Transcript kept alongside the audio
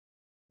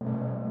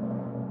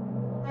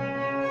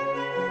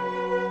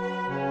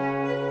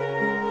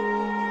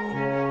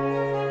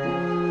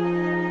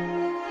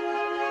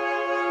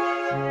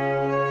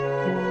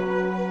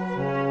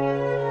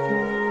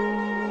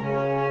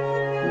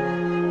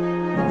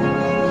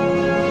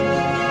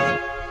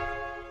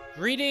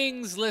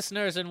Greetings,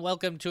 listeners, and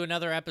welcome to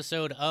another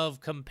episode of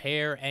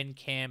Compare and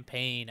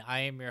Campaign. I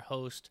am your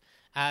host,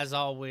 as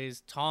always,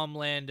 Tom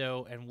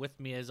Lando, and with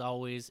me, as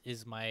always,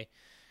 is my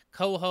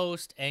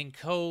co-host and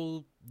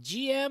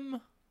co-GM.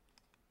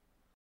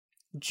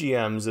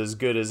 GM's as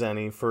good as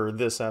any for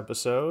this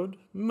episode,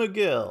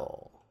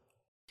 McGill.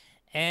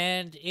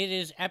 And it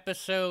is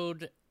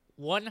episode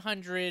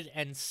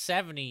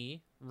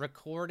 170,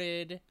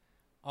 recorded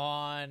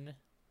on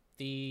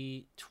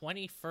the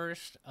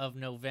 21st of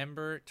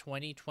November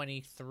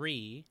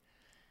 2023.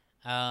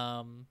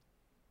 And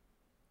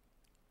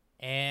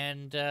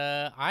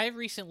I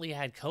recently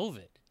had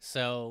COVID,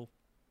 so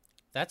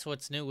that's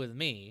what's new with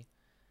me.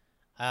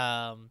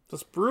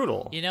 That's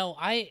brutal. You know,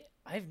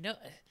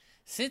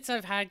 since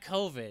I've had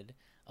COVID,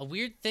 a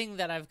weird thing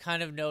that I've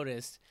kind of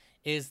noticed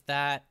is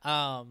that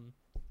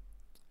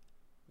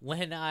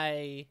when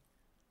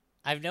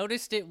I've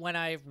noticed it when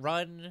I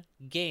run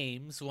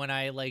games, when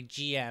I like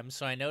GM.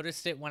 So I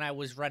noticed it when I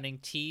was running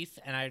Teeth,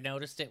 and I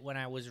noticed it when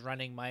I was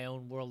running my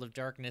own World of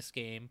Darkness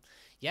game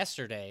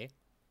yesterday.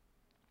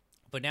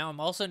 But now I'm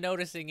also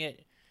noticing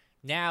it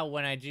now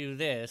when I do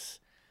this,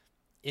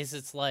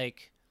 it's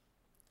like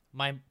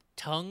my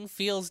tongue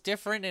feels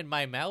different in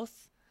my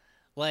mouth.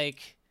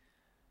 Like,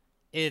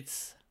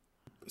 it's...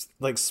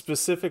 Like,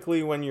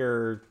 specifically when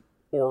you're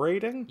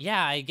orating?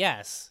 Yeah, I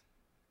guess.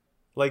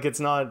 Like, it's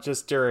not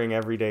just during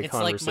everyday It's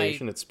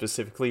conversation, it's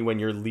specifically when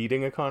you're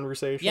leading a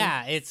conversation?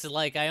 Yeah, it's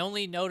like I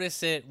only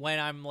notice it when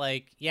I'm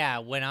like,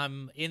 when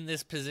I'm in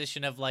this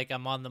position of like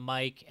I'm on the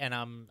mic and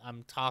I'm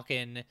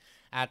talking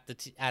at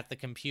the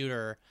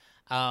computer.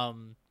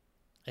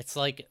 It's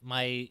like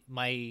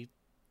my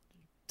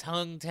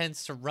tongue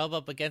tends to rub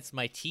up against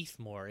my teeth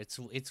more.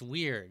 It's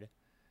weird.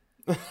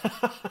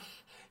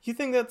 You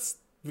think that's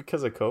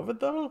because of COVID,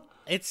 though?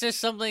 It's just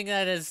something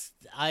that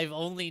I've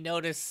only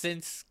noticed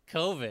since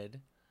COVID.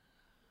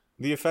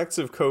 The effects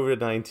of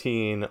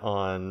COVID-19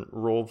 on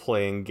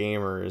role-playing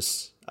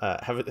gamers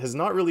has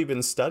not really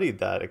been studied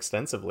that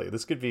extensively.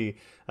 This could be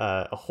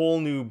a whole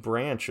new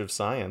branch of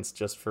science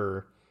just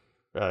for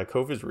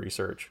COVID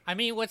research. I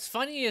mean, what's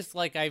funny is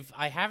like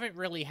I haven't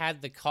really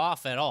had the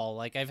cough at all.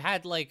 Like I've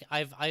had like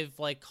I've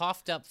like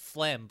coughed up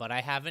phlegm, but I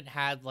haven't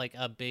had like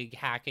a big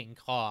hacking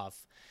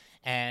cough.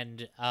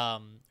 And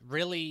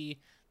really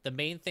the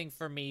main thing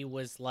for me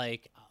was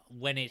like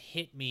when it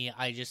hit me,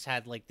 I just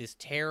had like this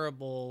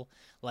terrible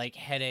like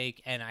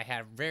headache, and I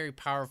had very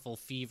powerful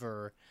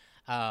fever.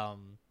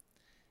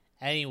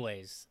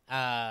 Anyways,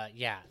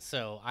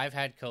 so I've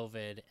had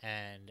COVID,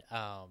 and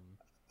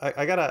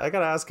I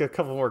gotta ask a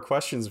couple more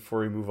questions before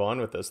we move on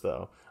with this,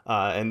 though.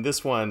 And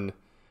this one,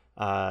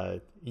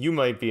 you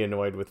might be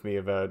annoyed with me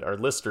about, our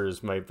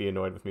listeners might be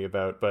annoyed with me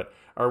about, but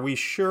are we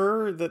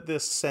sure that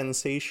this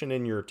sensation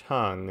in your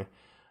tongue,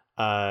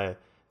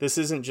 this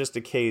isn't just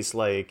a case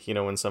like, you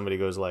know, when somebody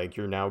goes like,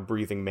 you're now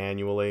breathing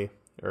manually,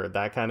 or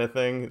that kind of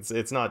thing?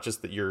 It's not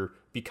just that you're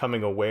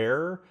becoming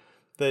aware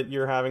that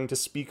you're having to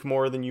speak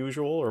more than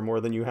usual or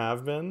more than you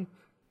have been?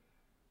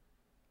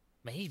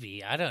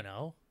 maybe, I don't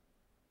know.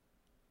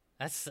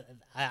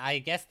 I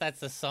guess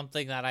that's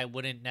something that I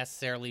wouldn't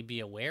necessarily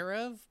be aware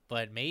of,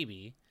 but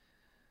maybe.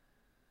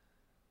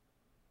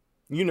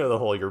 You know the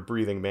whole you're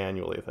breathing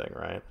manually thing,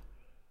 right?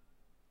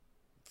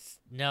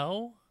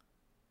 No,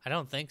 I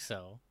don't think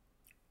so.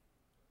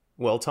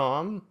 Well,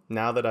 Tom,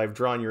 now that I've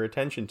drawn your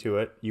attention to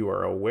it, you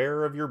are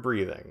aware of your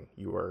breathing.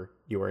 You are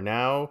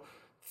now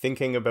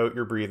thinking about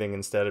your breathing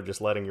instead of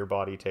just letting your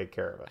body take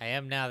care of it. I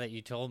am now that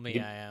you told me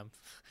I am.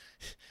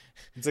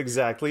 It's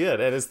exactly it.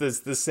 And it's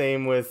the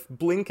same with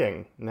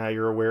blinking. Now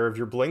you're aware of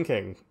your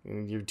blinking.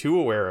 You're too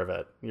aware of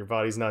it. Your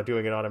body's not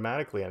doing it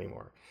automatically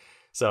anymore.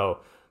 So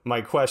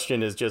my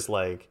question is just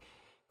like,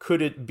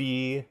 could it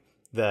be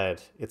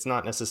that it's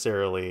not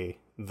necessarily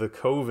the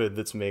COVID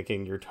that's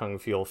making your tongue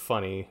feel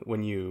funny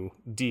when you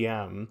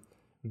DM,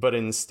 but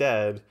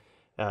instead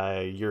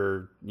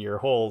your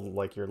whole,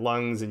 like your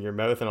lungs and your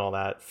mouth and all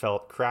that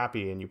felt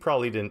crappy, and you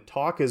probably didn't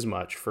talk as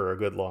much for a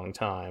good long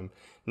time.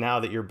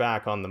 Now that you're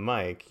back on the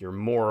mic, you're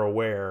more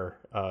aware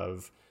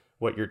of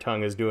what your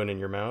tongue is doing in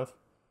your mouth?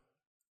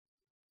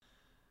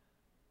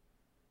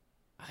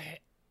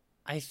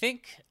 I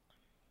think,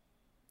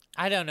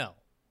 I don't know.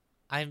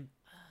 I'm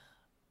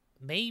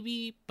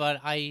maybe,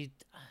 but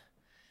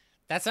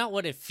that's not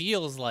what it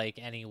feels like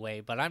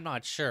anyway, but I'm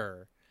not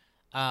sure.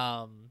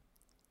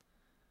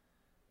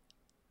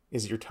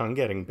 Is your tongue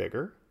getting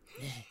bigger?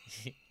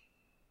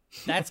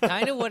 That's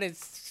kind of what it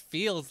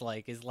feels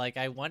like. Is like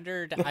I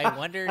wondered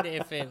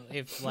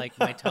if like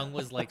my tongue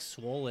was like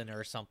swollen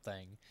or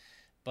something,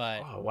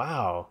 but oh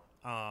wow.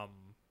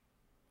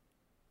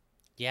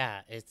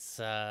 Yeah, it's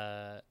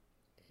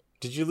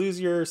Did you lose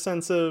your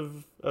sense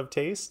of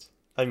taste?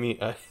 I mean,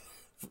 a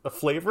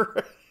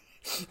flavor?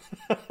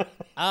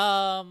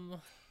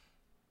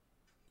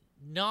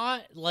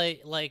 not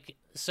like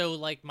so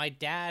like my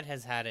dad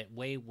has had it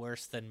way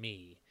worse than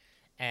me,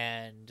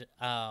 and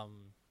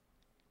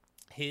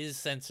his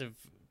sense of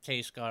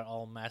taste got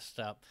all messed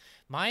up.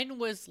 Mine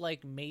was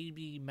like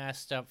maybe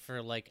messed up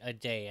for like a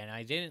day, and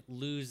I didn't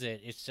lose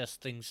it. It's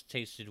just things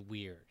tasted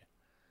weird.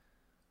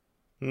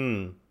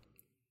 Hmm.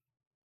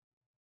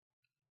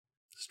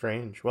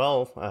 Strange.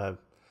 Well,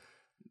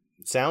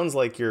 sounds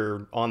like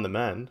you're on the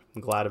mend.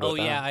 I'm glad Oh about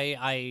yeah,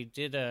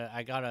 that.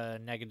 I got a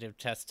negative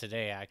test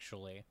today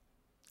actually.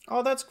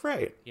 Oh, that's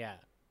great. Yeah.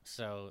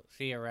 So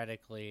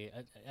theoretically,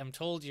 I'm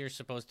told you're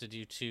supposed to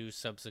do two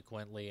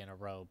subsequently in a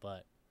row,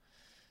 but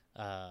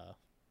uh,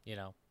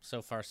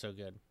 so far so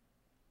good.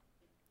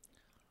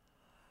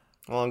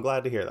 Well, I'm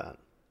glad to hear that.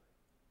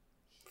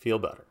 Feel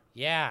better.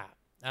 Yeah.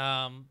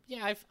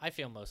 Yeah, I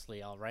feel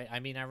mostly all right. I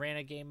mean, I ran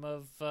a game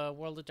of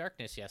World of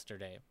Darkness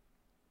yesterday.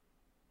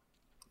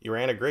 You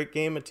ran a great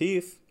game of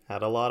Teeth.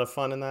 Had a lot of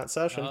fun in that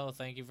session. Oh,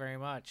 thank you very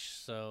much.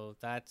 So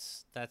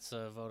that's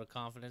a vote of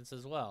confidence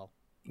as well.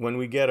 When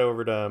we get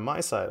over to my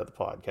side of the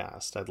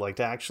podcast, I'd like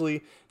to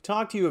actually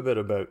talk to you a bit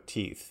about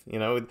Teeth.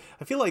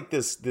 I feel like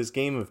this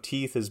game of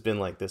Teeth has been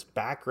like this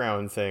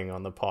background thing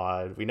on the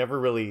pod. We never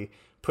really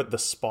put the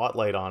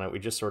spotlight on it. We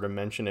just sort of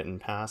mention it in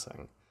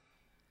passing.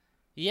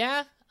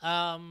 Yeah.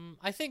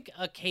 I think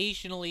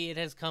occasionally it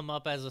has come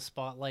up as a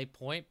spotlight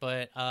point,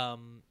 but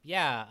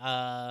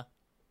yeah.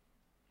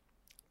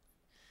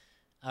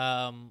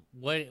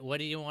 What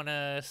do you want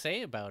to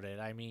say about it?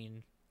 I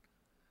mean,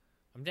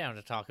 I'm down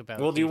to talk about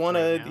Well, do you Teeth want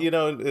right to,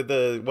 now.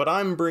 the what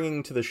I'm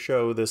bringing to the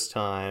show this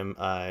time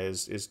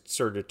is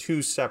sort of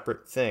two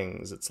separate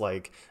things. It's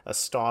like a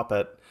stop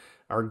at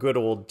our good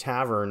old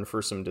tavern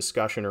for some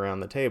discussion around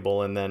the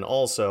table, and then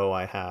also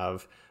I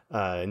have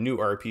a new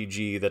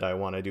RPG that I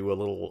want to do a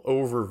little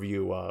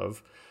overview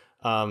of.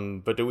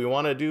 But do we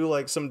want to do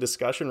like some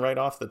discussion right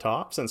off the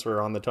top since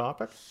we're on the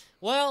topic?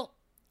 Well,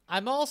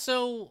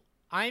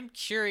 I'm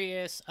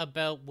curious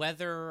about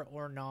whether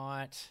or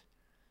not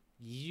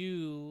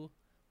you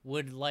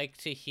would like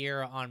to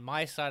hear on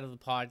my side of the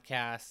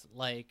podcast,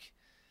 like,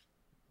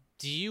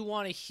 do you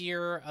want to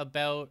hear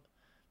about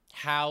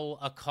how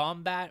a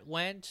combat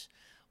went,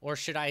 or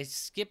should I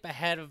skip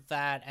ahead of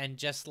that and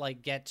just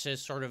like get to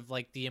sort of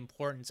like the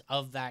importance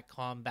of that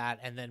combat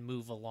and then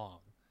move along?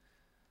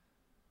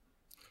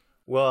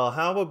 Well,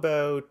 how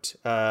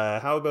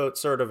about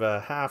sort of a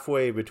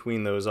halfway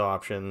between those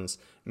options?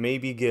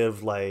 Maybe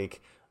give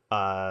like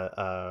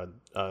a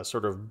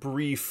sort of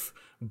brief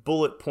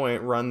bullet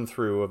point run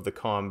through of the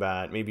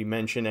combat. Maybe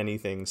mention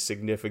anything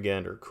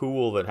significant or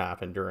cool that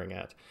happened during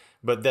it,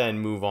 but then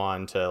move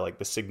on to like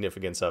the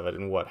significance of it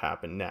and what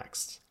happened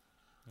next.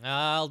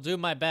 I'll do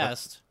my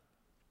best.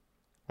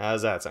 How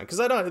does that sound? Because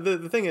I don't.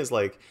 The thing is,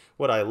 like,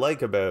 what I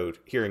like about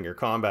hearing your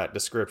combat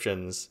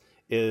descriptions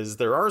is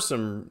there are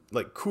some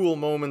like cool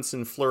moments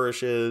and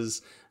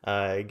flourishes.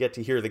 I get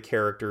to hear the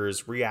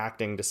characters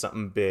reacting to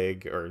something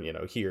big, or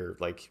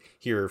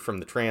hear from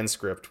the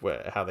transcript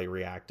how they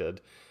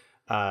reacted.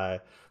 Uh,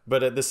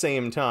 but at the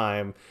same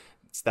time,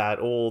 it's that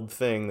old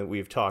thing that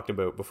we've talked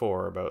about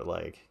before about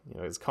like,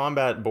 is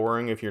combat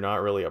boring if you're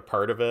not really a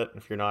part of it,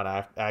 if you're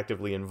not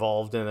actively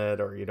involved in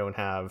it, or you don't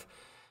have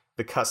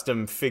the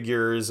custom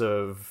figures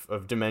of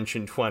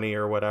Dimension 20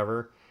 or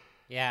whatever.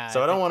 Yeah,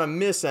 So I don't want to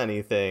miss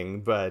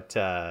anything, but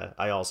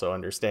I also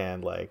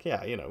understand, like,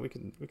 yeah, we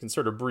can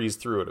sort of breeze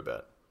through it a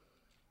bit.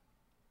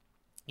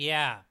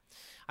 yeah.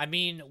 I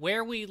mean,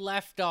 where we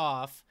left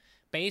off,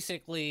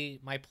 basically,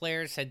 my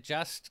players had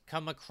just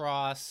come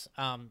across,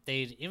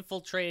 they'd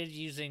infiltrated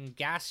using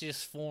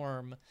gaseous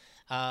form,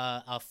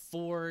 a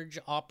forge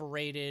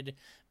operated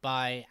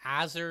by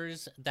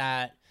Azers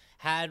that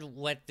had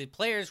what the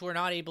players were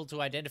not able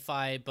to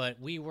identify, but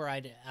we were,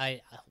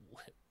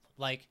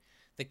 like,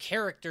 the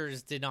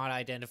characters did not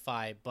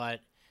identify,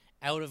 but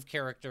out of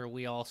character,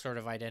 we all sort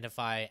of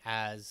identify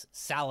as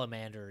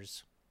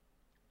salamanders.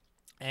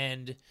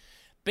 And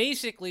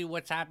basically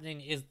what's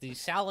happening is the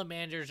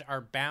salamanders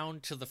are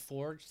bound to the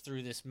forge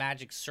through this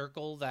magic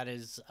circle that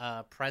is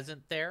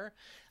present there,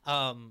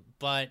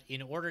 but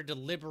in order to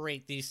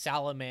liberate these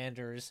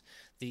salamanders,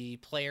 the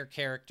player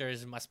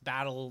characters must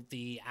battle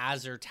the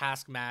Azer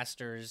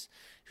taskmasters,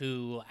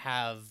 who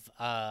have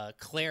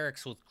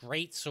clerics with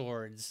great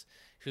swords,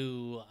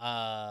 who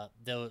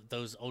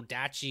those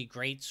Odachi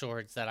great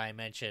swords that I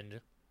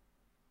mentioned.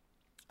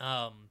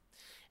 um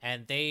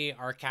and they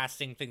are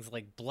casting things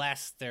like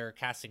Bless. They're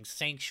casting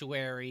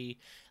Sanctuary,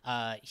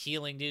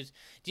 healing dudes.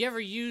 Do you ever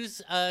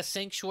use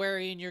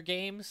Sanctuary in your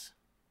games?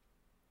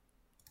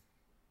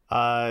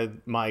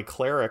 My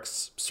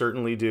clerics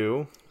certainly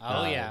do.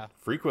 Oh yeah,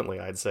 Frequently,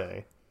 I'd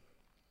say.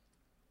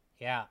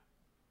 yeah.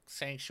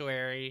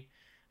 Sanctuary,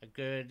 a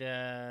good.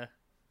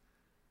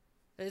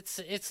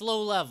 It's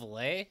low level,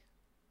 eh?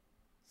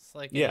 It's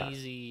like Yeah. an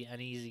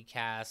easy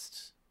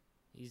cast,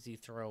 easy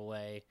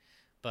throwaway,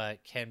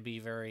 but can be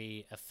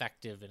very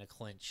effective in a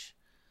clinch.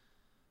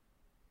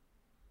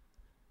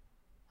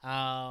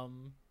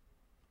 Um,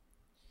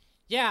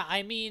 yeah,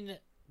 I mean,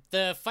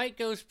 the fight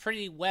goes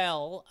pretty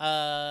well.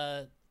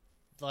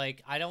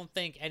 Like, I don't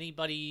think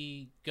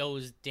anybody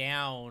goes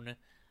down.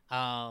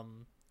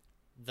 Um,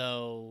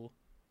 though,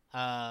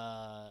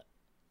 uh,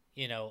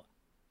 you know,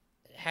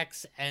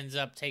 Hex ends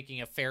up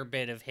taking a fair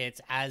bit of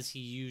hits, as he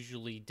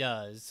usually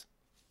does.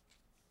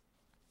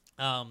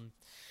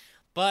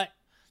 But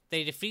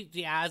they defeat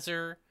the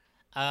Azure.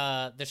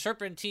 The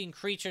serpentine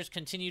creatures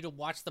continue to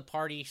watch the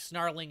party,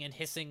 snarling and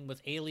hissing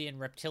with alien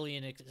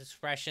reptilian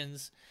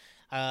expressions.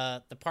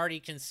 The party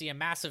can see a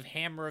massive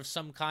hammer of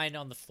some kind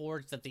on the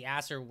forge that the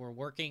Acer were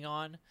working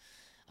on.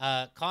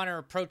 Connor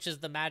approaches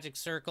the magic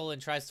circle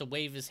and tries to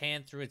wave his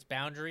hand through its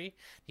boundary.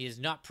 He is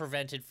not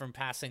prevented from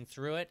passing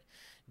through it.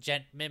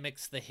 Gent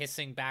mimics the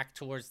hissing back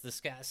towards the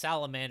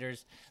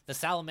salamanders. The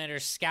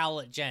salamanders scowl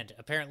at Gent.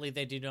 Apparently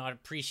they do not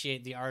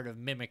appreciate the art of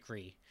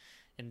mimicry.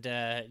 And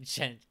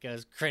Gent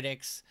goes,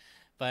 critics,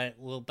 but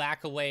will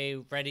back away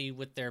ready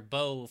with their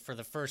bow for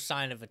the first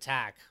sign of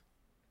attack.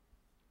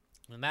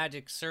 The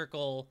magic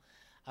circle,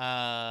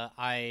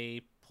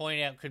 I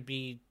point out, could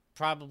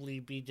probably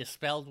be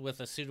dispelled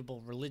with a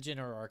suitable religion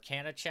or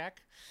arcana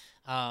check.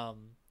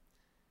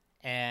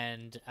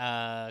 And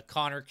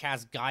Connor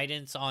casts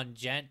guidance on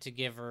Gent to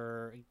give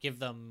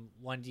them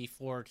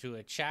 1d4 to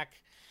a check,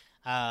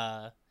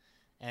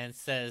 and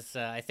says,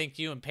 I think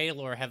you and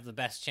Paylor have the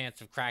best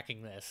chance of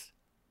cracking this.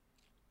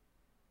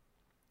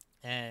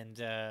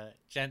 And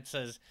Gent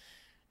says,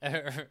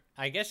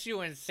 I guess you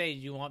wouldn't say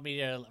you want me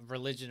to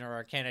religion or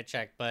arcana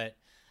check, but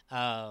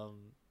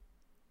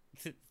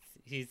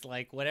he's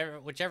like,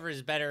 whichever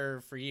is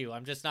better for you.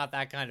 I'm just not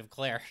that kind of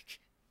cleric.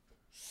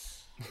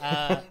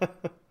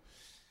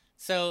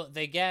 So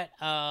they get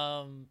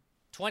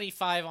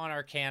 25 on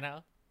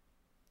arcana.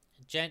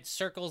 Gent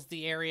circles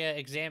the area,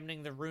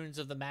 examining the runes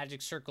of the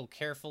magic circle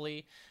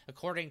carefully.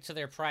 According to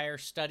their prior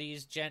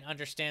studies, Gent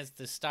understands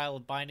the style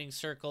of binding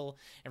circle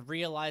and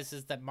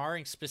realizes that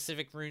marring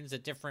specific runes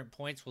at different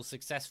points will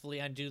successfully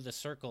undo the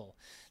circle.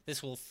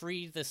 This will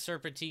free the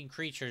serpentine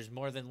creatures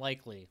more than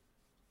likely.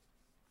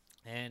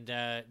 And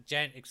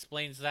Gent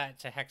explains that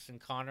to Hex and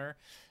Connor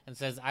and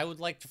says, I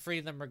would like to free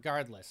them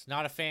regardless.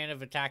 Not a fan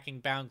of attacking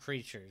bound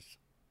creatures.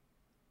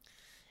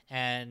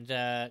 And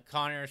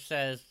Connor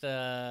says,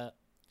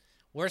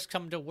 worst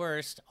come to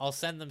worst, I'll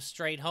send them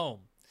straight home.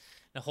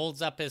 And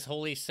holds up his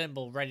holy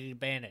symbol ready to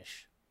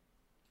banish.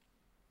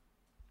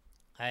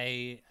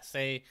 I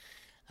say,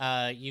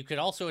 you could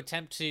also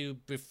attempt to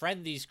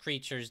befriend these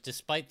creatures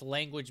despite the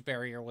language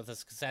barrier with a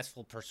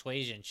successful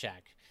persuasion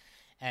check.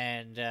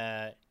 And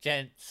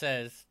Gent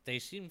says, they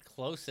seem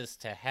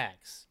closest to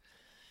Hex.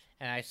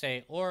 And I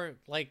say, or,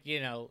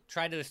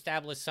 try to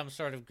establish some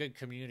sort of good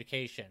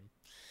communication.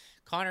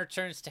 Connor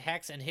turns to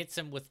Hex and hits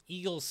him with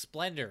Eagle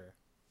Splendor.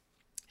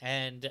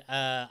 And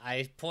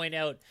I point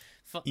out...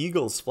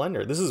 Eagle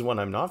Splendor? This is one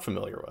I'm not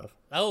familiar with.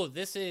 Oh,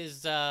 this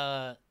is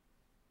the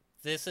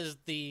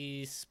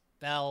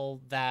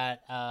spell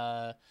that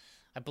I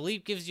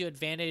believe gives you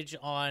advantage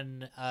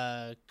on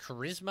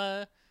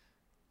charisma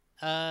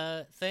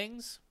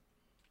things.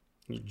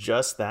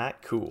 Just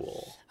that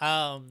cool.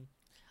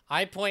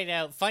 I point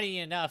out, funny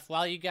enough,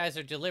 while you guys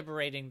are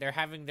deliberating, they're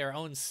having their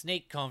own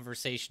snake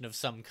conversation of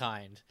some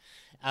kind.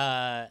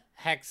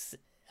 Hex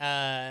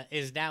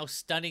is now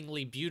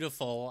stunningly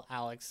beautiful,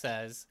 Alex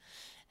says.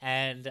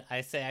 And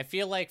I say, I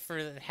feel like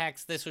for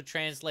Hex, this would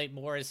translate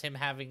more as him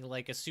having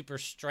like a super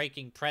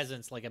striking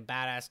presence, like a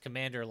badass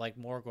commander like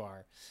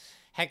Morgwar.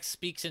 Hex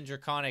speaks in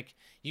Draconic.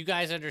 You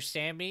guys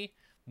understand me?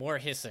 More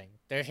hissing.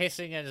 Their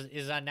hissing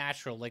is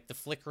unnatural, like the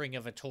flickering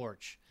of a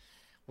torch.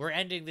 We're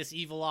ending this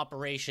evil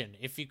operation.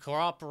 If you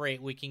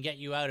cooperate, we can get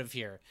you out of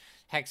here.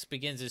 Hex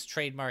begins his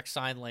trademark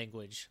sign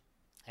language.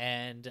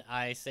 And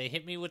I say,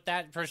 hit me with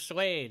that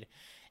persuade.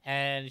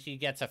 And he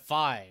gets a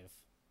 5.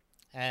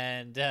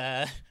 And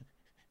Jet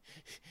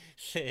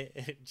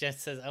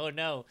says, oh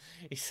no.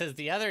 He says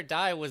the other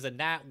die was a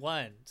nat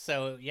 1.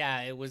 So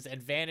yeah, it was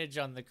advantage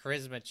on the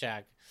charisma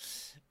check.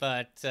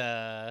 But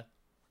no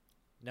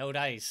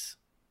dice.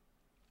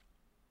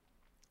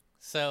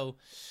 So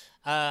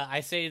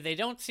I say they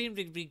don't seem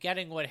to be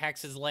getting what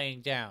Hex is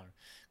laying down.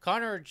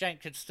 Connor or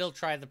Gent could still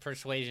try the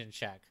persuasion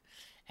check.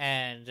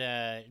 And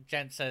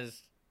Gent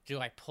says, do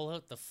I pull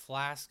out the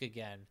flask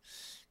again?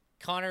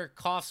 Connor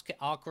coughs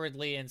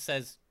awkwardly and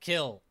says,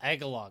 kill,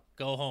 Agalok,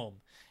 go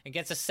home. And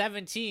gets a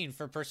 17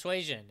 for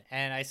persuasion.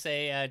 And I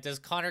say, does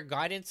Connor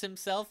guidance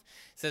himself?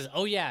 He says,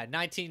 oh yeah,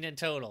 19 in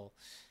total.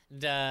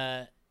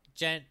 And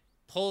Gent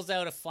pulls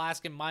out a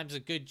flask and mimes a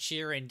good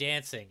cheer and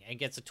dancing and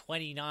gets a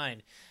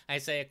 29. I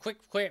say, a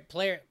quick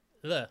prayer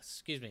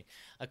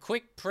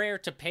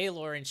to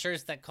Paylor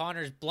ensures that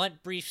Connor's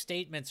blunt, brief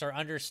statements are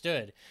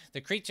understood.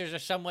 The creatures are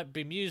somewhat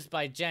bemused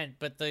by Gent,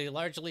 but they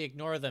largely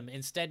ignore them,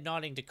 instead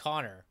nodding to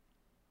Connor.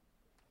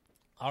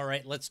 All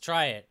right, let's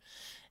try it.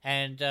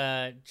 And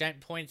Gent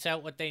points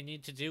out what they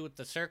need to do with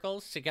the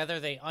circles. Together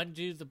they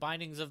undo the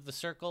bindings of the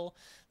circle.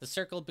 The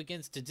circle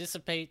begins to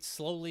dissipate,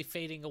 slowly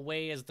fading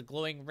away as the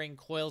glowing ring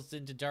coils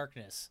into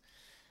darkness.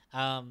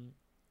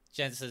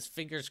 Gent says,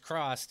 fingers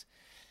crossed.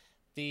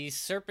 The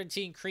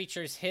serpentine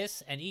creatures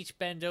hiss and each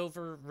bend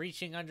over,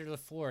 reaching under the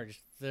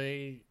forge.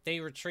 They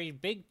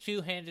retrieve big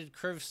two-handed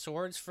curved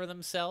swords for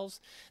themselves.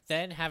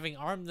 Then, having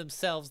armed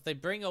themselves, they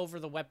bring over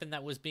the weapon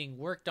that was being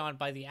worked on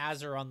by the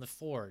Azur on the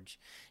forge.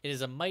 It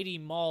is a mighty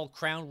maul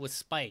crowned with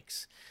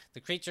spikes. The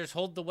creatures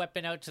hold the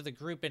weapon out to the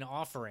group in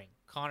offering.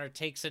 Connor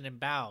takes it and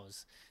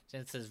bows.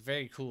 Jen says,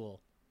 very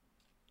cool.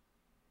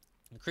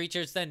 The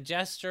creatures then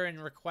gesture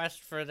and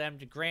request for them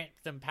to grant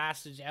them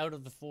passage out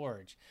of the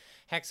forge.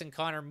 Hex and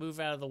Connor move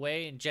out of the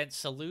way, and Gent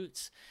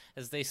salutes.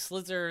 As they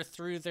slither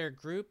through their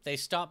group, they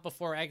stop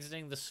before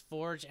exiting the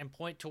forge and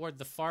point toward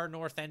the far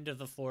north end of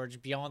the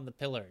forge beyond the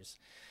pillars.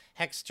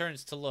 Hex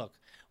turns to look.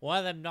 One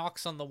of them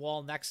knocks on the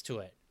wall next to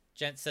it.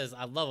 Gent says,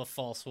 I love a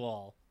false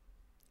wall.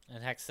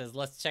 And Hex says,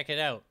 let's check it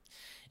out.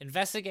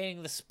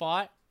 Investigating the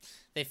spot,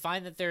 they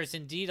find that there is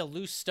indeed a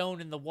loose stone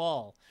in the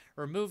wall.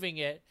 Removing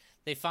it,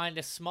 they find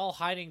a small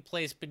hiding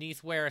place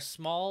beneath where a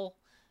small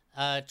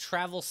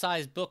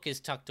travel-sized book is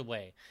tucked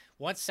away.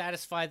 Once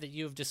satisfied that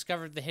you have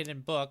discovered the hidden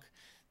book,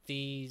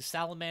 the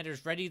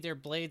salamanders ready their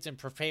blades and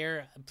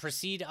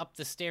proceed up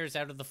the stairs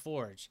out of the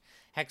forge.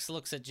 Hex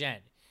looks at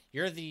Jen.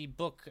 You're the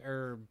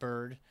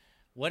bird.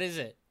 What is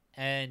it?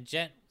 And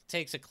Jen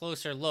takes a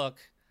closer look,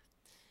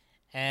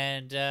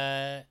 and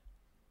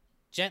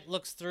Gent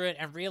looks through it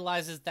and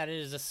realizes that it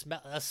is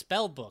a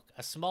spell book,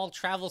 a small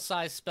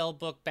travel-sized spell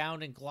book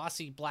bound in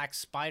glossy black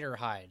spider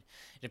hide.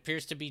 It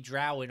appears to be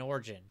drow in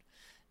origin.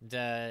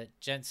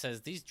 Gent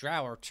says, these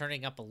drow are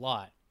turning up a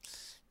lot.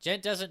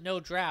 Gent doesn't know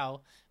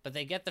drow, but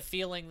they get the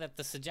feeling that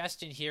the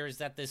suggestion here is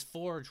that this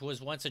forge was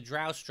once a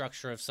drow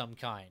structure of some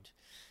kind.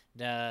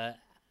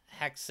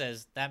 Hex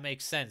says, that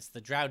makes sense.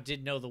 The drow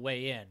did know the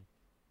way in.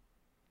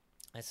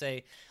 I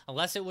say,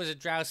 unless it was a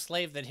drow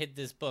slave that hid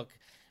this book,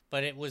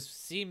 but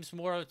seems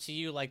more to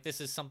you like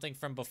this is something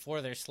from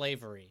before their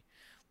slavery.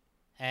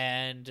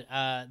 And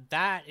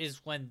that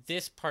is when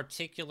this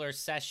particular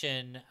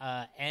session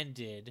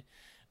ended.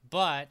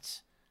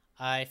 But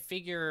I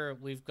figure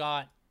we've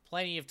got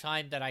plenty of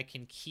time that I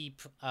can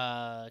keep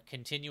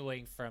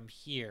continuing from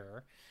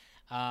here.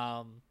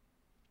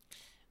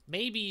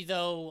 Maybe,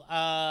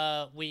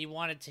 though, we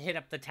wanted to hit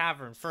up the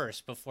tavern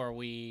first before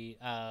we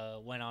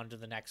went on to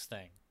the next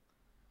thing.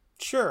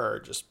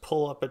 Sure, just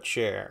pull up a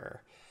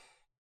chair.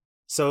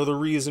 So the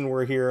reason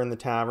we're here in the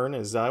tavern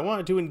is I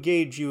wanted to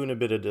engage you in a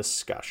bit of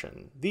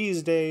discussion.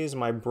 These days,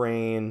 my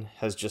brain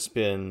has just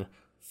been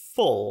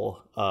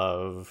full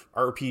of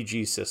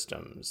RPG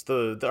systems,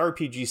 the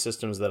RPG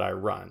systems that I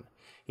run.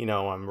 You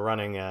know, I'm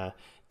running a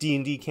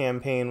D&D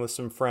campaign with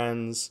some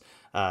friends.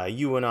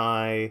 You and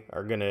I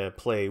are going to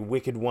play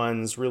Wicked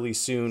Ones really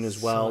soon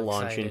as well,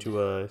 launch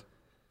into a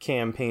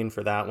campaign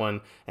for that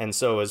one. And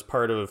so as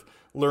part of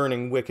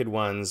learning Wicked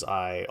Ones,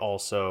 I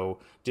also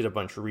did a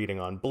bunch of reading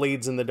on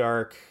Blades in the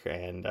Dark,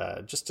 and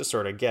just to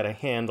sort of get a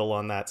handle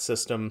on that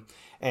system.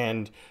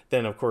 And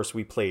then, of course,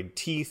 we played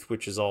Teeth,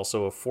 which is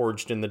also a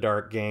Forged in the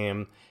Dark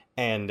game.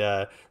 And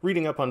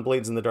reading up on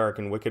Blades in the Dark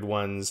and Wicked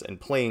Ones and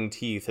playing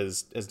Teeth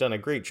has done a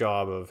great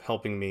job of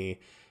helping me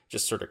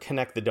just sort of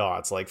connect the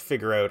dots, like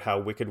figure out how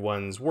Wicked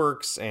Ones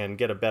works and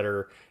get a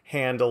better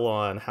handle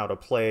on how to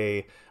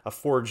play a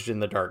Forged in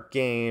the Dark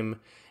game.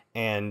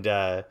 And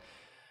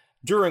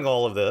during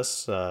all of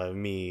this,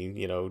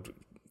 me,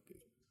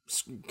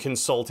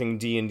 consulting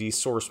D&D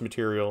source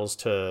materials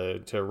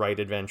to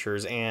write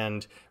adventures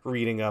and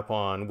reading up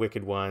on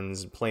Wicked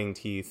Ones, playing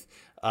Teeth,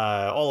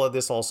 all of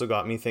this also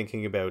got me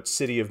thinking about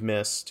City of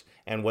Mist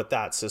and what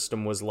that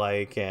system was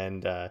like,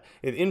 and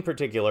in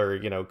particular,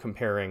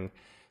 comparing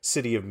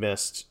City of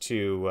Mist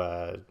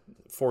to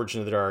Forged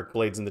in the Dark,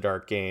 Blades in the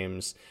Dark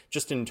games,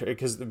 just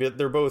because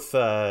they're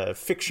both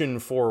fiction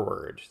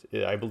forward,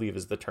 I believe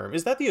is the term.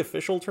 Is that the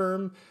official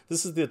term?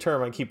 This is the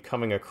term I keep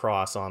coming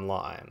across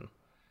online.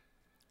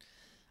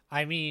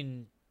 I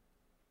mean,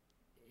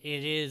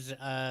 it is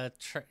I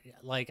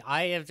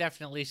have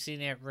definitely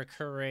seen it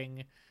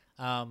recurring,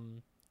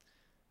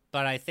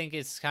 but I think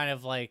it's kind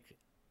of like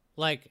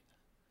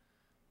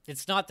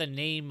it's not the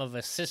name of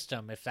a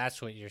system, if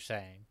that's what you're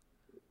saying.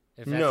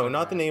 No,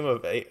 not the name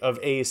of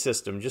a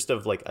system, just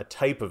of like a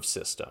type of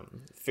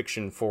system,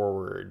 fiction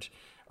forward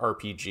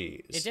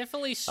RPGs. It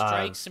definitely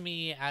strikes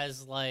me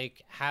as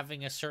like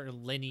having a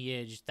certain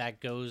lineage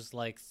that goes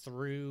like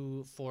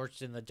through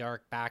Forged in the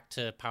Dark back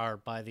to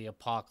Powered by the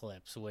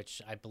Apocalypse,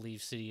 which I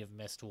believe City of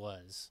Mist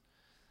was.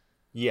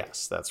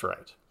 Yes, that's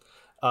right.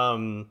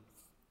 And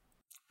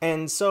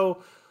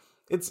so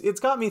it's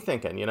got me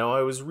thinking,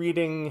 I was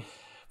reading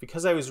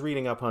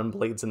up on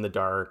Blades in the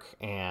Dark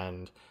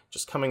and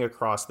just coming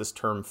across this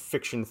term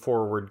fiction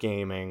forward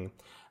gaming,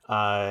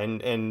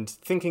 and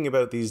thinking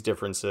about these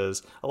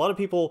differences. A lot of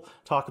people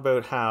talk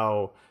about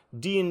how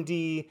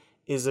D&D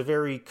is a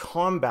very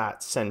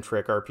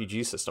combat-centric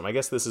RPG system. I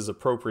guess this is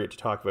appropriate to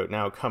talk about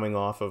now, coming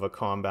off of a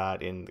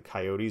combat in the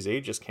Coyotes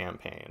Aegis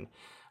campaign,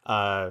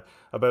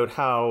 about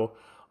how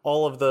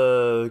all of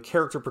the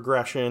character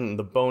progression,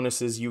 the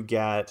bonuses you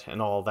get,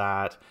 and all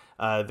that,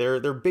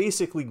 they're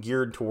basically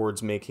geared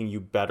towards making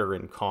you better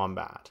in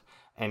combat.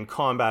 and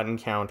combat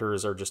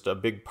encounters are just a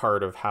big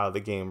part of how the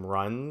game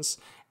runs,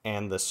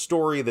 and the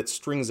story that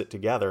strings it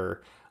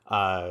together,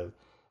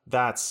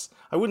 that's,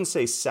 I wouldn't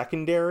say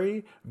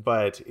secondary,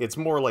 but it's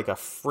more like a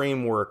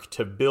framework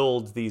to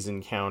build these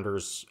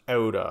encounters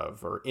out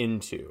of or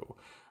into.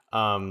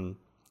 And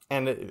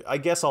I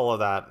guess all of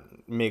that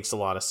makes a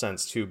lot of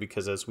sense too,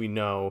 because as we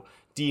know,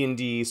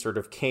 D&D sort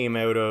of came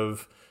out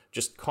of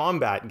just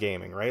combat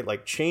gaming, right?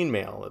 Like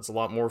Chainmail, it's a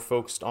lot more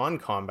focused on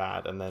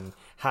combat, and then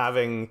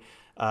having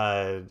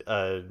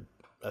a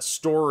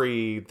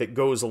story that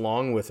goes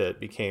along with it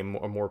became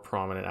a more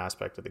prominent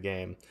aspect of the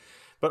game.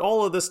 But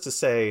all of this to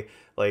say,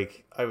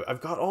 like,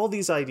 I've got all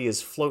these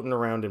ideas floating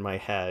around in my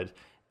head,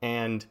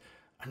 and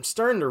I'm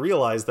starting to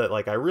realize that,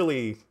 like,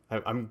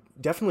 I'm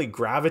definitely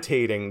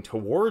gravitating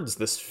towards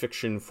this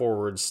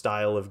fiction-forward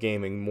style of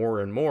gaming more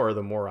and more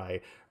the more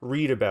I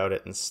read about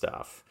it and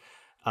stuff.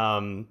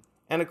 And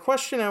a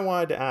question I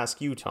wanted to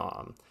ask you,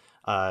 Tom,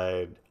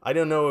 I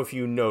don't know if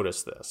you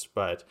noticed this,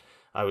 but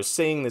I was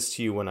saying this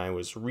to you when I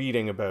was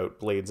reading about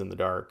Blades in the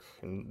Dark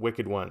and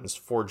Wicked Ones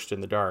Forged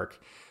in the Dark.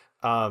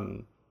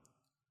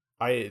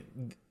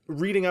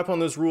 Reading up on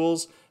those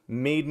rules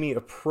made me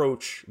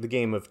approach the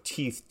game of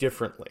Teeth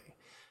differently.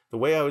 The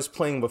way I was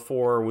playing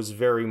before was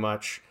very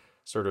much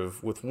sort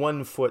of with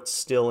one foot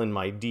still in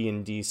my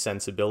D&D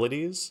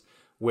sensibilities,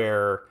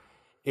 where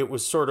it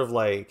was sort of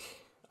like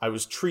I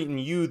was treating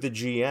you, the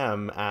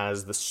GM,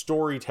 as the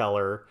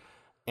storyteller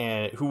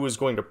and who was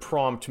going to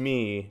prompt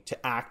me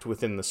to act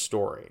within the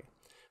story.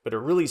 But it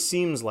really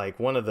seems like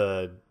one of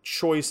the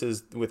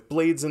choices with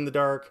Blades in the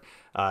Dark,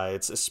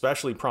 it's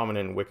especially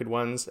prominent in Wicked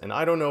Ones, and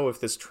I don't know if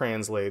this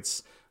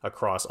translates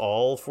across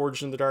all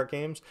Forged in the Dark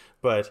games,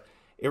 but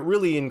it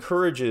really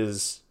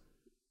encourages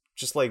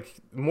just like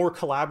more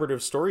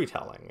collaborative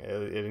storytelling.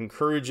 It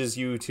encourages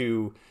you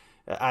to,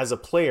 as a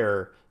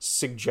player,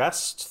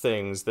 suggest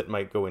things that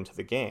might go into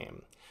the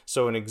game.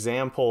 So an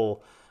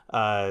example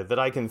that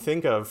I can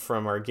think of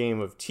from our game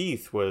of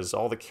Teeth was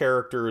all the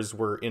characters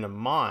were in a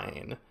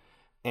mine,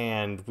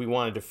 and we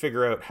wanted to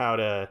figure out how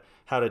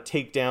to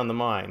take down the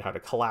mine, how to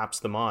collapse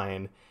the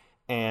mine.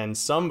 And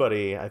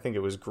somebody, I think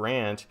it was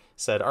Grant,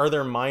 said, "Are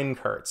there mine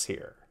carts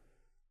here?"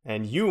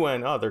 And you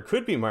went, "Oh, there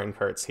could be mine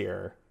carts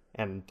here."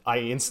 And I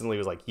instantly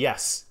was like,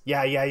 yes,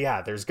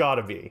 yeah, there's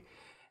gotta be.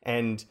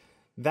 And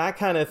that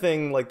kind of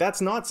thing, like,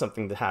 that's not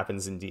something that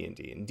happens in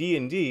D&D. In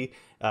D&D,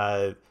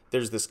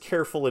 there's this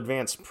careful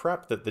advanced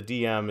prep that the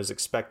DM is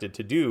expected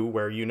to do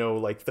where, you know,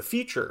 like the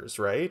features,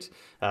 right?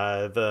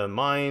 The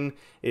mine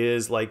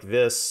is like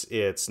this.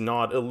 It's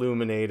not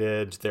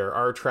illuminated. There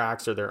are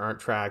tracks or there aren't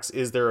tracks.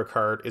 Is there a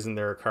cart? Isn't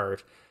there a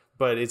cart?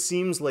 But it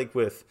seems like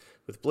with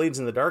Blades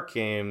in the Dark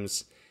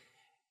games,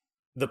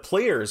 the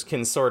players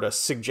can sort of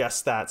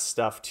suggest that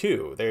stuff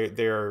too.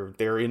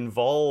 They're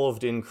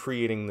involved in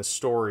creating the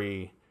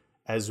story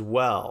as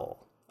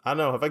well. I don't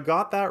know, have I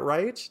got that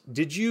right?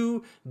 Did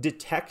you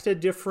detect a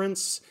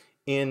difference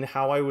in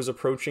how I was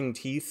approaching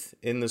Teeth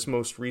in this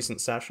most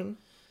recent session?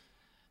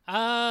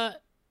 Not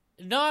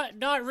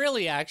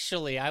really,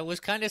 actually. I was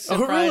kind of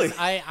surprised.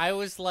 Oh, really? I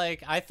was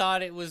like, I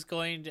thought it was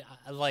going to,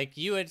 like,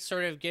 you had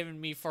sort of given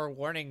me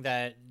forewarning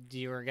that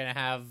you were going to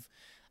have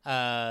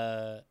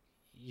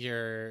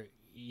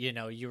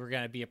you were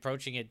going to be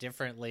approaching it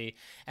differently.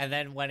 And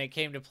then when it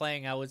came to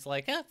playing, I was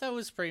like, that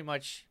was pretty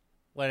much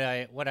what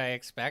I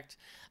expect.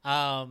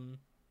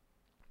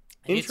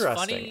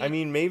 Interesting. I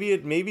mean, maybe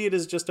it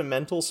is just a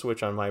mental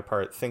switch on my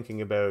part, thinking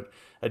about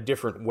a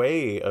different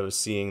way of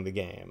seeing the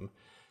game.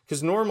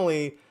 Because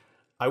normally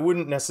I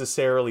wouldn't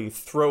necessarily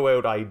throw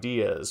out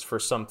ideas for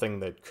something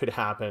that could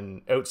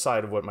happen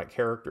outside of what my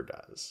character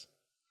does.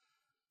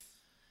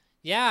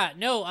 Yeah,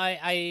 no,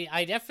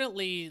 I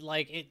definitely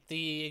like it.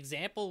 The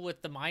example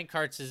with the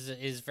minecarts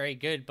is very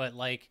good, but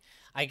like,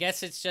 I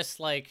guess it's just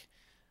like,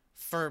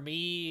 for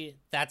me,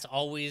 that's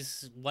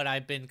always what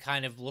I've been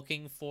kind of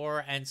looking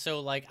for. And so,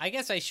 like, I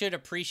guess I should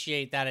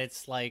appreciate that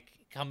it's, like,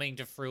 coming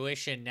to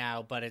fruition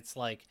now. But it's,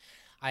 like,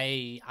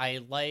 I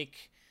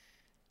like,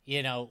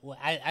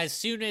 as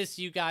soon as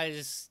you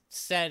guys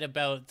said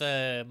about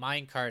the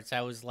minecarts,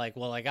 I was like,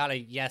 well, I gotta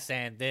yes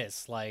and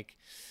this. Like,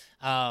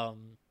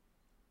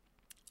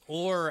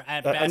 or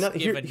at best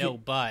give a no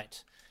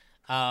but.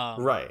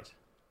 Right.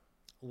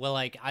 Well,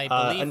 like, I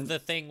believe the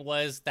thing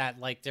was that,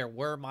 like, there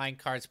were mine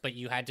carts, but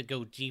you had to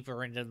go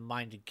deeper into the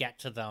mine to get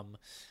to them,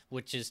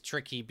 which is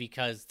tricky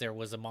because there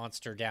was a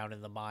monster down in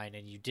the mine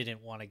and you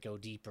didn't want to go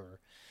deeper.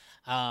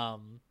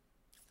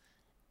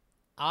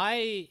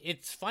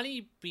 It's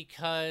funny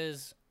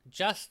because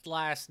just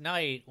last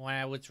night when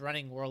I was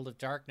running World of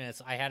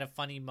Darkness, I had a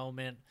funny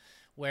moment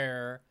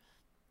where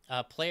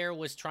a player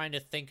was trying to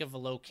think of a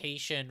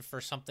location for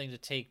something to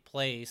take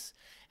place,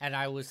 and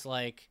I was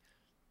like,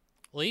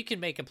 well, you can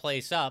make a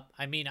place up.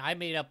 I mean, I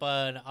made up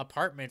an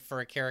apartment for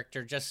a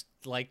character just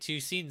like 2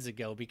 scenes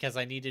ago because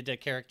I needed a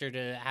character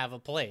to have a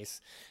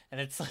place.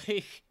 And it's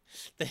like,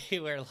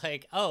 they were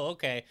like, oh,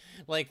 okay.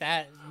 Like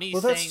that, saying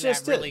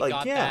that really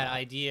got that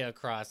idea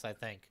across, I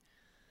think.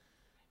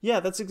 Yeah,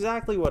 that's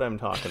exactly what I'm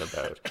talking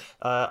about.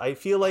 I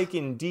feel like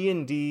in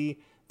D&D,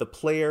 the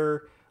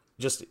player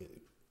just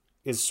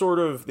is sort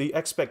of the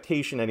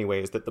expectation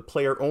anyway, is that the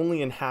player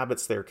only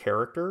inhabits their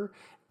character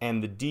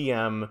and the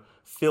DM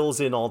fills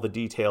in all the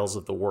details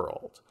of the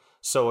world.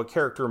 So a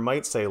character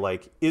might say,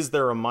 like, is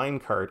there a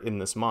minecart in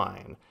this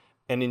mine?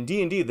 And in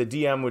D&D, the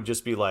DM would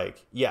just be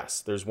like,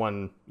 yes, there's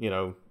one,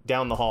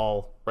 down the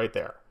hall right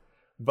there.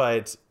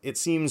 But it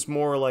seems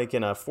more like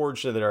in a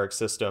Forged in the Dark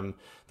system,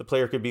 the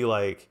player could be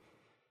like,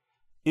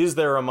 is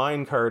there a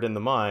minecart in the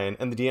mine?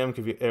 And the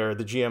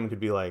GM could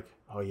be like,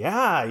 oh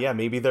yeah,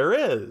 maybe there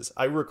is.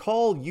 I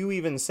recall you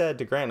even said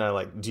to Grant and I,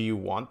 like, do you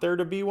want there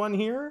to be one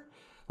here?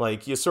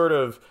 Like, you sort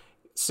of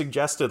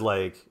suggested,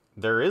 like,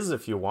 there is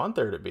if you want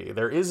there to be.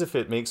 There is if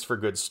it makes for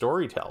good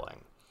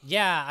storytelling.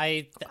 Yeah,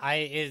 I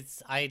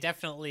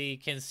definitely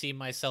can see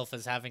myself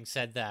as having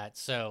said that.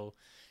 So,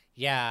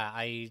 yeah,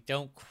 I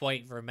don't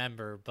quite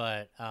remember,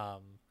 but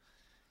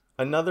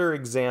Another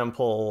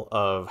example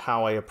of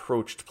how I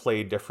approached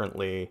play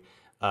differently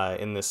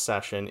in this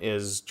session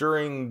is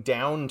during the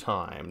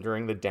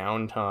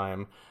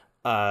downtime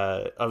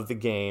of the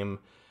game,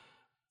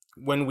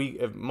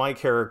 when my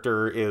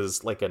character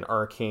is like an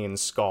arcane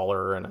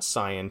scholar and a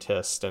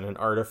scientist and an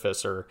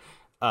artificer,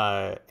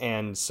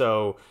 and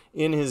so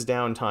in his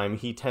downtime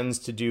he tends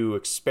to do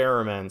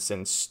experiments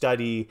and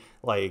study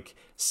like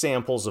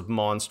samples of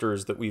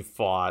monsters that we've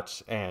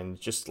fought, and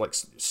just like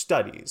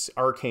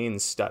arcane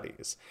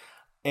studies.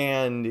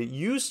 And it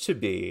used to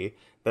be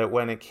that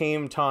when it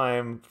came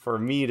time for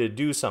me to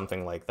do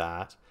something like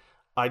that,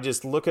 I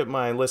just look at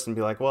my list and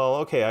be like, well,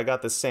 okay, I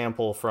got this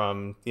sample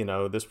from,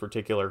 this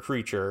particular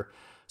creature,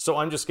 so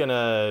I'm just going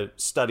to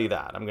study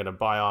that. I'm going to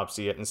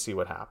biopsy it and see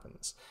what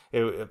happens.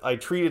 I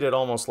treated it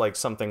almost like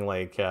something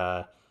like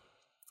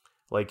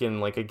in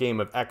like a game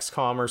of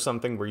XCOM or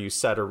something, where you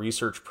set a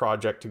research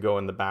project to go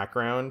in the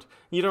background.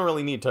 You don't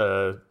really need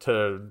to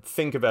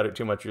think about it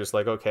too much. You're just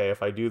like, okay,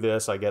 if I do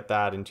this, I get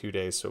that in 2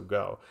 days, so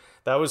go.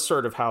 That was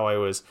sort of how I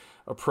was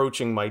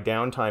approaching my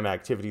downtime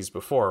activities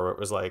before, where it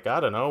was like, I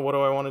don't know, what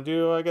do I want to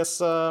do? I guess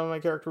my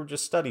character would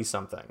just study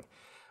something.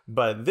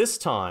 But this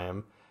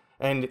time,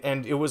 and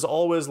it was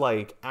always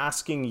like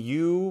asking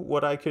you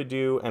what I could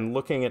do and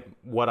looking at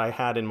what I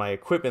had in my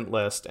equipment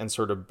list and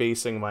sort of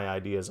basing my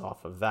ideas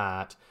off of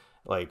that.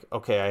 Like,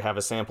 okay, I have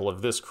a sample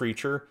of this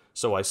creature,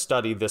 so I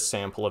study this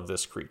sample of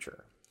this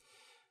creature.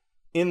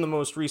 In the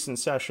most recent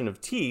session of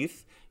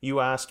Teeth, you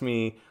asked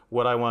me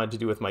what I wanted to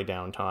do with my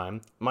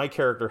downtime. My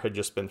character had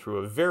just been through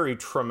a very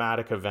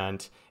traumatic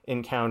event,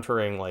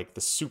 encountering like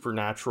the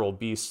supernatural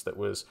beast that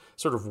was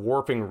sort of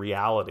warping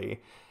reality.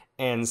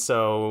 And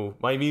so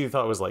my immediate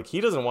thought was like, he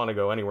doesn't want to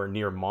go anywhere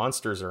near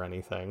monsters or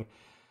anything.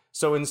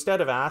 So instead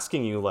of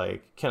asking you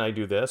like, can I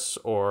do this?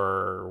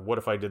 Or what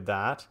if I did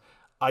that?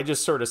 I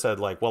just sort of said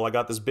like, well, I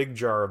got this big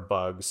jar of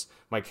bugs.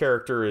 My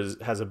character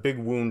has a big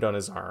wound on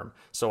his arm.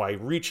 So I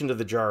reach into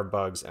the jar of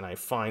bugs and I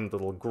find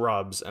little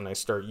grubs and I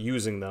start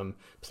using them,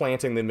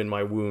 planting them in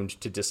my wound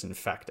to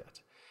disinfect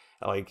it.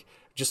 Like,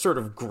 just sort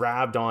of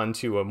grabbed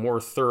onto a more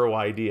thorough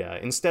idea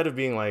instead of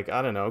being like,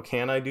 I don't know,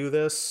 can I do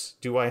this?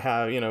 Do I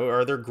have,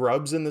 are there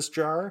grubs in this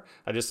jar?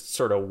 I just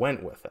sort of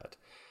went with it.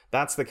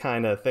 That's the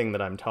kind of thing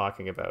that I'm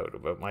talking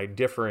about my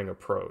differing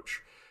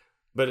approach.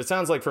 But it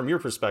sounds like from your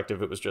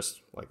perspective, it was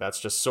just like, that's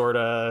just sort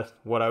of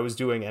what I was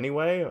doing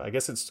anyway. I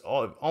guess it's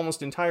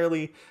almost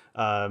entirely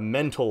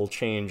mental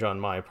change on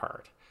my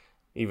part,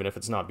 even if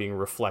it's not being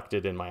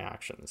reflected in my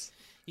actions.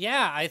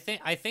 Yeah, I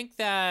think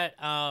that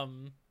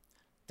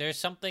there's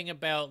something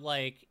about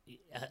like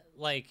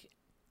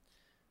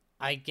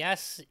I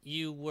guess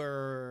you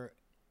were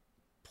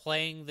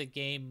playing the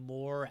game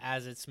more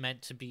as it's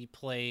meant to be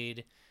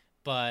played,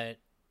 but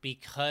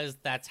because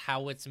that's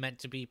how it's meant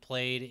to be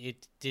played,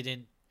 it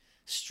didn't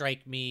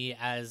strike me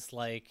as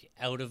like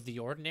out of the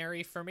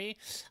ordinary for me.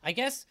 I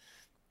guess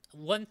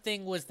one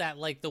thing was that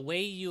like the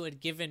way you had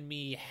given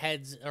me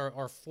heads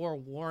or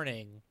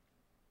forewarning,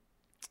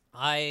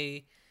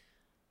 I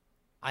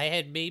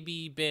had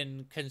maybe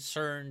been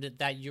concerned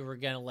that you were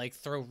gonna like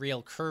throw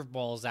real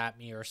curveballs at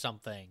me or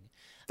something.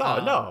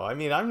 Oh, no. I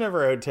mean, I'm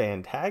never out to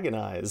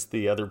antagonize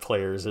the other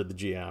players or the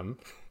GM.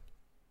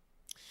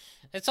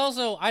 It's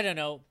also, I don't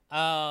know,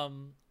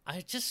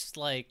 I just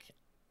like,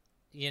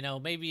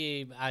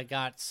 maybe I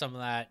got some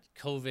of that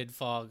COVID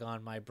fog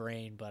on my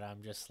brain, but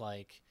I'm just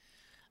like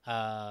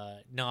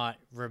not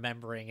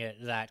remembering it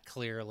that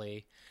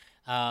clearly.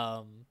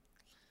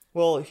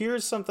 Well,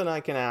 here's something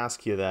I can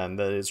ask you then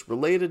that is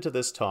related to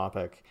this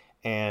topic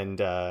and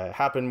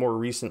happened more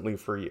recently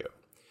for you.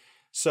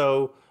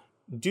 So,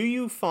 do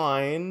you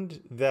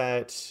find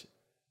that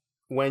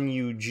when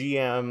you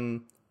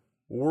GM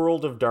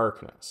World of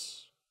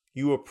Darkness,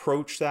 you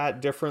approach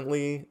that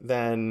differently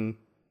than,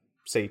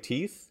 say,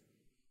 Teeth?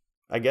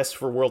 I guess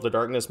for World of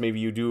Darkness, maybe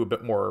you do a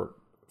bit more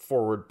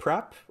forward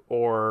prep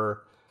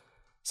or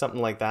something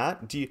like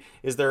that.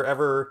 Is there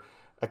ever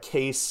a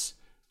case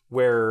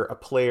where a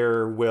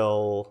player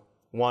will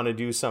want to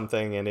do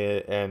something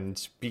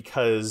and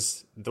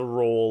because the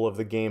role of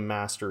the game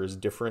master is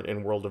different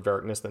in World of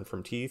Darkness than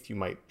from Teeth, you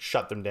might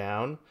shut them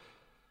down?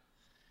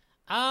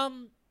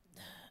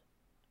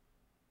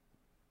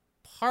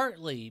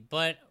 Partly,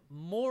 but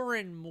more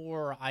and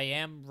more I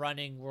am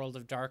running World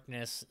of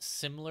Darkness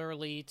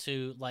similarly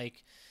to,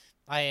 like,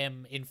 I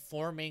am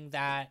informing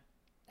that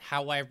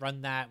how I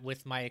run that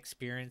with my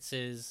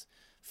experiences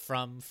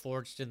from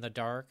Forged in the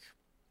Dark.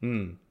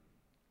 Hmm.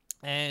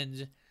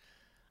 And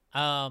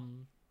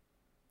um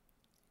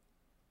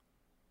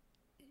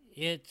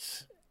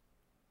it's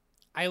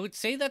I would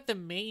say that the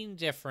main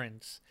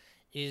difference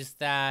is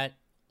that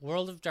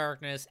World of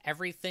Darkness,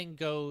 everything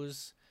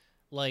goes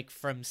like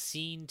from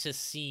scene to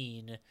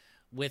scene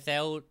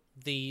without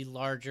the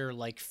larger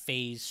like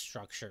phase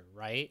structure,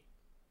 right?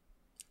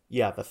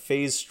 Yeah, the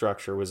phase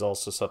structure was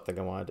also something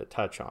I wanted to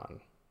touch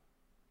on.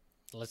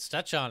 Let's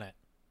touch on it.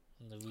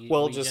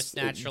 Well, We just just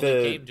naturally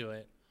the came to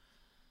it.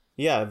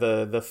 yeah,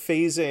 the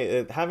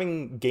phasing,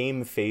 having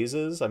game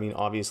phases. I mean,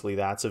 obviously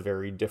that's a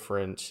very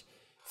different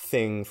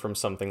thing from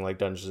something like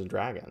Dungeons and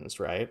Dragons,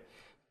 right?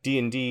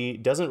 D&D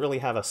doesn't really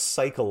have a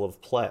cycle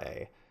of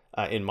play,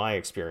 in my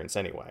experience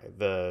anyway.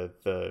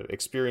 The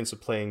experience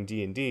of playing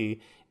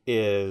D&D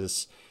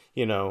is,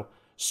 you know,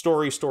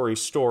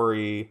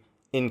 story,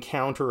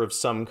 encounter of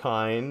some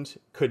kind.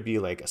 Could be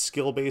like a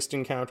skill-based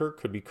encounter,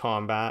 could be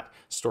combat,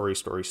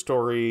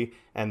 story,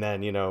 and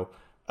then, you know,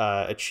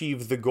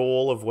 achieve the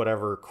goal of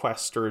whatever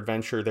quest or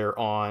adventure they're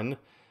on.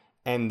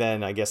 And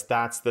then I guess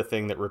that's the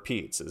thing that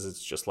repeats, is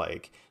it's just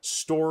like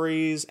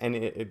stories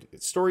and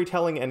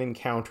storytelling and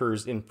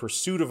encounters in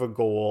pursuit of a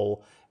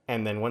goal.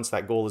 And then once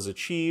that goal is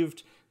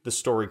achieved, the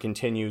story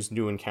continues,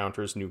 new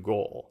encounters, new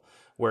goal.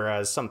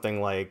 Whereas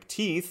something like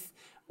Teeth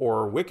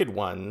or Wicked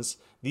Ones,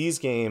 these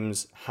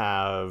games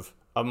have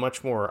a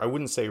much more, I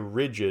wouldn't say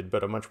rigid,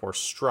 but a much more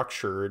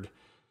structured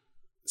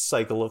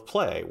cycle of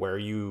play where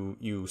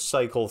you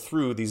cycle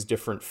through these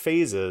different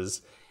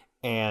phases,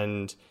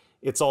 and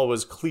it's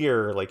always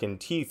clear. Like in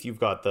Teeth, you've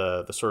got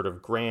the sort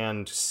of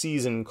grand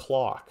season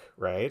clock,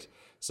 right?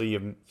 So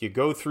you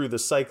go through the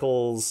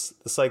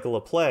cycle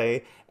of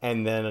play,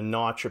 and then a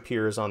notch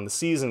appears on the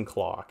season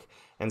clock.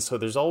 And so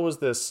there's always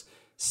this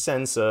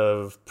sense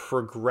of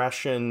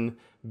progression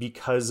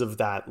because of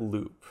that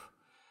loop.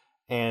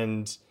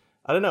 And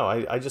I don't know,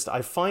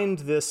 I find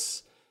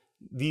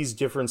these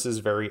differences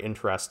very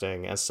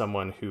interesting as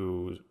someone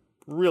who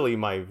really,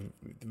 my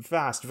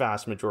vast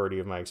majority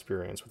of my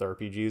experience with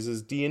RPGs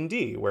is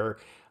D&D, where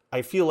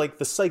I feel like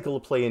the cycle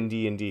of play in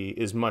D&D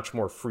is much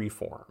more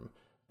freeform.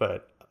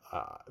 But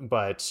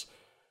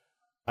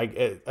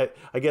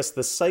I guess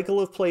the cycle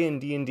of play in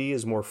D&D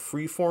is more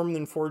freeform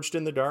than Forged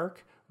in the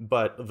Dark,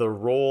 but the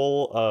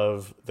role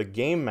of the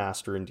game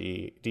master in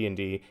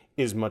D&D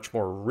is much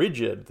more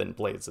rigid than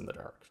Blades in the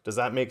Dark. Does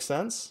that make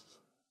sense?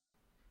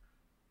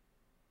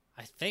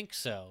 I think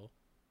so.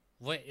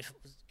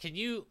 Can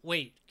you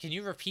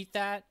repeat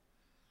that?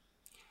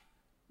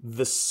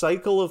 The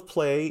cycle of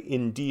play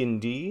in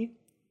D&D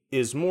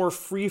is more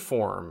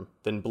freeform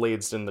than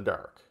Blades in the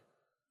Dark.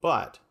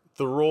 But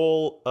the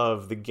role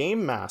of the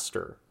game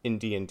master in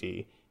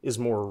D&D is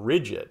more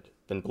rigid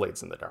than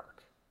Blades in the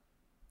Dark.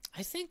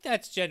 I think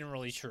that's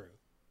generally true.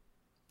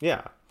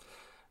 Yeah.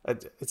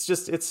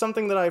 It's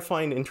something that I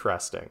find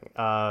interesting.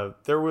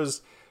 There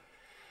was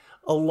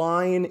a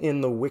line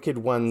in the Wicked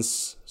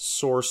Ones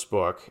source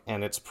book,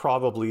 and it's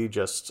probably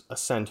just a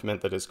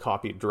sentiment that is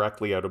copied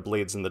directly out of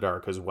Blades in the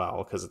Dark as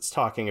well, because it's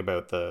talking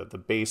about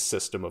the base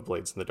system of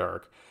Blades in the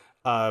Dark.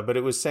 But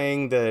it was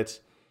saying that,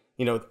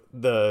 you know,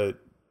 the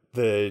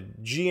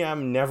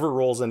GM never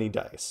rolls any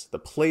dice. The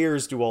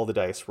players do all the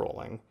dice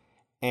rolling,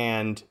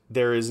 and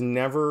there is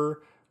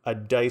never a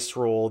dice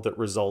roll that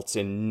results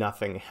in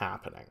nothing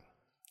happening.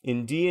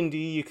 In D&D,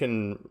 you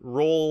can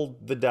roll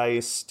the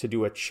dice to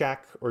do a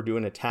check or do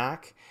an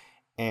attack,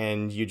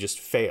 and you just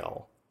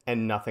fail,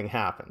 and nothing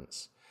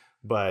happens.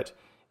 But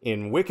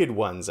in Wicked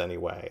Ones,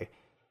 anyway,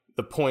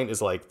 the point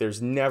is like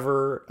there's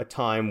never a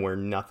time where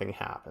nothing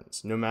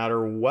happens. No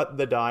matter what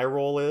the die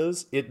roll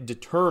is, it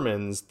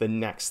determines the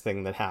next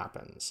thing that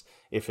happens.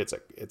 If it's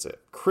a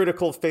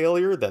critical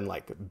failure, then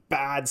like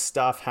bad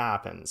stuff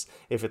happens.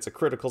 If it's a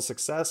critical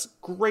success,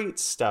 great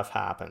stuff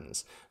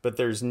happens. But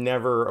there's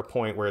never a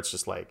point where it's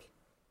just like,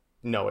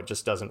 no, it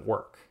just doesn't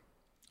work.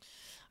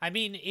 I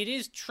mean, it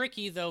is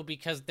tricky though,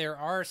 because there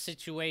are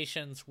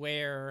situations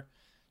where,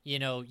 you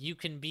know, you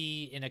can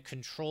be in a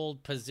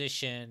controlled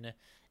position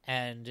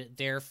and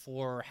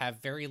therefore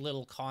have very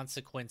little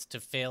consequence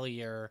to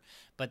failure,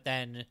 but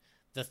then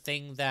the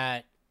thing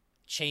that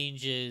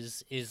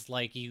changes is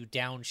like you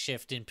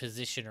downshift in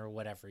position or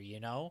whatever,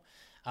 you know?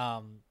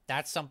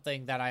 That's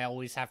something that I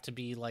always have to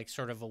be like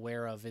sort of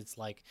aware of. It's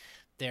like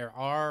there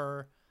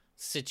are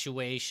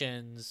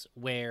situations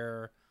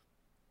where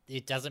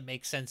it doesn't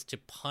make sense to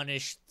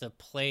punish the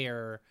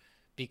player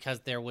because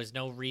there was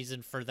no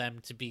reason for them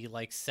to be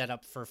like set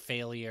up for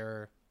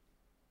failure.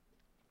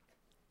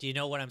 Do you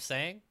know what I'm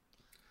saying?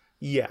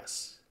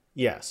 Yes.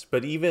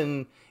 But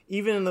even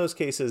in those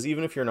cases,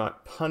 even if you're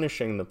not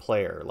punishing the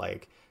player,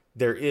 like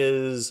there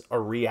is a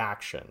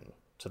reaction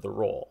to the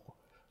roll.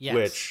 Yes.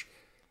 Which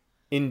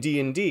in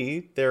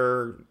D&D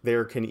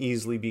there can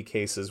easily be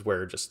cases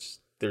where just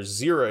there's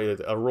zero,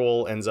 a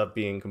roll ends up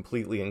being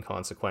completely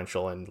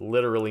inconsequential and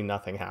literally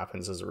nothing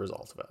happens as a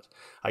result of it.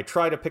 I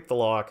try to pick the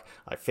lock,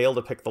 I fail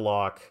to pick the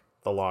lock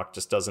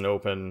just doesn't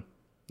open,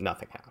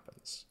 nothing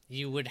happens.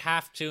 You would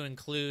have to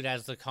include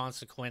as the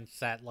consequence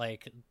that,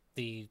 like,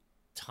 the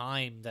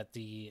time that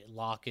the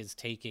lock is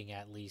taking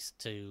at least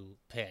to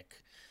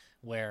pick,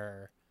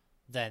 where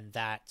then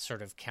that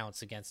sort of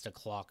counts against a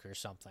clock or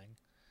something.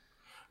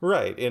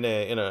 Right, in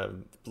a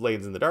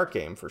Blades in the Dark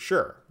game for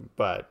sure,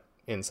 but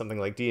in something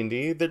like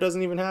D&D, there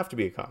doesn't even have to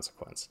be a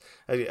consequence.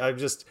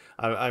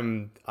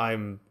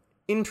 I'm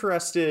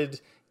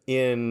interested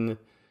in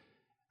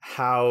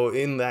how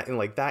in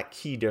like that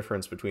key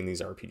difference between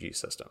these RPG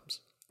systems.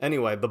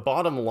 Anyway, the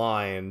bottom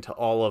line to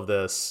all of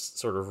this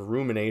sort of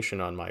rumination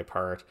on my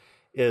part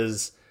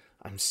is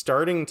I'm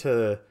starting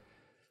to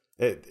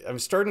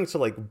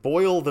like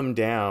boil them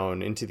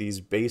down into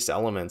these base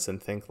elements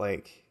and think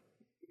like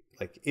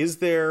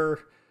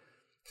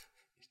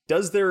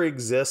does there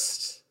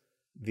exist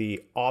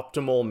the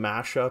optimal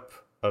mashup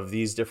of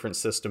these different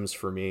systems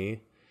for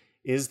me?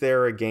 Is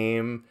there a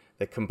game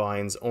that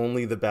combines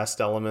only the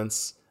best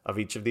elements of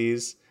each of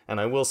these?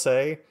 And I will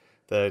say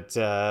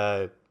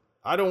that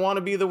I don't want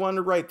to be the one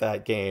to write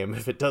that game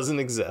if it doesn't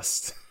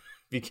exist.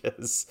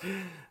 Because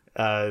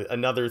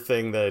another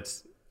thing that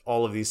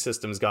all of these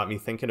systems got me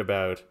thinking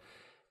about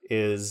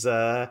is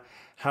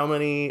how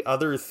many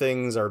other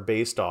things are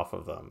based off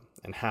of them,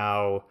 and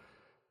how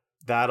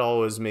that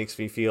always makes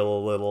me feel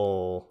a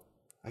little,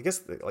 I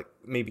guess, like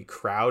maybe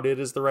crowded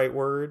is the right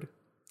word.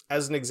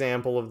 As an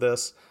example of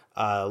this,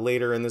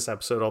 later in this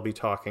episode, I'll be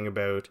talking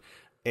about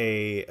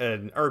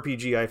an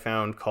RPG I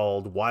found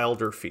called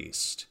Wilder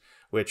Feast,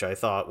 which I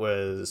thought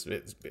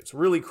it's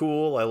really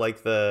cool. I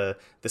like the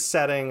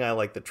setting, I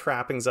like the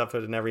trappings of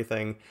it and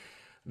everything.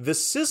 The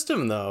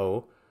system,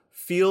 though,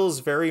 feels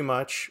very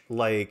much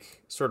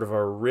like sort of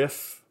a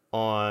riff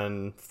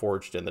on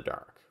Forged in the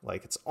Dark.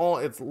 Like it's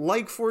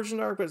like Forged in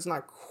the Dark, but it's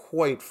not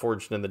quite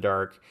Forged in the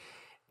Dark.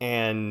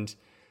 And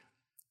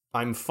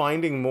I'm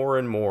finding more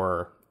and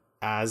more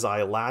as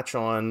I latch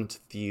on to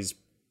these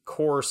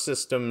core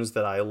systems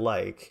that I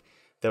like,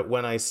 that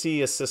when I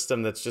see a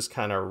system that's just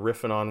kind of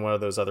riffing on one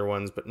of those other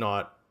ones, but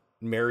not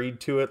married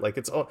to it, like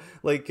it's all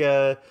like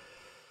how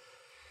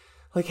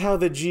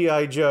the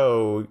G.I.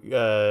 Joe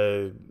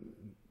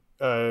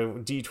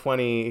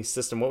D20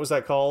 system, what was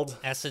that called?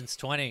 Essence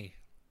 20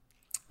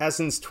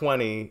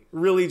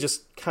 really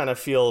just kind of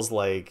feels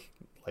like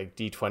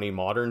D20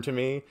 modern to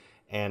me.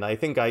 And I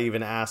think I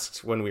even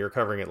asked when we were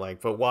covering it,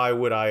 like, but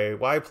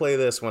why play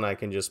this when I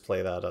can just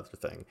play that other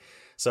thing?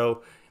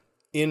 So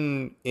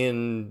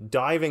in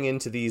diving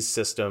into these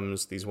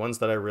systems, these ones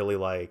that I really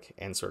like,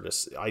 and sort of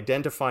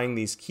identifying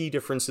these key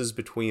differences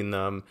between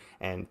them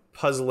and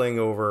puzzling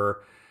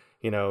over,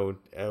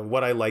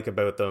 what I like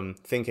about them,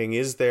 thinking,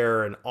 is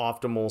there an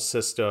optimal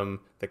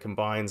system that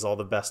combines all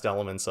the best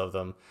elements of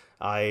them?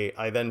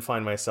 I then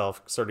find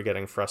myself sort of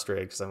getting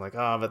frustrated because I'm like,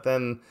 but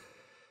then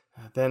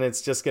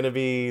it's just going to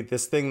be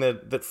this thing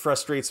that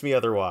frustrates me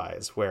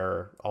otherwise,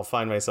 where I'll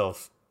find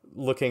myself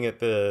looking at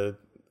the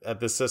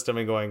system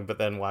and going, but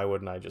then why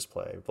wouldn't I just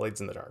play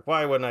Blades in the Dark?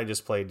 Why wouldn't I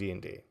just play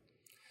D&D?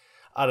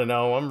 I don't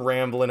know. I'm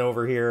rambling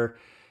over here,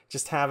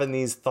 just having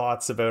these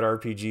thoughts about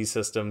RPG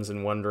systems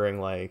and wondering,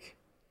 like,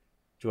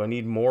 do I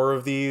need more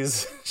of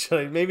these?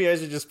 Maybe I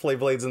should just play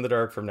Blades in the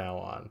Dark from now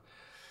on.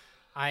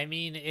 I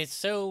mean, it's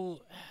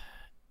so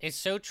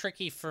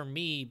tricky for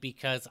me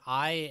because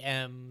I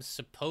am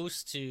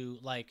supposed to,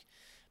 like,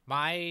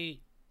 my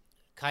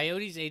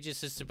Coyotes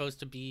Aegis is supposed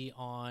to be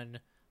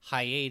on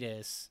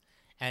hiatus,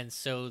 and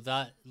so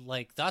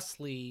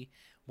thusly,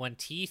 when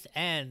Teeth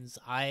ends,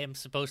 I am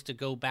supposed to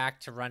go back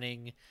to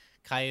running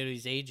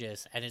Coyotes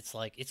Aegis, and it's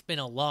like, it's been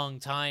a long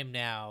time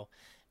now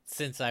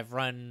since I've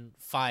run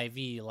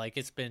 5e. Like,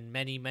 it's been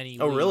many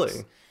weeks. Oh,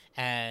 really?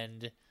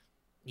 And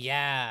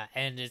yeah,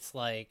 and it's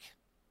like,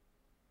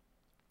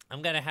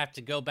 I'm gonna have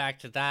to go back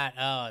to that.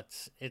 Oh,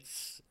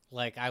 it's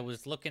like, I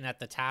was looking at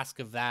the task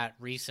of that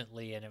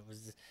recently, and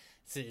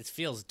it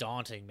feels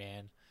daunting,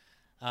 man.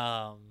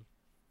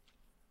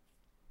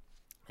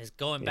 Is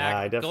going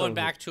back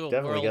to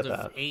a world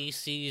of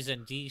ACs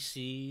and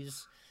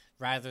DCs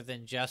rather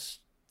than just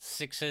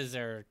sixes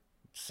or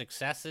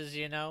successes,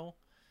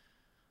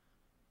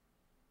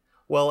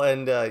 Well,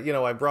 and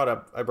I brought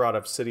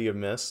up City of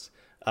Mist.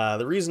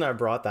 The reason I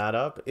brought that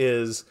up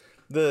is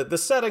the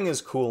setting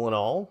is cool and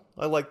all.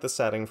 I like the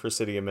setting for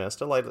City of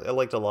Mist. I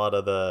liked a lot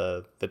of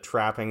the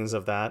trappings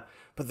of that.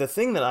 But the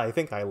thing that I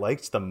think I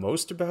liked the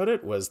most about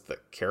it was the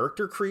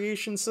character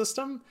creation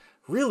system.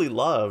 Really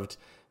loved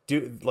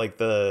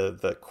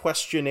the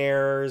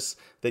questionnaires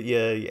that you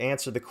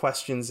answer the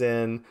questions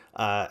in,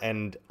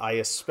 and I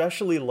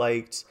especially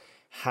liked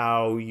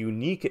how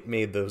unique it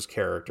made those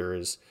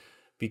characters,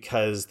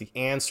 because the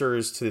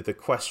answers to the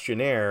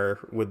questionnaire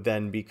would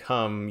then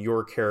become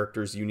your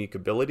character's unique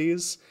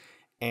abilities,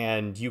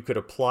 and you could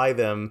apply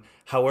them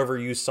however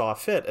you saw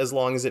fit, as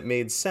long as it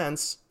made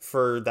sense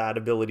for that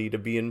ability to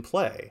be in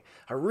play.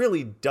 I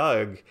really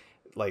dug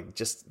like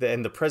just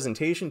and the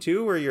presentation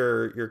too, where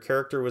your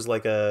character was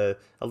like a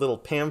little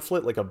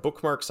pamphlet, like a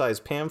bookmark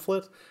sized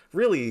pamphlet.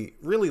 Really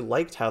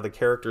liked how the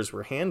characters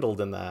were handled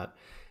in that.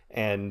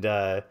 And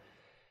I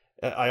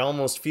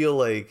almost feel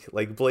like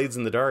Blades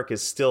in the Dark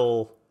is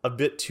still a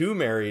bit too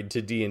married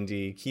to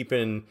D&D,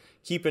 keeping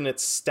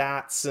its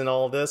stats and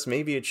all this.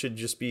 Maybe it should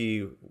just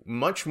be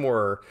much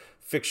more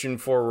fiction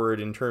forward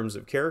in terms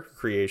of character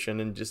creation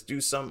and just do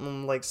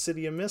something like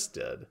City of Mist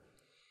did.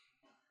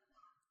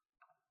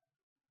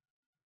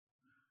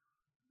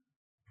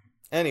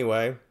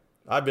 Anyway,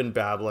 I've been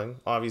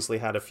babbling. Obviously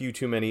had a few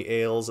too many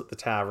ales at the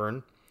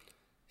tavern.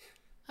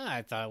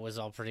 I thought it was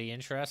all pretty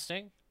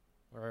interesting.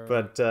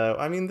 But,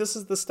 I mean, this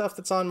is the stuff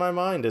that's on my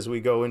mind as we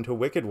go into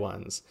Wicked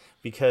Ones.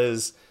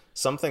 Because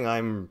something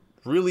I'm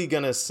really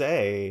going to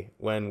say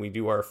when we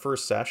do our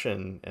first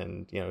session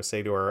and,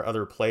 say to our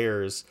other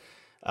players,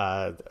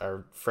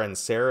 our friend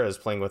Sarah is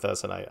playing with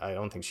us, and I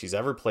don't think she's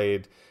ever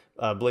played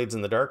Blades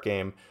in the Dark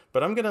game.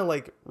 But I'm going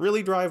to,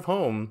 really drive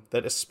home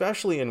that,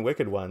 especially in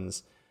Wicked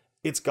Ones,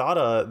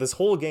 this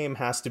whole game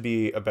has to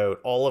be about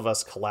all of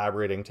us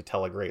collaborating to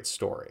tell a great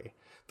story.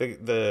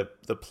 The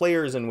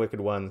players in Wicked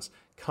Ones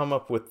come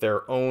up with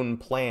their own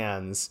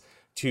plans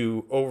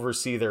to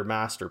oversee their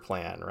master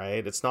plan,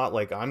 right? It's not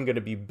like I'm going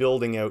to be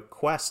building out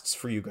quests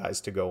for you guys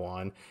to go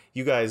on.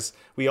 You guys,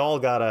 we all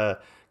gotta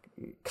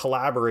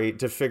collaborate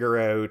to figure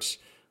out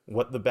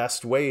what the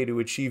best way to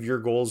achieve your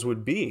goals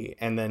would be,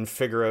 and then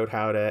figure out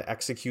how to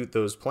execute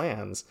those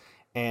plans.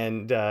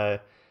 And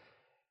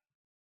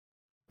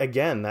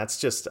again, that's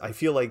just, I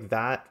feel like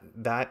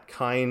that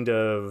kind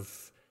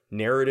of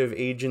narrative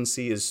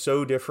agency is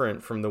so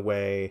different from the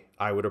way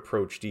I would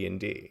approach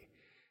D&D.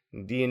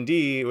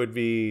 D&D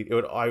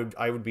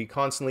I would be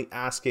constantly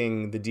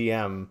asking the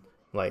DM,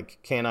 like,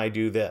 can I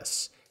do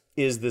this?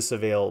 Is this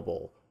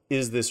available?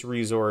 Is this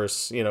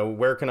resource,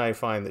 where can I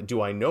find that?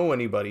 Do I know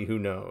anybody who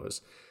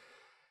knows?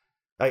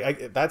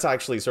 That's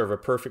actually sort of a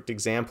perfect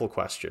example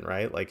question,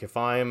 right? Like, if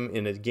I'm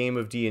in a game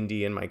of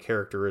D&D and my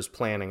character is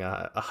planning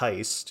a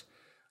heist,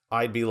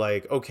 I'd be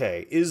like,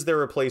 okay, is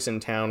there a place in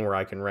town where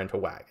I can rent a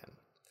wagon?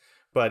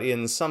 But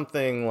in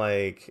something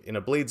like in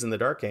a Blades in the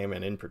Dark game,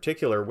 and in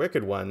particular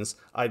Wicked Ones,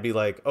 I'd be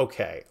like,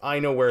 okay, I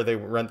know where they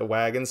rent the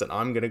wagons, and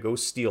I'm going to go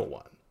steal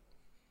one.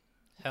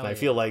 Hell and I yeah.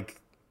 feel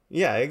like,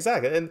 yeah,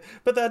 exactly.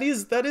 But that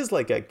is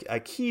like a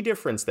key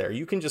difference there.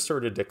 You can just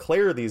sort of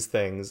declare these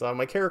things.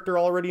 My character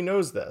already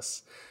knows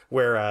this.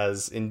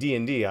 Whereas in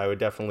D&D, I would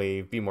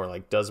definitely be more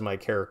like, does my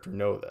character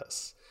know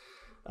this?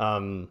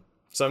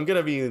 So I'm going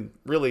to be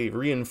really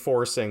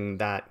reinforcing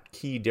that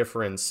key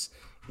difference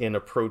in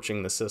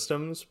approaching the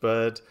systems.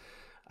 But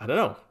I don't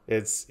know.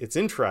 It's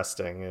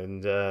interesting.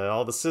 And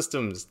all the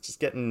systems just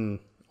getting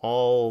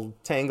all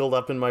tangled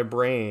up in my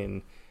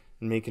brain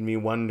and making me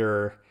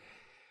wonder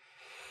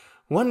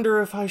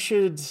if I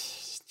should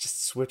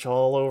just switch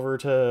all over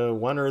to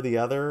one or the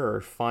other,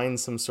 or find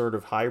some sort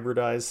of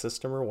hybridized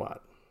system, or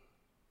what.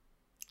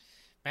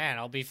 Man,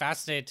 I'll be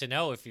fascinated to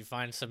know if you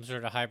find some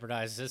sort of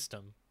hybridized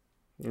system.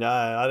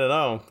 I don't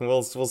know.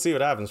 We'll see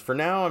what happens. For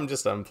now,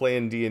 I'm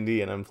playing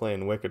D&D, and I'm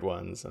playing Wicked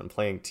Ones, and I'm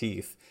playing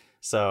Teeth.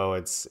 So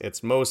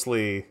it's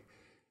mostly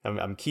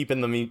I'm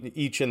keeping them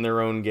each in their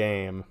own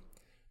game,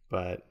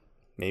 but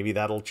maybe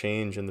that'll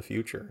change in the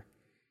future.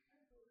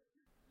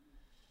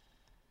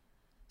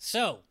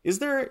 So, Is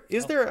there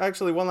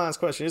actually, one last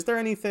question? Is there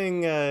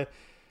anything?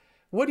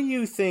 What do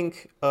you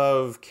think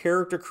of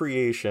character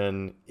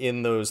creation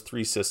in those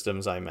three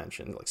systems I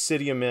mentioned, like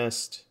City of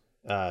Mist?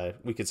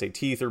 We could say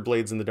Teeth or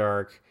Blades in the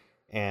Dark,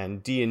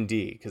 and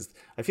D&D, because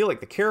I feel like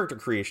the character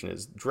creation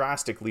is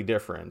drastically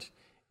different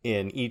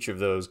in each of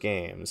those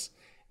games.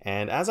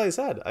 And as I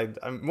said,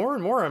 I'm more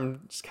and more,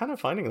 I'm just kind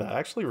of finding that I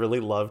actually really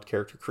loved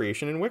character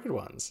creation in Wicked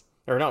Ones,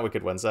 or not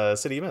Wicked Ones,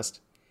 City of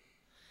Mist.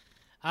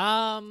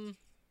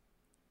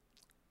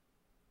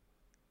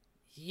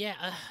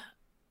 Yeah.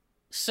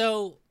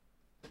 So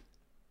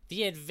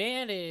the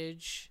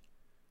advantage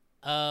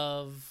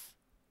of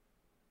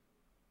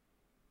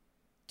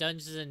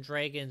Dungeons and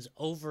Dragons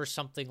over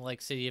something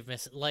like City of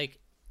Mist, like,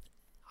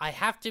 I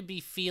have to be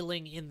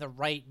feeling in the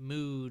right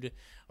mood,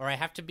 or I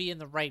have to be in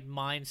the right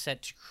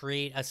mindset to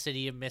create a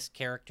City of Mist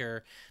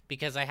character,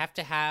 because I have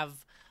to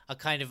have a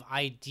kind of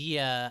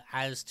idea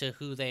as to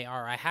who they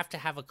are. I have to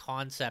have a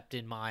concept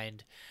in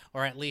mind,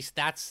 or at least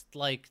that's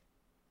like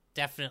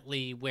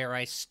definitely where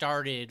I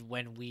started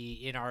when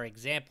in our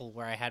example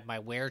where I had my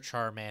Were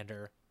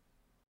Charmander.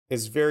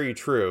 It's very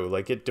true.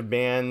 Like, it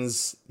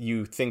demands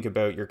you think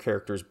about your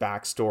character's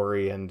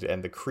backstory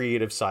and the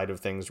creative side of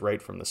things right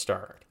from the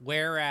start.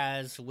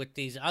 Whereas with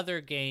these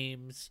other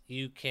games,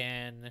 you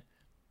can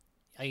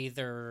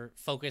either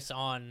focus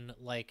on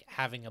like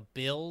having a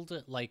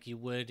build like you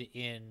would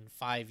in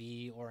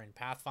 5e or in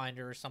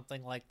Pathfinder or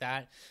something like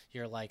that.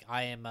 You're like,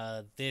 I am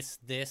a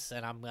this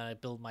and I'm gonna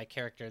build my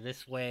character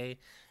this way,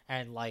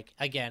 and like,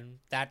 again,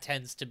 that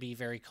tends to be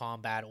very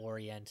combat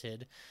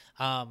oriented.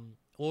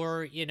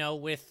 Or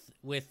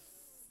with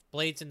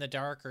Blades in the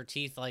Dark or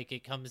Teeth, like,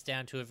 it comes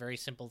down to a very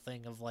simple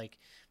thing of like,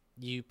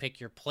 you pick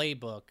your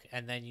playbook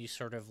and then you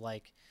sort of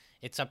like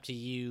it's up to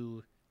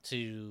you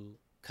to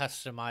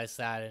customize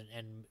that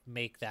and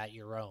make that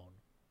your own.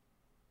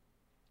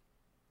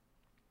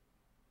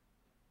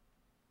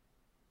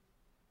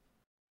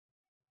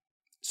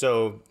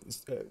 So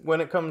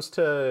when it comes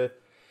to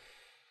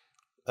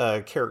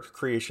a character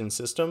creation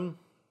system,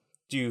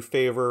 do you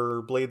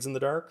favor Blades in the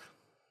Dark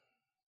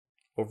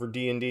over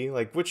D&D?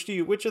 Like which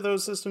of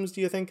those systems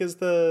do you think is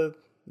the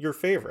your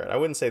favorite? I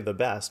wouldn't say the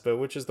best, but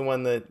which is the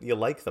one that you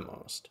like the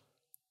most?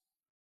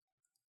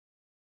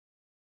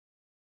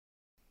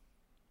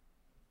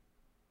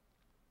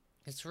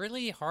 It's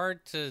really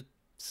hard to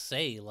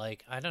say.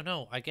 Like, I don't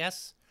know. I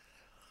guess,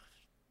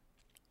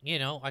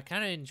 I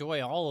kind of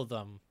enjoy all of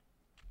them.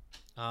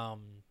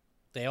 Um,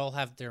 they all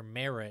have their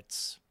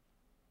merits.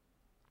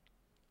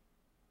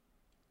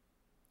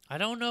 I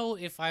don't know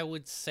if I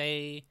would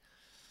say,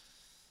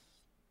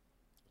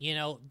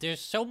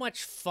 there's so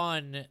much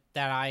fun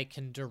that I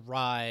can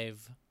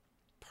derive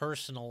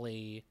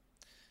personally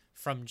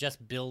from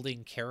just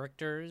building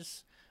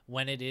characters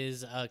when it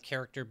is a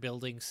character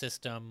building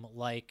system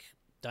like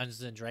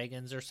Dungeons and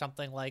Dragons or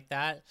something like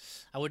that.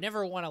 I would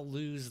never want to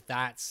lose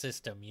that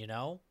system,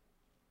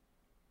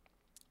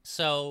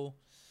 So,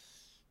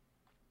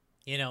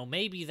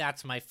 maybe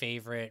that's my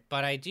favorite,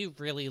 but I do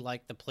really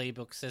like the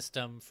playbook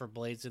system for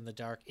Blades in the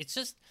Dark. It's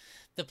just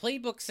the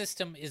playbook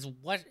system is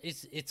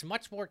it's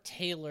much more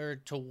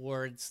tailored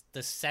towards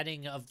the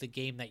setting of the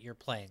game that you're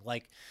playing.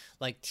 Like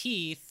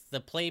Teeth,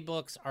 the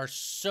playbooks are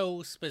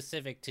so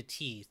specific to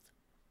Teeth,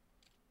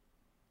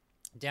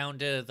 down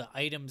to the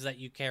items that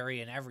you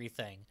carry and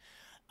everything.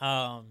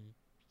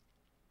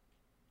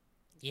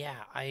 Yeah,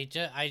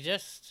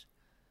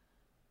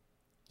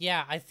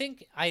 I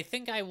think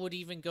I would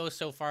even go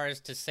so far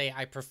as to say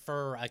I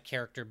prefer a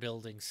character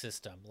building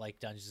system like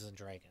Dungeons and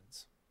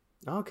Dragons.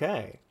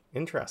 Okay,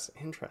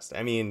 interesting.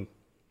 I mean,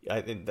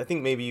 I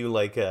think maybe you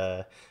like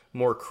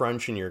more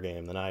crunch in your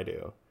game than I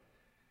do.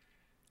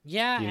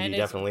 Yeah, D&D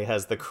definitely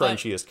has the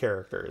crunchiest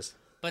characters.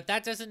 But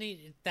that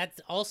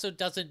also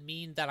doesn't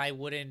mean that I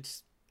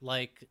wouldn't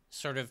like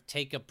sort of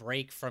take a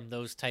break from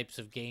those types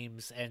of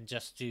games and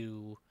just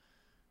do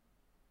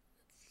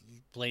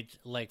Blade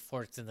like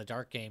Forts in the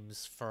Dark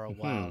games for a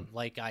while,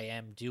 like I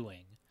am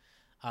doing,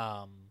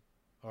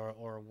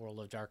 or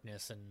World of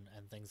Darkness and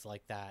things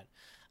like that.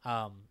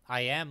 I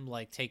am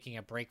like taking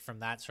a break from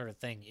that sort of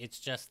thing. It's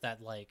just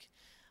that like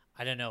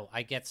I don't know,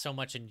 I get so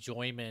much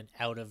enjoyment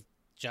out of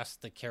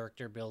just the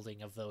character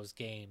building of those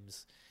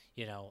games.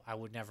 I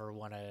would never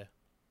want to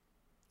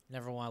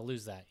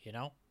lose that.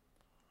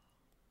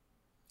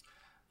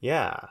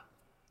 Yeah,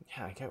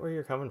 I get where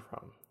you're coming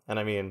from. And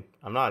I mean,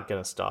 I'm not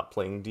going to stop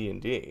playing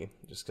D&D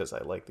just because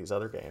I like these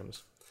other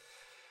games.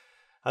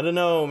 I don't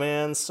know,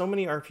 man. So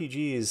many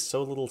RPGs,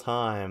 so little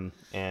time.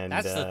 And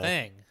that's the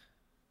thing.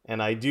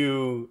 And I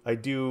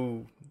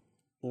do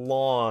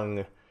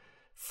long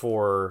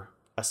for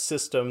a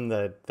system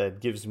that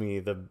gives me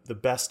the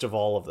best of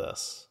all of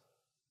this.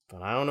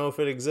 But I don't know if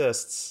it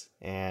exists.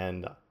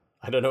 And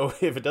I don't know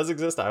if it does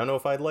exist. I don't know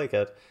if I'd like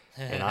it.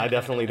 And I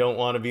definitely don't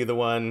want to be the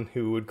one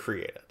who would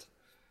create it.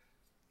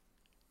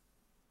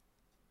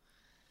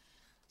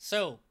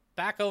 So,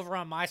 back over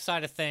on my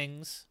side of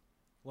things,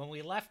 when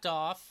we left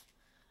off,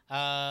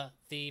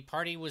 the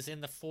party was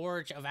in the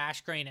Forge of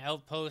Ashgrain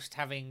Outpost,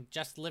 having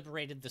just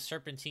liberated the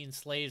Serpentine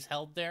slaves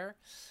held there.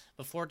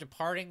 Before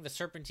departing, the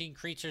Serpentine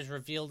creatures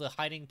revealed a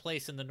hiding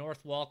place in the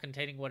north wall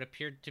containing what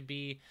appeared to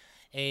be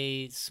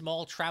a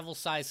small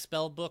travel-sized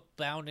spell book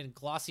bound in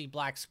glossy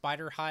black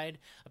spider hide,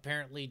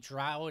 apparently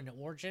drow in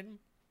origin.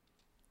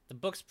 The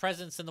book's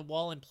presence in the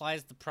wall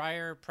implies the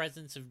prior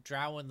presence of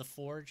drow in the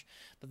forge,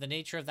 but the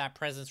nature of that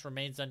presence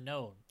remains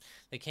unknown.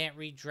 They can't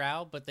read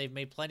drow, but they've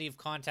made plenty of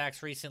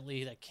contacts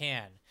recently that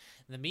can.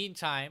 In the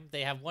meantime,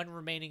 they have one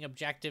remaining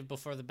objective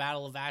before the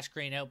Battle of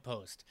Ashgrain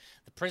Outpost,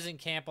 the prison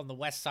camp on the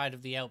west side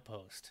of the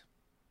outpost.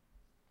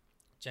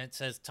 Gent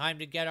says, time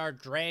to get our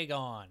drag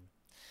on.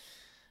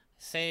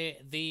 Say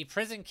the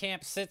prison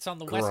camp sits on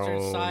the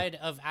western side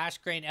of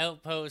Ashgrain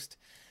Outpost,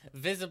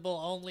 visible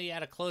only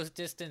at a close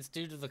distance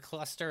due to the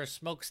cluster of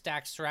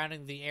smokestacks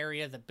surrounding the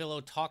area that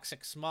billow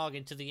toxic smog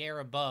into the air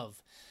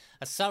above.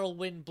 A subtle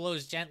wind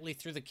blows gently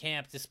through the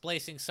camp,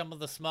 displacing some of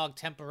the smog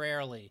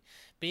temporarily.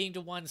 Being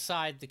to one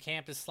side, the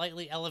camp is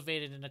slightly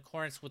elevated in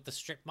accordance with the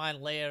strip mine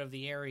layout of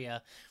the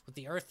area, with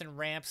the earthen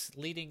ramps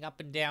leading up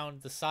and down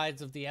the sides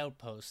of the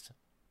outpost.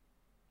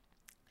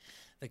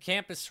 The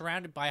camp is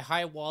surrounded by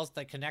high walls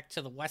that connect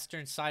to the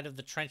western side of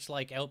the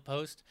trench-like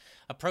outpost.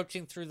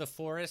 Approaching through the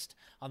forest,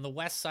 on the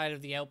west side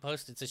of the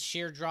outpost, it's a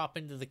sheer drop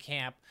into the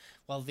camp,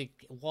 while the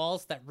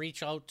walls that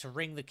reach out to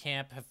ring the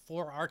camp have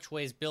 4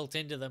 archways built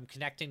into them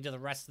connecting to the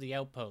rest of the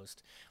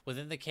outpost.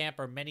 Within the camp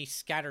are many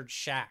scattered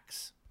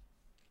shacks.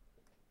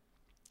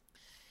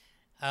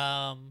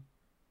 Tom,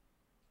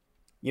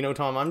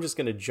 I'm just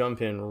going to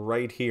jump in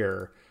right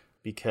here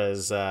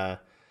because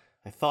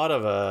I thought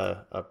of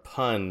a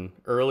pun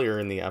earlier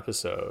in the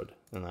episode,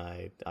 and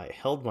I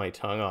held my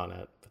tongue on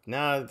it. But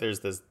now there's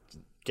this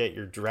get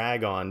your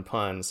drag on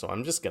pun, so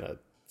I'm just gonna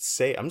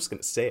say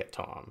it,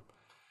 Tom.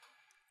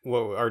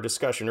 Well, our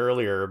discussion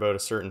earlier about a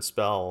certain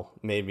spell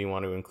made me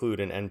want to include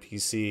an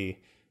NPC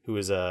who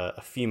is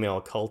a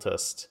female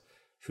cultist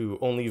who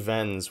only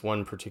vends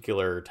one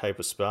particular type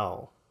of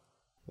spell.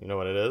 You know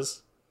what it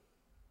is?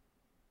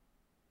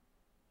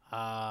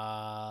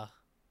 Uh,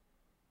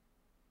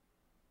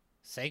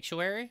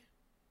 Sanctuary?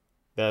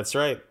 That's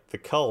right, the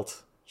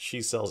cult.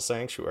 She sells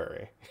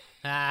Sanctuary.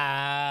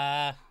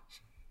 Ah.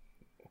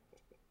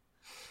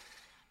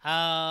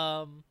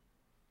 Um,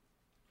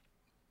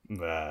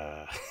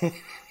 Uh,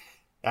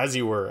 as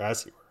you were,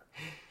 as you were.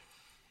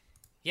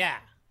 yeah.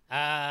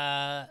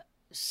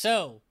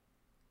 So,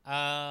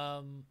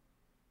 um,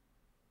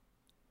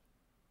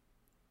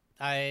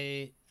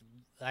 I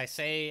I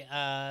say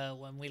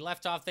when we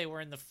left off they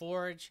were in the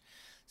forge.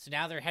 So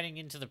now they're heading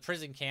into the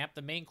prison camp.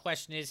 The main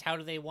question is, how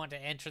do they want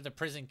to enter the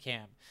prison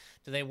camp?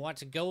 Do they want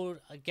to go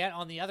get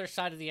on the other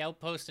side of the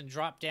outpost and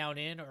drop down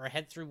in, or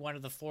head through one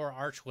of the 4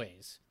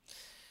 archways?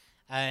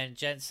 And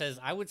Jen says,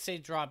 I would say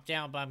drop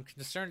down, but I'm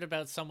concerned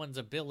about someone's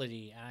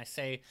ability. And I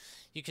say,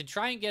 you can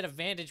try and get a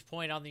vantage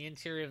point on the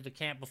interior of the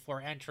camp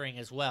before entering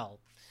as well.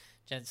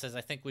 Jen says,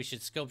 I think we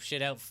should scope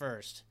shit out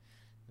first.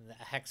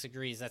 Hex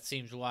agrees, that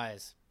seems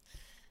wise.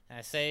 And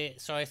I say,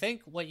 so I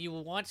think what you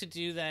will want to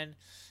do then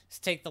is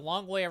take the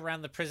long way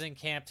around the prison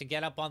camp to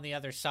get up on the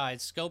other side,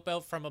 scope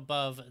out from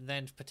above, and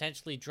then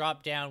potentially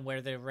drop down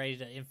where they're ready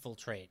to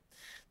infiltrate.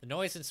 The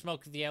noise and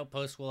smoke of the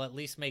outpost will at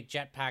least make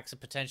jetpacks a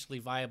potentially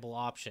viable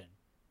option.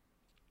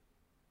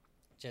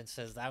 Jen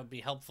says that would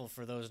be helpful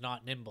for those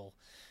not nimble.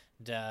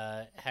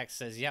 And Hex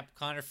says, yep,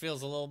 Connor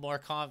feels a little more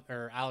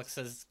or Alex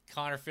says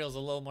Connor feels a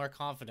little more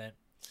confident.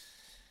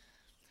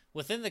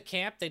 Within the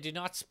camp, they do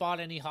not spot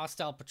any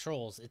hostile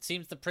patrols. It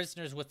seems the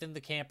prisoners within the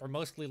camp are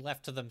mostly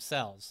left to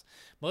themselves.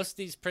 Most of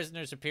these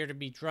prisoners appear to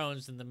be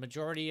drones, and the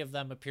majority of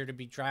them appear to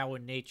be drow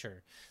in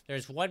nature. There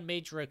is one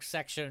major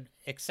exception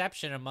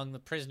among the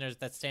prisoners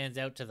that stands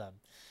out to them.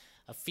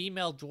 A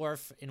female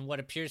dwarf in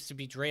what appears to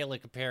be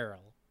Dralic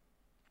apparel.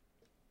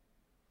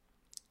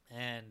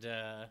 And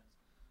I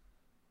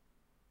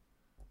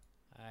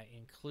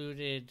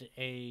included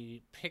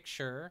a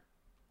picture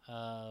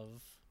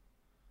of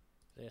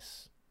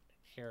this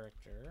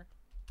character.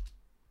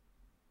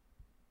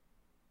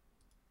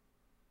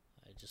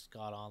 I just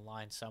got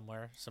online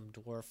somewhere. Some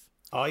dwarf.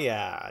 Oh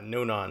yeah,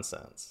 no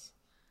nonsense.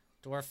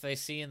 Dwarf they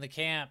see in the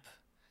camp.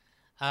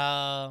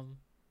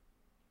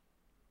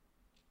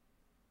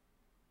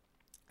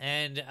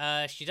 And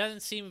she doesn't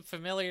seem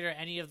familiar to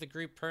any of the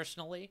group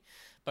personally,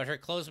 but her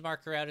clothes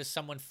mark her out as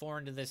someone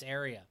foreign to this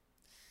area.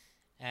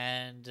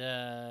 And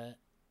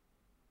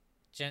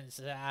Jen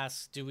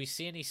asks, do we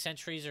see any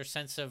sentries or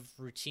sense of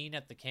routine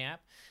at the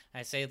camp?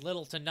 I say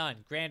little to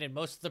none. Granted,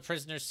 most of the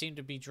prisoners seem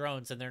to be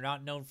drones, and they're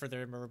not known for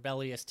their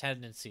rebellious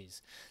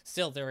tendencies.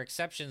 Still, there are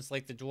exceptions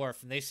like the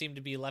dwarf, and they seem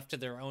to be left to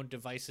their own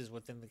devices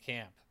within the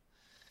camp.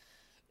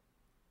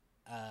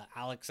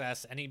 Alex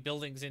asks, any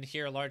buildings in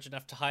here large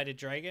enough to hide a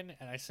dragon?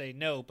 And I say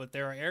no, but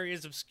there are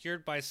areas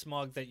obscured by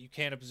smog that you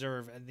can't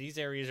observe, and these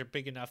areas are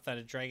big enough that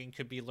a dragon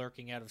could be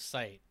lurking out of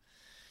sight.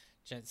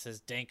 Jen says,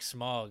 dank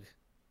smog.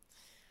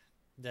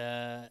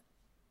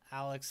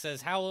 Alex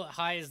says, how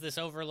high is this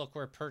overlook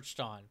we're perched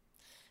on?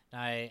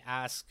 And I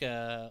ask,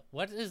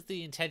 what is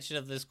the intention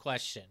of this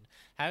question?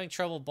 Having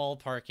trouble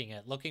ballparking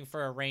it, looking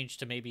for a range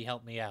to maybe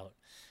help me out.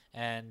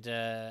 And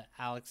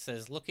Alex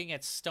says, looking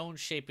at stone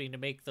shaping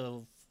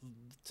the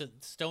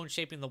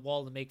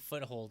wall to make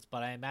footholds,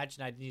 but I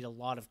imagine I'd need a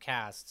lot of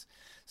casts.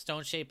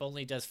 Stone shape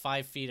only does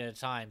 5 feet at a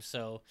time,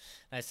 so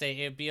I say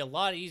it'd be a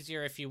lot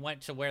easier if you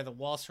went to where the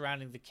wall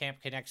surrounding the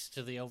camp connects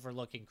to the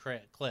overlooking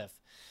cliff.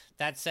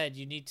 That said,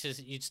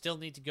 you'd still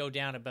need to go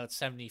down about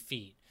 70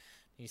 feet.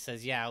 He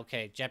says, yeah,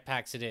 okay,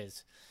 jetpacks it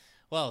is.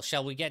 Well,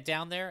 shall we get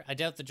down there? I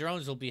doubt the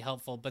drones will be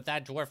helpful, but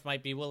that dwarf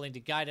might be willing to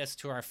guide us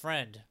to our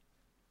friend.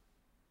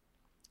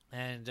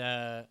 And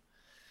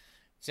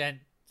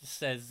Jen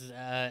says,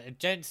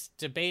 Jen's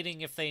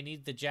debating if they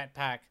need the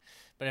jetpack,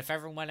 but if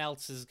everyone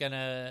else is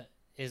gonna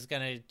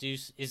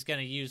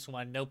use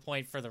one, no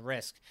point for the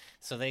risk.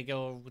 So they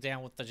go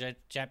down with the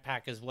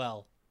jetpack as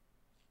well.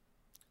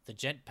 The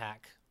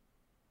jetpack.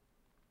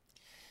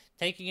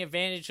 Taking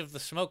advantage of the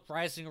smoke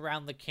rising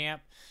around the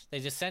camp, they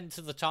descend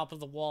to the top of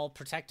the wall,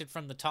 protected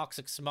from the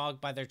toxic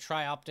smog by their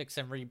trioptics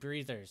and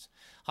rebreathers.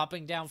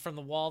 Hopping down from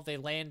the wall, they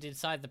land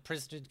inside the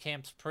prison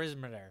camp's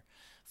perimeter.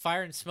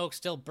 Fire and smoke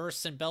still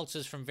bursts and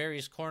belches from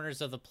various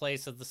corners of the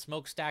place as the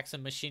smokestacks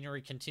and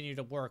machinery continue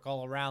to work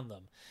all around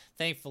them.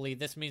 Thankfully,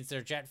 this means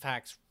their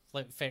jetpacks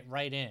fit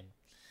right in.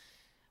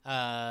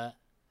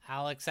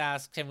 Alex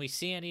asks, can we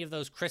see any of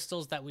those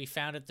crystals that we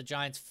found at the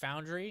Giant's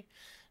Foundry?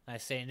 And I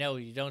say, no,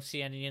 you don't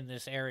see any in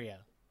this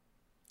area.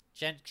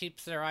 Jen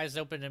keeps their eyes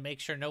open to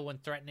make sure no one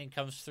threatening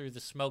comes through the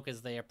smoke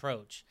as they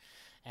approach.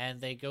 And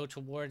they go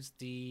towards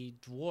the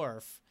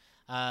dwarf.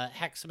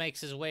 Hex makes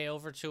his way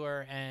over to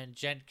her, and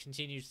Jen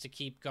continues to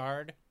keep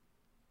guard.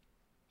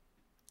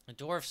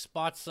 The dwarf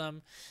spots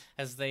them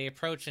as they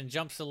approach and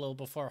jumps a little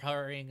before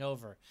hurrying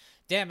over.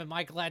 Damn, am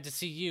I glad to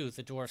see you,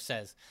 the dwarf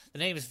says. The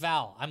name's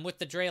Val. I'm with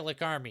the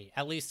Dralic army,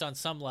 at least on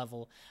some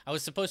level. I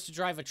was supposed to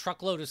drive a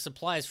truckload of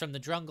supplies from the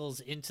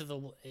jungles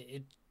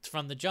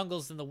from the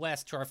jungles in the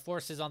west to our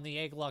forces on the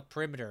Aglock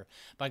perimeter,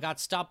 but I got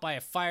stopped by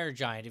a fire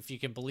giant, if you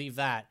can believe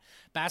that.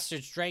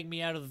 Bastards dragged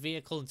me out of the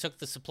vehicle and took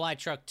the supply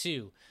truck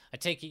too. I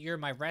take it you're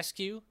my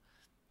rescue?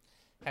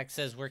 Hex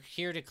says, we're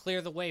here to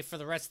clear the way for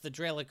the rest of the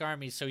Dralic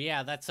army, so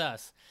yeah, that's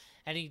us.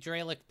 Any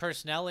Dralic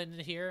personnel in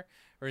here,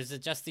 or is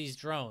it just these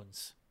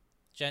drones?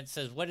 Gent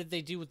says, what did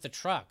they do with the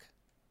truck?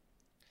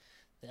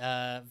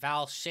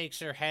 Val shakes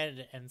her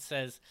head and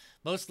says,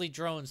 mostly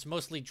drones,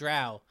 mostly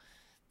drow.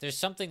 There's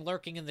something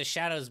lurking in the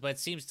shadows, but it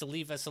seems to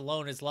leave us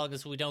alone as long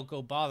as we don't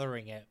go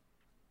bothering it.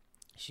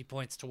 She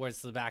points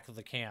towards the back of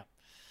the camp.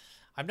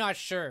 I'm not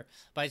sure,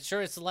 but I'm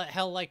sure it's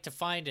hell like to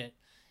find it.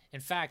 In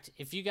fact,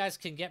 if you guys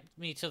can get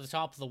me to the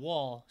top of the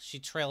wall, she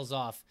trails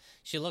off.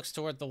 She looks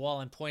toward the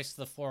wall and points to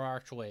the 4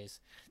 archways.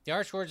 The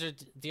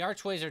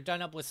archways are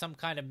done up with some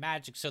kind of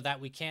magic so that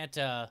we can't,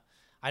 I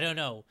don't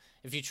know.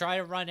 If you try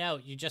to run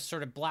out, you just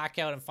sort of black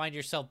out and find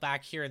yourself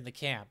back here in the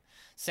camp.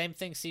 Same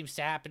thing seems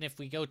to happen if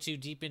we go too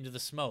deep into the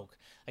smoke.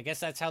 I guess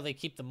that's how they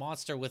keep the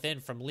monster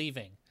within from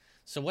leaving.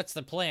 So what's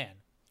the plan?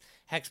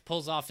 Hex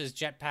pulls off his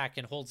jetpack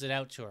and holds it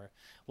out to her.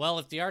 Well,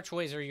 if the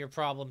archways are your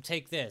problem,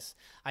 take this.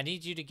 I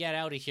need you to get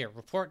out of here.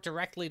 Report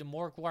directly to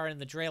Morgwar in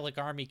the Dralic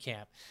army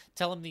camp.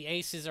 Tell him the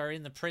Aces are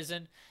in the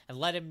prison, and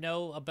let him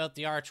know about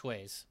the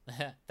archways.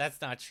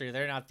 That's not true.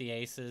 They're not the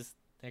Aces.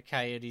 They're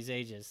Coyote's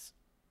Aegis.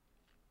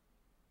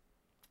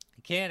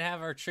 You can't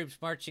have our troops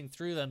marching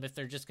through them if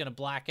they're just going to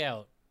black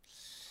out.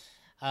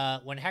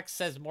 When Hex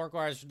says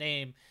Morgwar's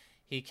name,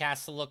 he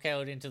casts a look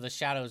out into the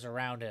shadows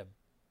around him.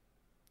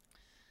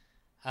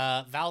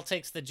 Val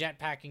takes the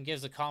jetpack and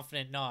gives a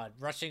confident nod.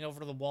 Rushing over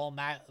to the wall,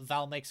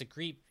 Val makes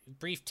a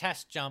brief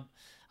test jump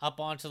up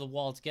onto the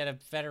wall to get a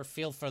better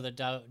feel for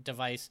the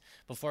device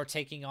before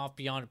taking off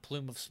beyond a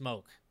plume of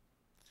smoke.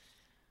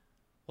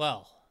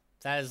 Well,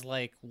 that is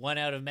like one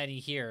out of many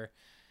here,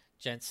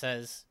 Gent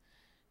says.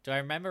 Do I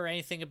remember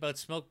anything about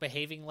smoke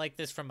behaving like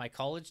this from my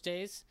college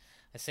days?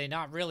 I say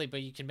not really,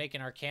 but you can make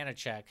an Arcana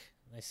check.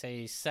 I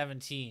say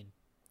 17.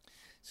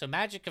 So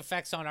magic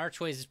effects on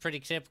archways is pretty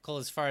typical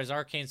as far as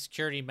arcane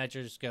security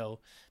measures go.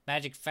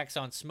 Magic effects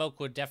on smoke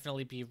would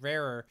definitely be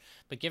rarer,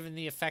 but given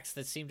the effects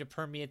that seem to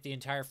permeate the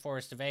entire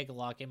forest of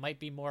Agalock, it might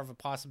be more of a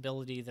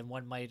possibility than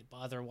one might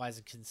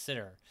otherwise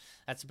consider.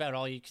 That's about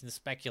all you can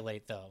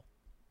speculate, though.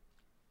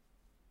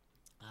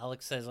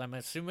 Alex says, I'm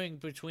assuming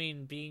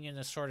between being in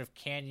a sort of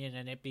canyon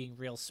and it being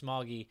real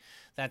smoggy,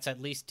 that's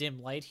at least dim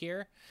light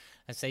here.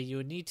 I say you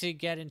would need to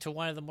get into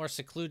one of the more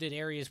secluded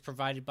areas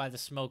provided by the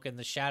smoke and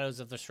the shadows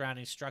of the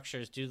surrounding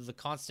structures due to the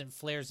constant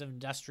flares of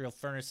industrial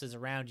furnaces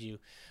around you,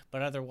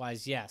 but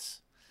otherwise,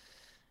 yes.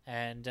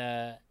 And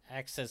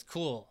Hex says,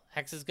 cool.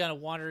 Hex is going to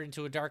wander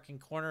into a darkened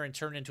corner and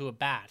turn into a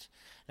bat.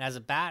 And as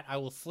a bat, I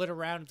will flit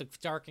around the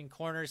darkened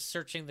corners,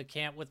 searching the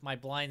camp with my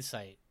blind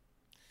sight.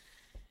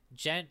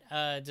 Gent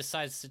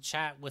decides to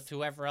chat with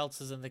whoever else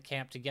is in the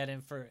camp to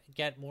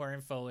get more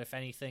info, if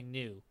anything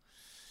new.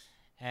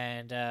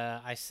 And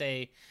I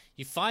say,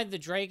 you find the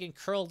dragon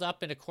curled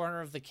up in a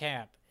corner of the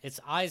camp. Its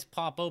eyes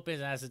pop open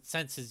as it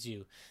senses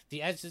you.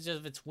 The edges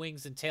of its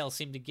wings and tail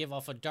seem to give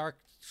off a dark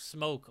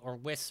smoke or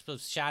wisp of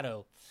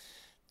shadow.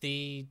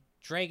 The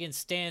dragon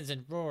stands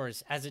and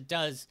roars. As it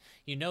does,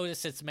 you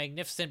notice its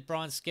magnificent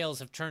bronze scales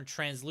have turned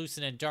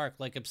translucent and dark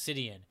like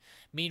obsidian.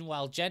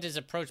 Meanwhile, Gent is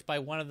approached by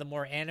one of the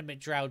more animate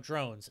drow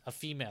drones, a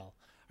female.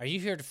 Are you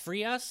here to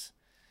free us?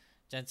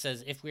 Gent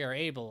says, if we are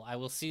able, I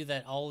will see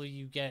that all of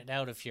you get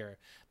out of here,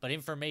 but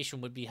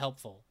information would be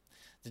helpful.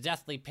 The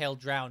deathly pale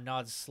drow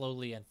nods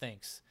slowly and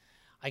thinks.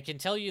 I can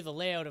tell you the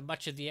layout of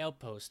much of the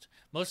outpost.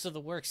 Most of the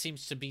work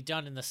seems to be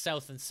done in the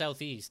south and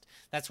southeast.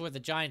 That's where the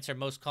giants are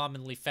most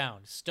commonly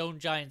found. Stone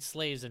giant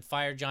slaves and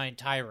fire giant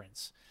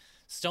tyrants.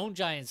 Stone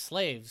giant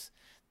slaves?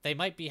 They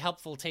might be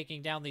helpful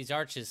taking down these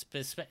arches,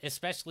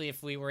 especially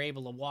if we were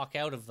able to walk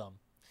out of them.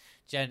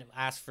 Jen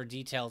asked for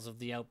details of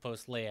the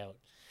outpost layout.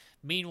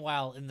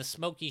 Meanwhile, in the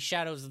smoky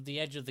shadows of the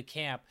edge of the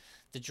camp,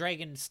 the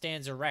dragon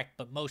stands erect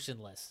but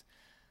motionless.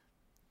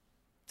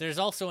 There's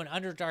also an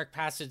underdark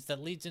passage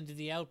that leads into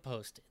the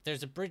outpost.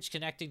 There's a bridge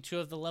connecting 2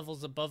 of the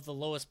levels above the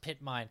lowest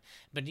pit mine.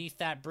 Beneath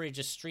that bridge,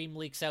 a stream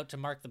leaks out to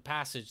mark the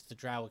passage, the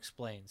drow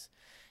explains.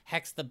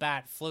 Hex the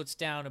bat floats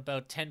down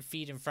about 10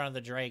 feet in front of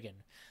the dragon.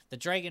 The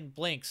dragon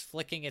blinks,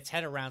 flicking its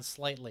head around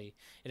slightly.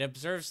 It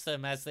observes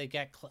them as they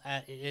get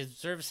it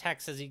observes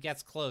Hex as he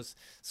gets close,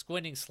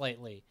 squinting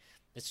slightly.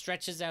 It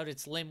stretches out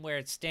its limb where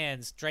it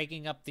stands,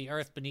 dragging up the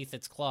earth beneath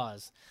its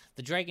claws.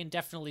 The dragon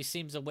definitely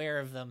seems aware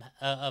of them,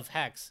 of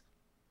Hex.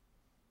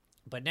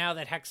 But now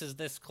that Hex is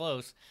this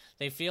close,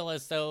 they feel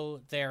as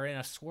though they're in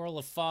a swirl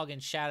of fog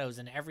and shadows,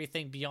 and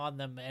everything beyond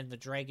them and the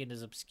dragon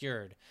is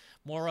obscured.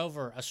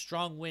 Moreover, a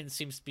strong wind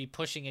seems to be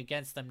pushing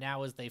against them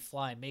now as they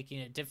fly, making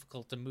it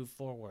difficult to move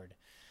forward.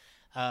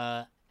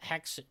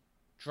 Hex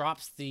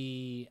drops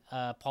the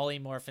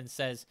polymorph and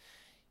says,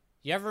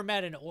 You ever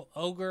met an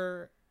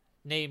ogre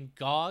named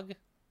Gog?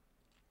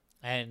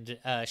 And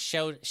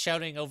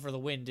shouting over the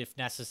wind if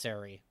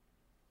necessary.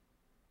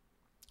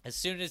 As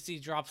soon as he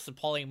drops the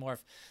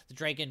polymorph, the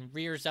dragon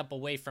rears up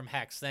away from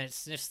Hex, then it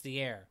sniffs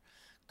the air.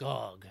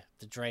 Gog,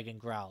 the dragon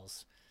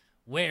growls.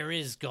 Where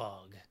is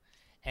Gog?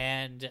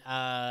 And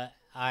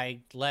I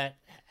let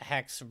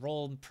Hex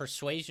roll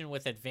persuasion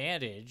with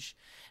advantage,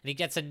 and he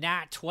gets a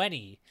nat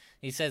 20.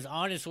 He says,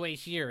 on his way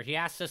here, he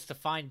asked us to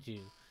find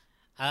you.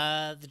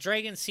 The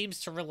dragon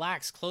seems to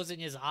relax, closing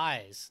his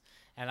eyes.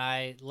 And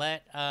I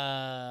let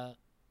I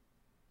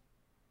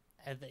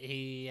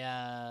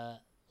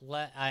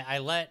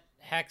let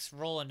Hex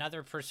roll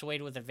another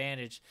persuade with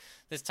advantage.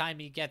 This time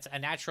he gets a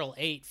natural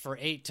 8 for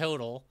 8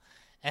 total.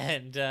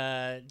 And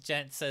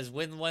Gent says,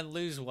 win one,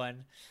 lose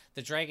one.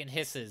 The dragon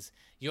hisses,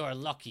 you're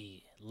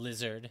lucky,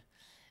 lizard.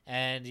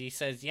 And he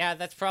says, yeah,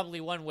 that's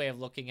probably one way of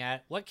looking at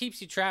it. What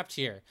keeps you trapped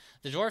here?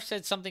 The dwarf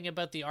said something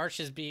about the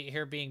arches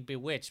being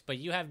bewitched, but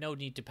you have no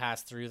need to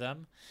pass through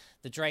them.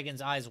 The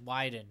dragon's eyes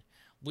widen.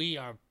 We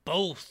are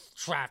both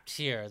trapped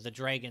here, the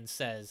dragon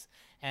says.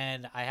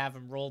 And I have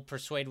him roll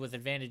persuade with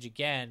advantage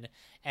again,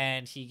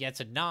 and he gets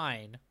a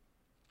 9.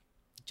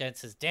 Gent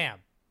says, damn.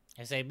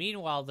 I say,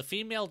 meanwhile, the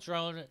female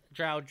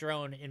drow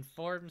drone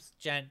informs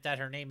Gent that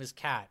her name is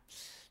Kat.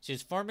 She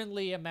is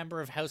formerly a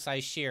member of House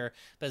Aishir,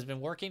 but has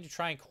been working to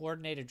try and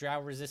coordinate a drow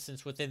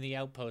resistance within the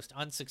outpost,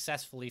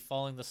 unsuccessfully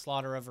following the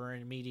slaughter of her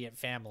immediate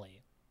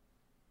family.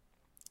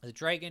 The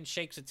dragon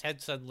shakes its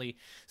head suddenly,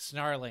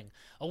 snarling,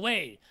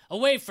 away!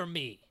 Away from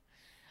me!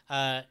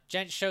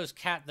 Gent shows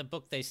Kat the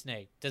book they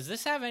snaked. Does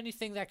this have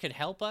anything that could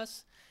help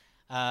us?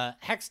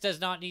 Hex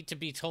does not need to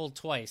be told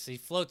twice. He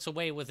floats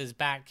away with his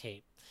bat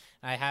cape.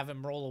 I have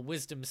him roll a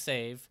wisdom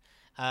save.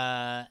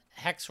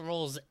 Hex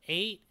rolls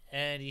 8,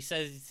 and he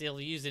says he'll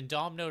use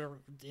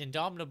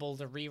Indomitable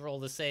to re-roll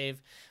the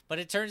save, but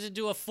it turns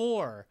into a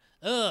 4.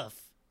 Ugh.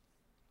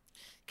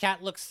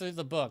 Kat looks through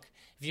the book.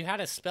 If you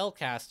had a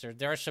spellcaster,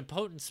 there are some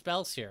potent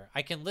spells here.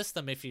 I can list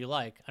them if you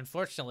like.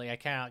 Unfortunately, I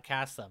cannot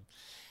cast them.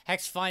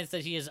 Hex finds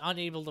that he is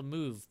unable to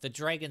move. The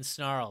dragon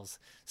snarls,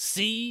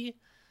 see?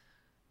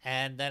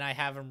 And then I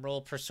have him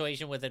roll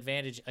persuasion with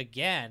advantage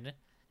again,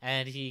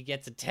 and he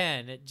gets a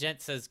 10.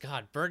 Gent says,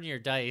 God, burn your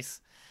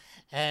dice.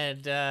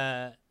 And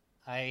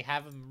I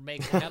have him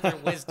make another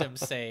wisdom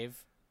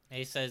save. And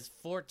he says,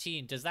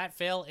 14. Does that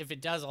fail? If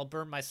it does, I'll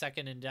burn my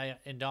second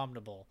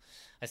Indomitable.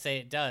 I say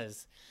it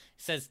does.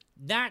 He says,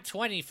 nat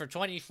 20 for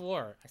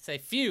 24. I say,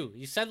 phew,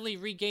 you suddenly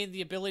regain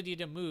the ability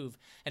to move,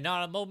 and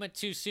not a moment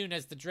too soon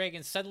as the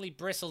dragon suddenly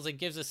bristles and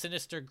gives a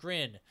sinister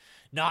grin.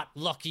 Not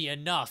lucky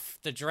enough,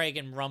 the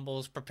dragon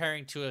rumbles,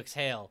 preparing to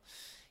exhale.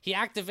 He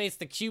activates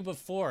the cube of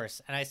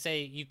force, and I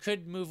say, you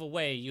could move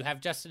away. You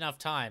have just enough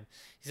time.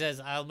 He says,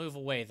 I'll move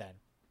away then.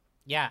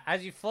 Yeah,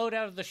 as you float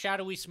out of the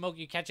shadowy smoke,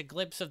 you catch a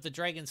glimpse of the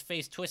dragon's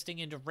face twisting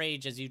into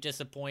rage as you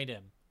disappoint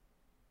him.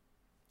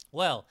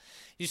 Well,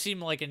 you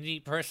seem like a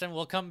neat person.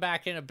 We'll come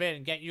back in a bit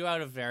and get you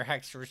out of there,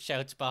 Hexer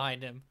shouts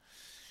behind him.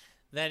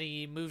 Then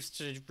he moves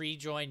to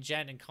rejoin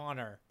Jen and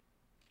Connor.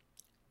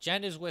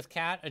 Jen is with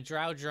Kat, a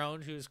drow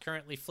drone who is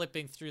currently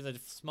flipping through the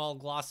small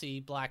glossy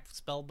black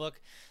spellbook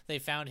they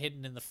found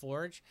hidden in the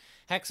forge.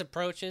 Hex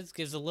approaches,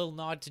 gives a little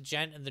nod to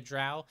Jen and the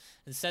drow,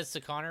 and says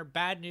to Connor,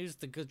 bad news,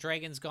 the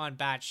dragon's gone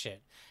batshit.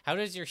 How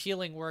does your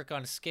healing work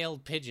on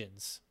scaled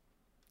pigeons?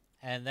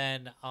 And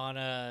then on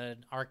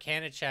an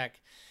Arcana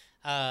check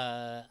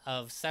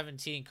of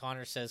 17,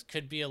 Connor says,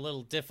 could be a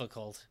little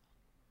difficult.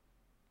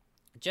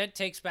 Jen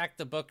takes back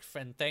the book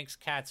and thanks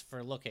Katz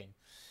for looking.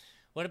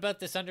 What about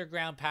this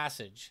underground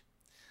passage?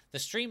 The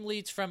stream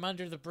leads from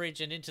under the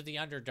bridge and into the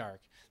Underdark.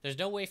 There's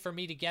no way for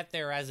me to get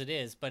there as it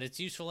is, but it's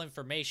useful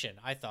information,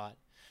 I thought.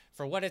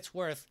 For what it's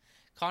worth,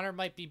 Connor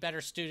might be better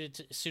suited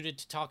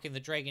to talking the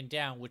dragon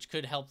down, which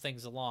could help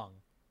things along.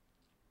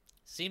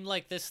 Seemed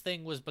like this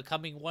thing was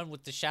becoming one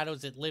with the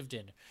shadows it lived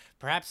in.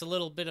 Perhaps a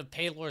little bit of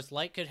Palor's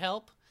light could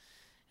help?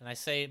 And I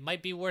say, it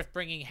might be worth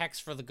bringing Hex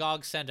for the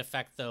Gog scent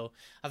effect, though.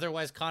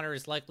 Otherwise, Connor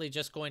is likely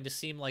just going to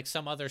seem like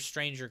some other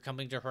stranger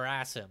coming to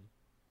harass him.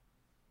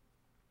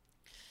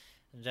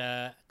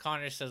 And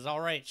Connor says,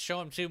 all right,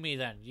 show him to me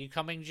then. You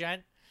coming,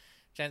 Jen?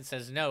 Jen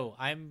says, no,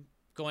 I'm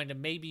going to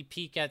maybe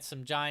peek at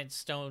some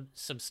stone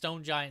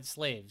giant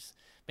slaves.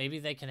 Maybe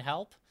they can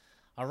help?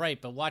 All right,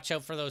 but watch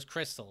out for those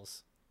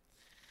crystals.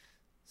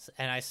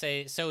 And I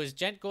say, so is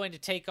Jen going to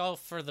take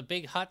off for the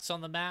big huts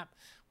on the map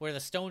where the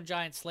stone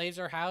giant slaves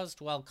are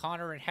housed while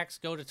Connor and Hex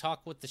go to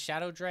talk with the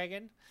shadow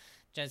dragon?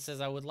 Jen says,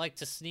 I would like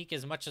to sneak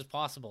as much as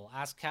possible.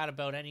 Ask Kat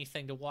about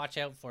anything to watch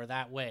out for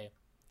that way.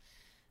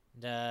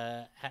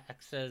 And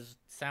Hex says,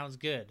 sounds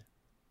good.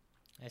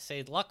 I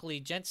say, luckily,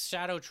 Gent's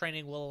shadow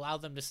training will allow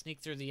them to sneak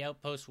through the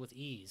outpost with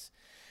ease.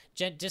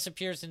 Gent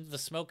disappears into the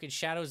smoke and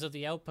shadows of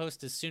the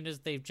outpost as soon as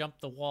they've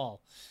jumped the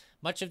wall.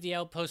 Much of the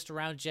outpost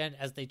around Gent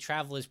as they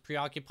travel is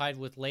preoccupied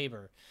with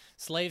labor.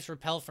 Slaves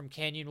rappel from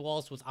canyon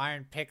walls with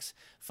iron picks,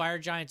 fire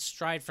giants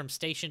stride from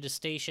station to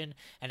station,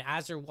 and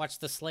Azur watch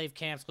the slave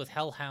camps with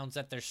hellhounds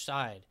at their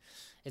side.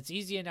 It's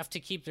easy enough to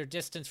keep their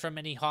distance from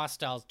any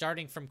hostiles,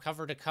 darting from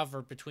cover to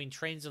cover between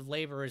trains of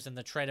laborers and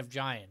the tread of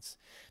giants.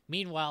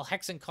 Meanwhile,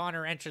 Hex and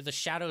Connor enter the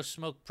shadow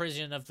smoke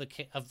prison of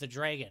the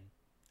dragon.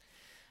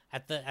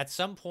 At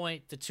some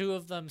point, the two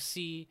of them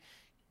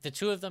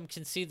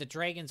can see the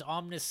dragon's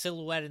ominous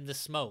silhouette in the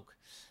smoke.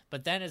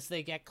 But then as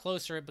they get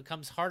closer, it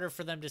becomes harder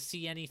for them to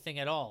see anything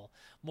at all.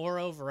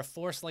 Moreover, a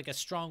force like a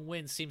strong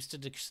wind seems to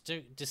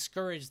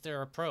discourage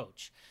their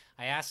approach.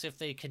 I ask if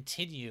they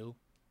continue.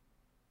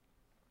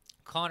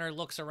 Connor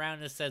looks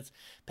around and says,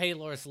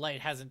 Paylor's light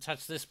hasn't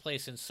touched this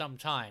place in some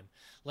time.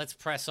 Let's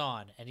press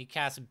on. And he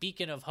casts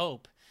Beacon of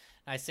Hope.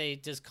 I say,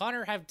 does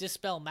Connor have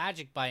Dispel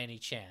Magic by any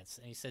chance?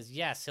 And he says,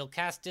 yes, he'll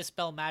cast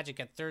Dispel Magic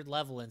at 3rd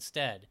level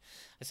instead.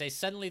 I say,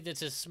 suddenly the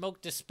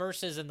smoke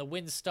disperses and the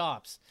wind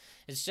stops.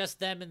 It's just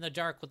them in the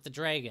dark with the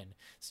dragon.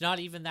 It's not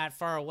even that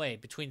far away,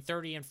 between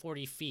 30 and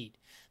 40 feet.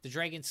 The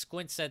dragon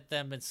squints at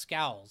them and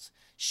scowls.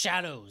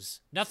 Shadows!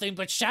 Nothing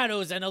but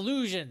shadows and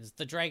illusions!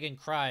 The dragon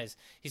cries.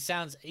 He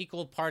sounds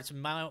equal parts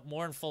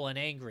mournful and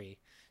angry.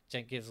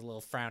 Gent gives a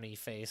little frowny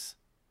face.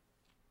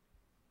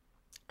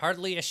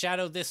 Hardly a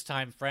shadow this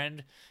time,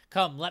 friend.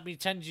 Come, let me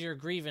tend to your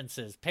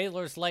grievances.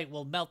 Paylor's light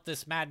will melt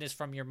this madness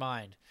from your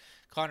mind.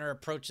 Connor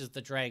approaches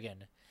the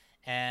dragon.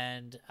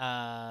 And,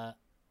 I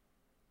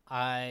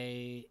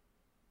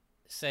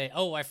say,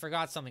 oh, I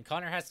forgot something.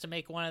 Connor has to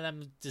make one of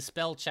them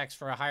dispel checks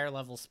for a higher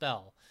level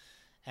spell.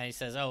 And he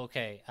says, oh,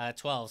 okay,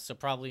 12, so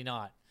probably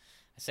not.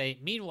 I say,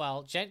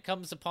 meanwhile, Gent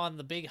comes upon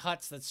the big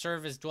huts that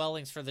serve as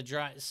dwellings for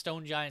the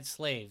stone giant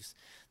slaves.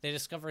 They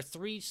discover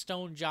 3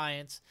 stone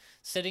giants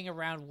sitting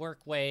around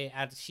workway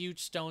at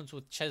huge stones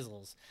with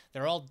chisels.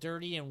 They're all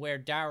dirty and wear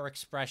dour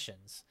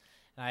expressions.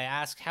 And I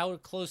ask, how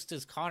close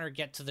does Connor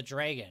get to the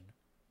dragon?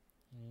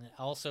 And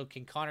also,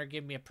 can Connor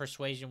give me a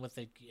persuasion with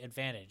the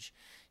advantage?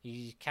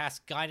 He casts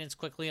guidance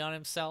quickly on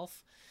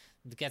himself.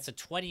 Gets a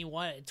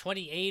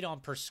 28 on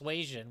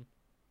persuasion.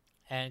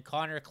 And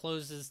Connor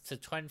closes to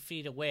 10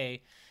 feet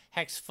away.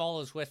 Hex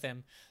follows with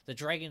him. The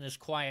dragon is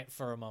quiet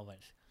for a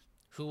moment.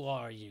 Who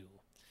are you?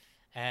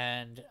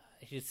 And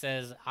he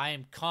says, I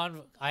am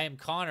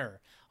Connor,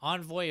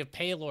 envoy of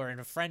Paylor and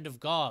a friend of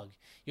Gog.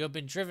 You have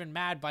been driven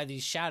mad by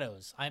these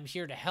shadows. I am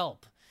here to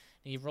help.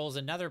 And he rolls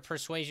another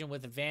persuasion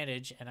with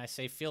advantage, and I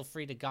say, feel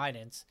free to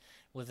guidance.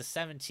 With a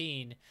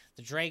 17,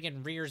 the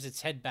dragon rears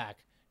its head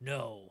back.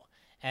 No.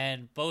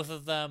 And both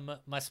of them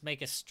must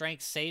make a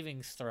strength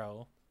savings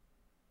throw.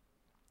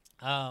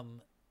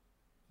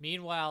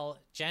 Meanwhile,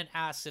 Gent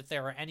asks if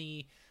there are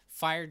any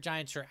fire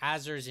giants or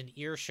Azurs in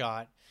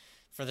earshot.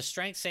 For the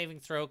strength saving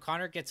throw,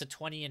 Connor gets a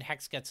 20 and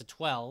Hex gets a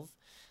 12.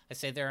 I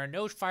say there are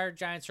no fire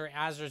giants or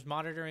Azurs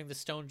monitoring the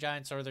stone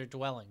giants or their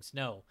dwellings.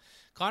 No.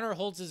 Connor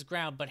holds his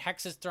ground, but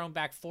Hex is thrown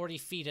back 40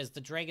 feet as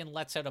the dragon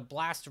lets out a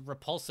blast of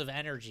repulsive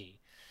energy.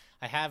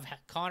 I have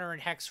Connor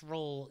and Hex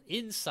roll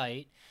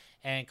insight,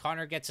 and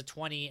Connor gets a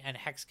 20 and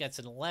Hex gets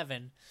an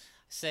 11.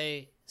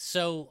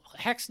 So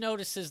Hex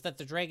notices that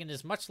the dragon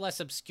is much less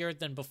obscured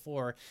than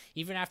before,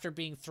 even after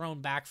being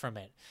thrown back from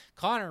it.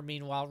 Connor,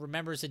 meanwhile,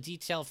 remembers a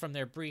detail from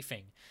their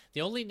briefing.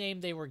 The only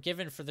name they were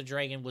given for the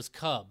dragon was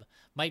Cub.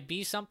 Might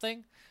be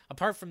something?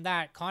 Apart from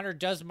that, Connor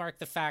does mark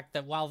the fact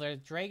that while the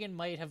dragon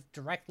might have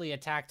directly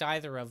attacked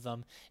either of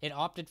them, it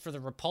opted for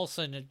the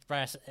repulsion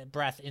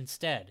breath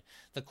instead.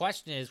 The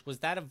question is, was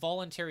that a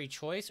voluntary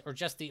choice or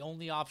just the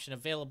only option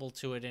available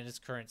to it in its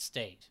current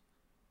state?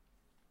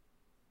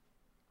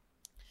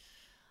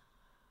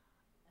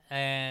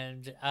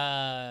 And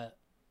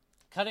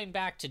cutting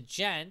back to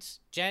Gent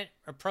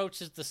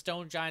approaches the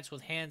stone giants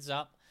with hands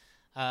up,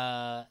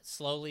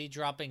 slowly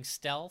dropping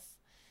stealth.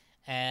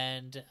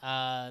 And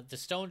the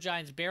stone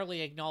giants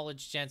barely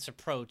acknowledge Gent's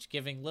approach,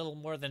 giving little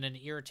more than an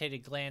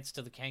irritated glance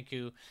to the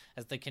Kenku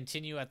as they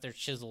continue at their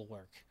chisel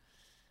work.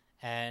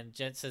 And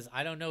Gent says,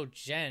 I don't know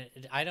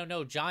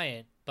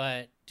giant,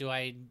 but do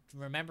I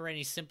remember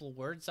any simple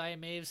words I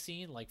may have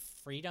seen, like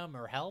freedom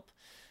or help?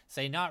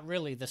 Say, not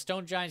really. The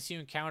stone giants you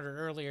encountered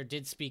earlier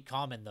did speak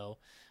common, though.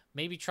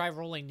 Maybe try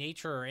rolling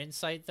nature or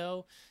insight,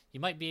 though. You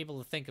might be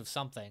able to think of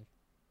something.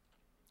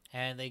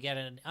 And they get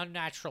an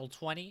unnatural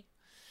 20.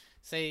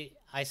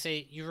 I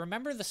say, you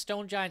remember the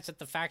stone giants at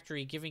the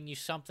factory giving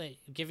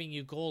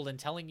you gold and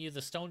telling you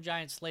the stone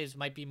giant slaves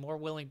might be more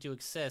willing to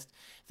assist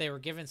if they were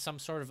given some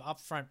sort of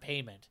upfront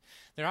payment.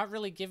 They're not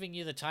really giving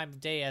you the time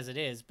of day as it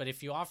is, but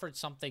if you offered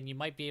something, you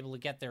might be able to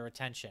get their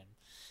attention.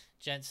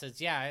 Gent says,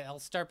 yeah, I'll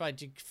start by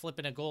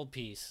flipping a gold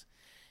piece.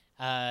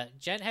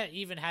 Gent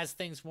even has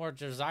things more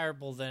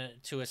desirable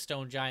to a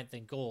stone giant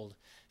than gold.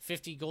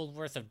 50 gold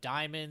worth of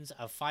diamonds,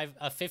 a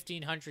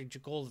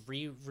 1,500 gold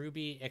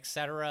ruby,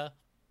 etc.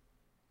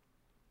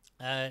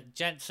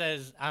 Gent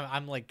says,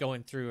 I'm like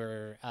going through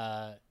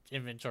her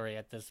inventory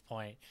at this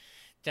point.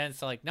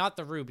 Gent's like, not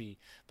the ruby,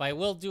 but I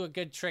will do a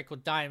good trick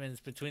with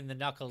diamonds between the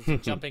knuckles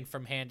and jumping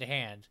from hand to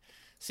hand.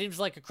 Seems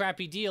like a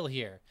crappy deal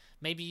here.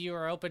 Maybe you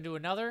are open to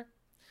another?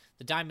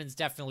 The diamonds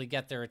definitely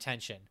get their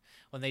attention.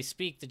 When they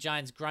speak, the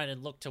giants grunt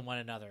and look to one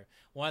another.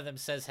 One of them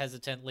says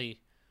hesitantly,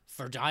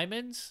 "For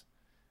diamonds?"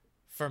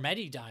 "For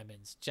many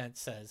diamonds," Gent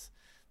says.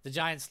 The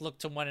giants look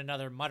to one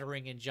another,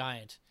 muttering in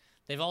giant.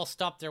 They've all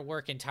stopped their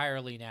work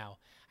entirely now.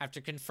 After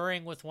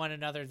conferring with one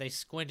another, they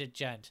squint at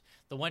Gent.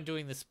 The one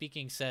doing the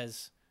speaking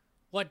says,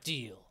 "What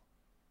deal?"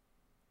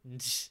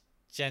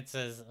 Gent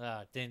says,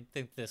 "Didn't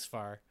think this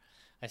far."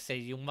 I say,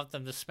 "You want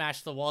them to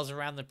smash the walls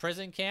around the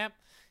prison camp?"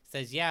 He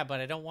says, "Yeah, but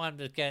I don't want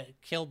them to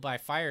get killed by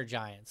fire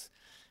giants."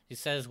 He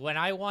says, "When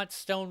I want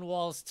stone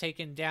walls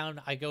taken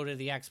down, I go to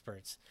the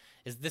experts.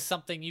 Is this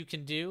something you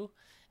can do?"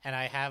 And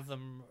I have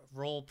them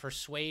roll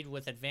persuade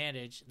with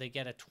advantage. They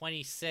get a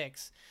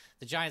 26.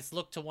 The giants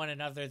look to one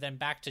another, then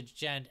back to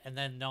Gent, and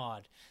then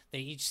nod. They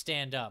each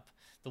stand up.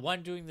 The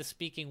one doing the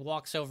speaking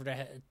walks over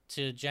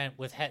to Gent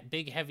with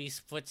big, heavy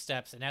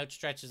footsteps and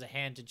outstretches a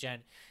hand to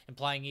Gent,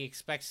 implying he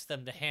expects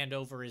them to hand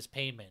over his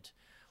payment.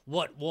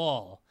 "What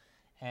wall?"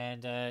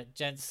 And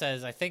Gent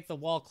says, "I think the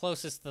wall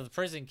closest to the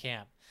prison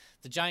camp."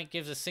 The giant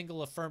gives a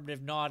single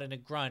affirmative nod and a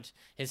grunt,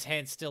 his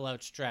hand still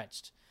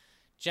outstretched.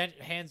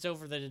 Gent hands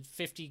over the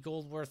 50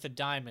 gold worth of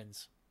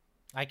diamonds.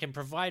 "I can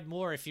provide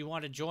more if you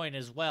want to join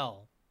as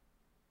well."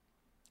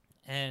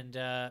 And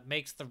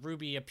makes the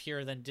ruby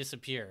appear then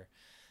disappear.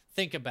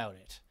 "Think about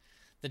it."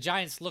 The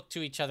giants look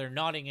to each other,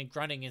 nodding and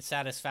grunting in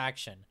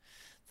satisfaction.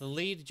 The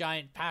lead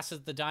giant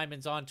passes the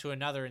diamonds on to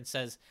another and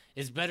says,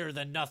 "Is better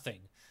than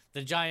nothing."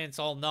 The giants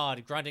all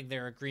nod, grunting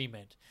their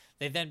agreement.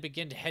 They then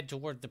begin to head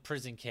toward the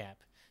prison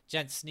camp.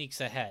 Gent sneaks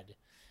ahead.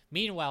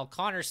 Meanwhile,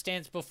 Connor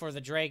stands before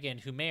the dragon,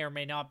 who may or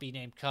may not be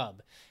named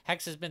Cub.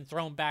 Hex has been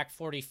thrown back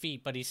 40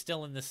 feet, but he's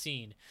still in the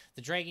scene.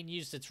 The dragon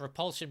used its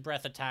repulsion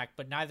breath attack,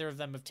 but neither of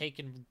them have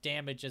taken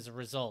damage as a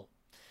result.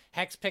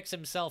 Hex picks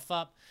himself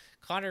up.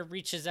 Connor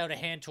reaches out a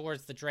hand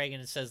towards the dragon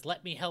and says,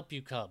 "Let me help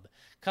you, Cub.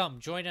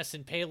 Come, join us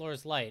in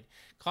Palor's light."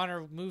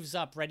 Connor moves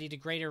up, ready to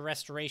greater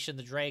restoration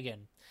the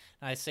dragon.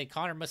 And I say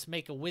Connor must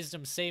make a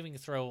wisdom saving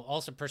throw,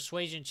 also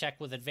persuasion check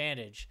with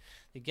advantage.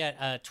 They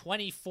get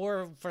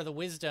 24 for the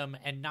wisdom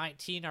and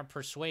 19 on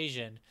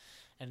persuasion.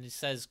 And he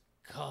says,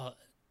 Cub.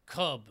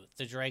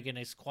 The dragon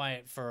is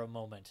quiet for a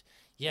moment.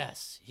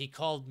 "Yes, he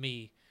called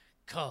me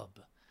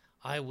Cub.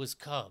 I was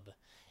Cub."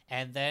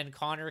 And then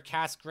Connor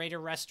casts greater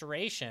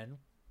restoration.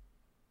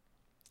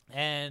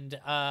 And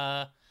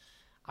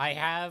I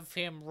have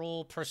him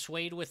roll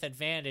persuade with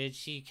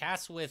advantage. He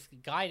casts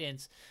with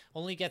guidance,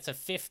 only gets a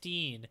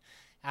 15.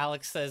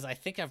 Alex says, "I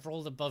think I've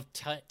rolled above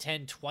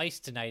 10 twice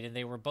tonight, and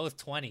they were both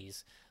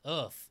 20s.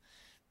 Ugh."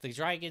 The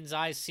dragon's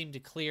eyes seem to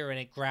clear, and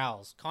it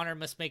growls. Connor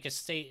must make a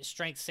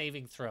strength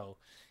saving throw.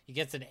 He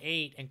gets an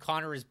 8, and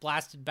Connor is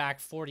blasted back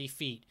 40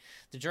 feet.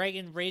 The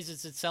dragon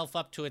raises itself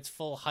up to its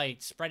full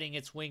height, spreading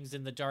its wings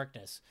in the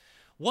darkness.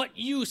 "What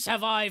use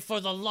have I for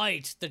the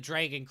light?" the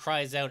dragon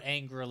cries out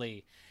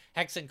angrily.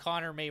 Hex and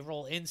Connor may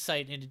roll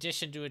insight in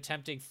addition to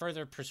attempting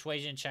further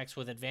persuasion checks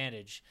with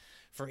advantage.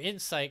 For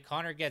insight,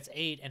 Connor gets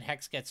 8 and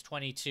Hex gets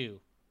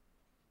 22.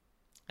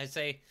 I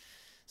say,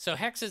 so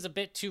Hex is a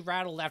bit too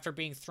rattled after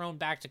being thrown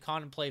back to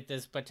contemplate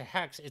this, but to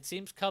Hex, it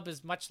seems Cub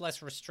is much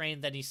less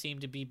restrained than he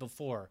seemed to be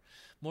before.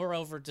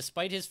 Moreover,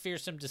 despite his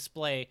fearsome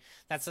display,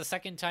 that's the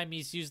second time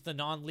he's used the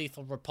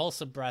non-lethal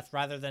repulsive breath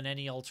rather than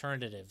any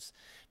alternatives.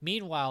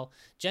 Meanwhile,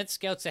 Gent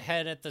scouts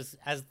ahead as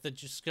the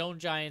stone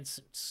giants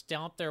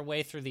stomp their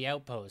way through the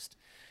outpost.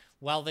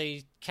 While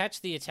they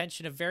catch the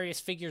attention of various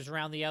figures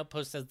around the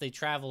outpost as they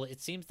travel,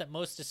 it seems that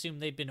most assume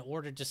they've been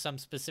ordered to some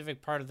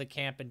specific part of the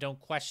camp and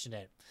don't question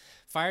it.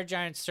 Fire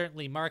giants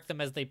certainly mark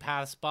them as they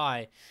pass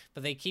by,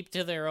 but they keep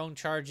to their own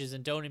charges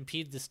and don't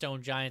impede the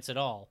stone giants at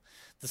all.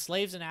 The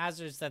slaves and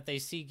Azars that they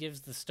see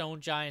gives the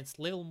stone giants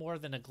little more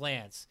than a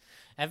glance.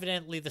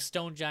 Evidently, the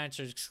stone giants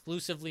are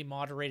exclusively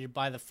moderated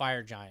by the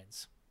fire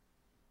giants.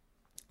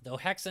 Though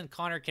Hex and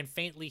Connor can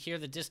faintly hear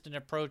the distant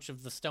approach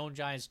of the stone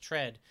giant's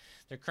tread,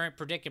 their current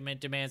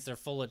predicament demands their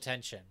full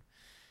attention.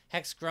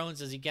 Hex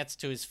groans as he gets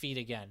to his feet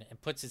again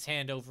and puts his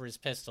hand over his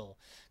pistol.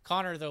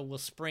 Connor, though, will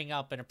spring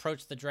up and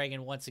approach the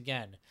dragon once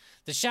again.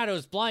 "The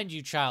shadows blind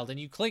you, child, and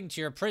you cling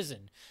to your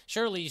prison.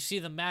 Surely you see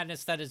the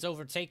madness that has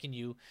overtaken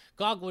you.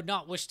 Gog would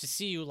not wish to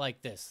see you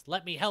like this.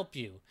 Let me help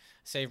you."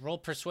 Say, roll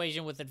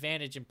persuasion with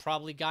advantage and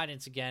probably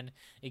guidance again.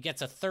 It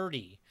gets a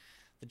 30.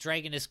 The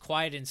dragon is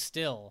quiet and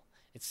still.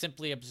 It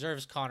simply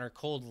observes Connor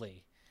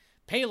coldly.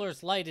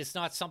 "Palor's light is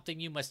not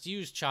something you must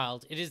use,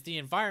 child. It is the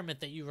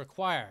environment that you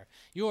require.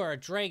 You are a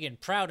dragon,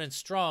 proud and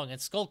strong,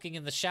 and skulking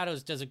in the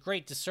shadows does a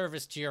great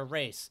disservice to your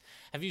race.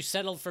 Have you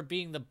settled for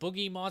being the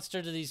boogie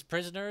monster to these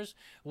prisoners?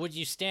 Or would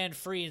you stand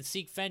free and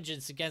seek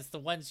vengeance against the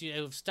ones who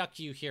have stuck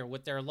you here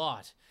with their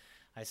lot?"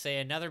 I say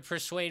another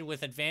persuade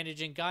with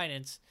advantage and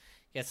guidance.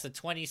 Gets the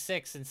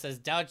 26 and says,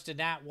 "Dodged a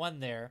nat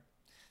 1 there."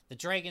 The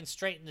dragon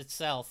straightened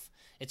itself.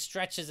 It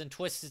stretches and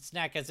twists its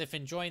neck as if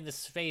enjoying the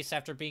space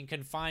after being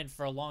confined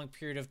for a long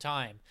period of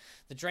time.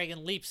 The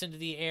dragon leaps into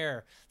the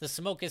air. The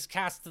smoke is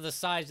cast to the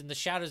sides, and the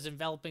shadows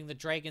enveloping the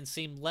dragon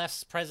seem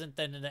less present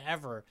than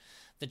ever.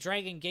 The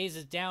dragon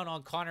gazes down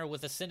on Connor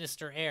with a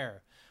sinister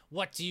air.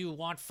 What do you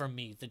want from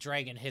me? The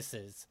dragon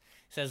hisses.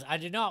 He says, I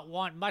do not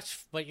want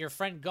much, but your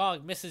friend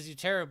Gog misses you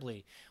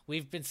terribly.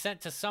 We've been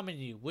sent to summon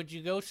you. Would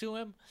you go to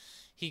him?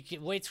 He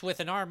waits with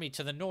an army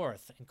to the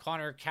north, and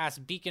Connor casts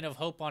Beacon of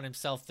Hope on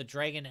himself, the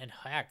dragon, and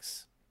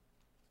Hex.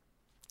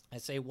 I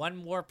say one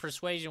more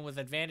persuasion with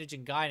advantage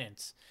and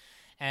guidance,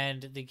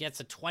 and he gets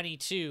a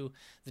 22.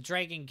 The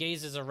dragon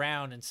gazes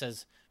around and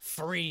says,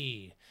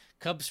 free.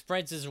 Cub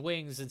spreads his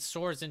wings and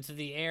soars into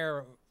the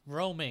air,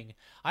 roaming.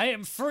 I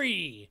am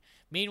free!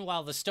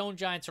 Meanwhile, the stone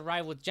giants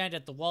arrive with Gent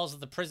at the walls of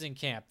the prison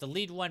camp. The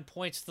lead one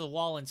points to the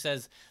wall and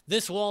says,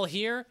 this wall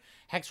here?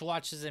 Hex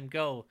watches him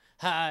go.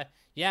 Ha,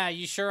 yeah,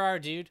 you sure are,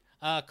 dude.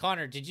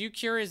 Connor, did you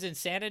cure his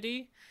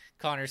insanity?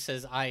 Connor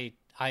says, I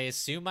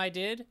assume I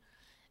did.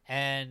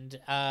 And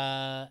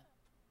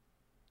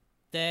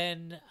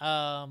then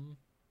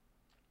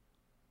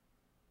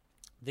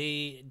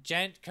the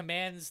Gent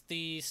commands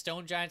the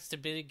stone giants to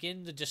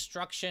begin the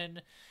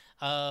destruction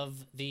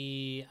of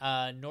the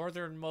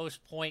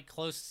northernmost point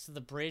closest to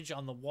the bridge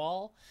on the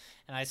wall.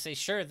 And I say,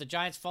 sure, the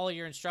giants follow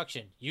your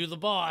instruction. You the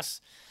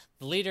boss.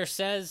 The leader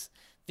says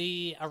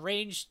they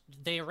arrange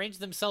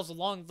themselves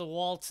along the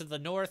wall to the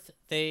north.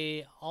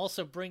 This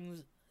also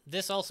brings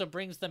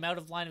them out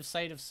of line of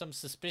sight of some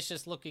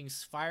suspicious-looking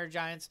fire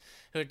giants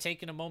who had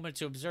taken a moment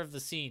to observe the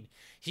scene.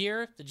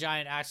 Here, the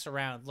giant asks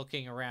around,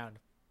 looking around.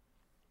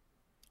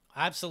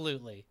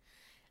 Absolutely.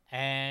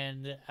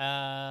 And,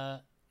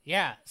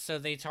 yeah, so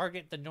they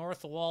target the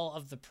north wall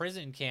of the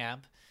prison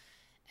camp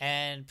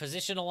and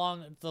position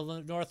along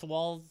the north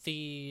wall.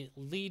 The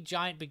lead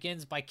giant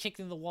begins by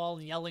kicking the wall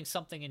and yelling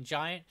something in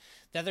giant.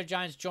 The other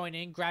giants join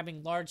in,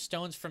 grabbing large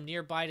stones from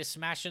nearby to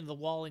smash into the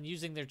wall and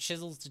using their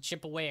chisels to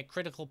chip away at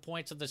critical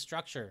points of the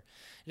structure.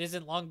 It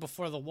isn't long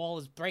before the wall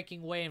is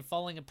breaking away and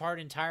falling apart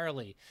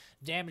entirely.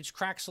 Damage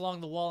cracks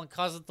along the wall and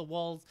causes the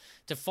wall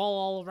to fall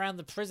all around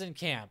the prison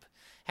camp.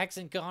 Hex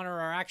and Connor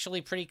are actually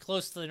pretty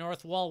close to the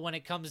north wall when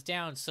it comes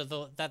down, so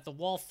that the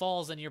wall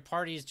falls and your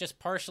party is just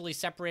partially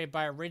separated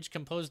by a ridge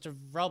composed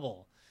of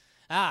rubble.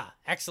 Ah,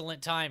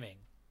 excellent timing.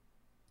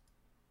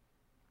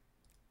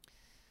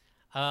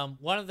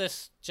 One of the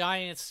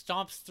giants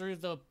stomps through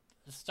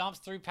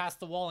past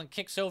the wall and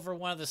kicks over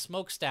one of the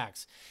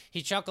smokestacks.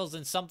 He chuckles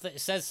and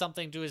says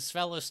something to his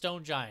fellow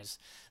stone giants.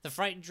 The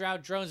frightened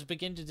drones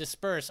begin to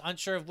disperse,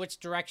 unsure of which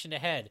direction to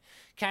head.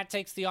 Cat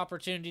takes the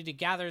opportunity to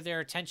gather their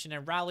attention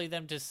and rally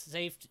them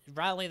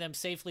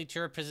safely to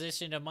her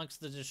position amongst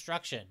the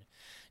destruction.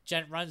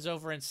 Gent runs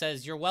over and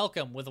says, "You're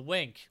welcome," with a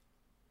wink.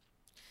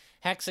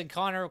 Hex and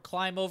Connor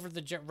climb over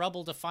the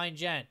rubble to find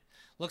Gent.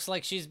 Looks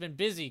like she's been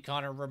busy,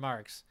 Connor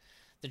remarks.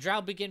 The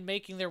drow begin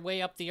making their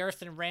way up the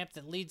earthen ramp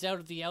that leads out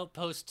of the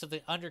outpost to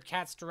the under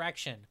Cat's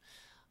direction.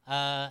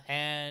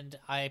 And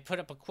I put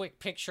up a quick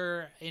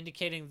picture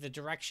indicating the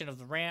direction of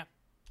the ramp.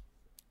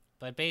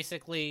 But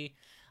basically,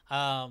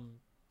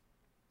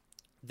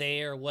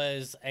 there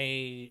was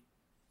a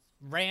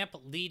ramp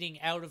leading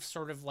out of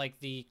sort of like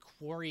the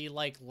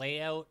quarry-like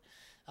layout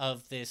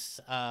of this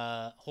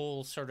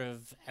whole sort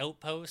of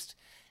outpost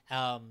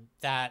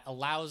that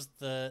allows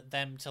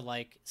them to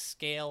like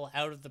scale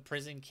out of the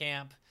prison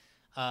camp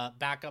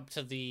back up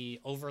to the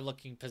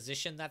overlooking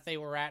position that they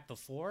were at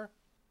before.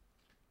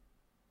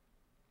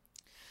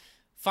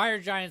 Fire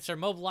giants are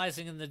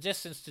mobilizing in the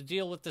distance to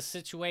deal with the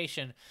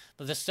situation,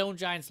 but the stone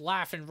giants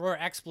laugh and roar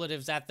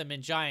expletives at them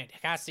in giant,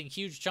 casting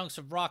huge chunks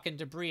of rock and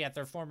debris at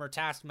their former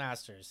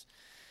taskmasters.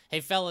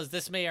 Hey fellas,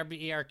 this may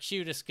be our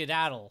cue to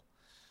skedaddle.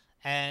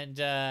 And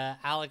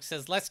Alex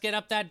says, let's get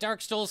up that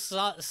Dark Souls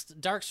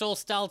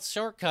style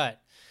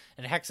shortcut.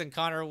 And Hex and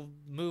Connor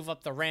move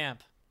up the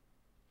ramp.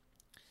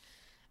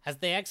 As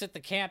they exit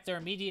the camp,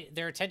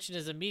 their attention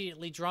is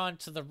immediately drawn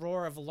to the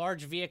roar of a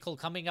large vehicle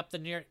coming up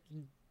the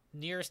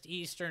nearest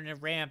eastern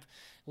ramp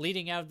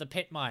leading out of the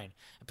pit mine.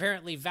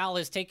 Apparently, Val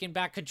has taken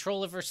back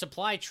control of her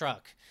supply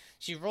truck.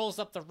 She rolls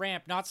up the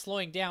ramp, not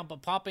slowing down,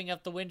 but popping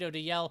up the window to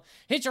yell,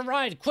 "Hitch a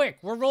ride, quick!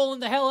 We're rolling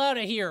the hell out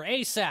of here,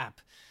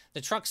 ASAP!" The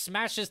truck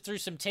smashes through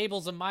some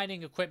tables of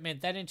mining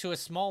equipment, then into a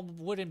small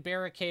wooden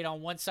barricade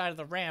on one side of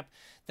the ramp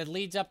that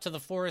leads up to the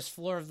forest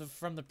floor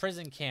from the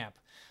prison camp.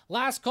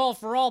 "Last call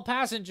for all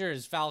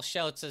passengers," Val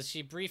shouts as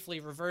she briefly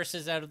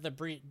reverses out of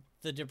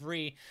the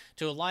debris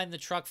to align the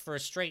truck for a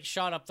straight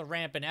shot up the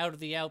ramp and out of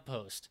the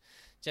outpost.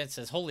 Jen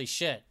says, "Holy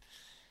shit."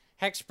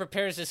 Hex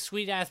prepares a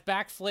sweet-ass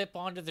backflip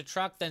onto the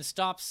truck, then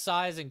stops,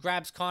 sighs, and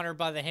grabs Connor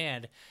by the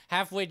hand.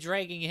 Halfway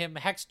dragging him,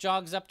 Hex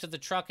jogs up to the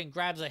truck and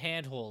grabs a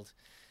handhold.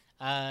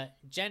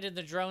 Jen and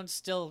the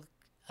drones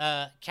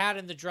Cat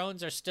and the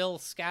drones are still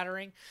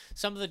scattering.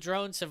 Some of the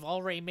drones have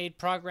already made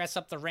progress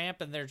up the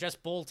ramp and they're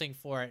just bolting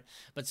for it,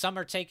 but some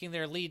are taking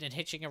their lead and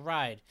hitching a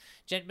ride.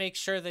 Jen makes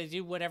sure they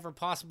do whatever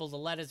possible to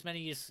let as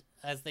many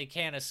as they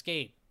can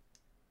escape.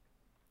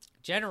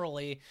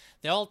 Generally,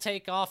 they all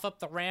take off up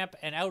the ramp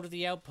and out of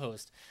the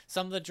outpost.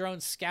 Some of the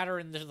drones scatter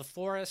into the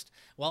forest,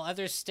 while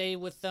others stay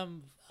with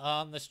them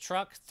on this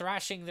truck,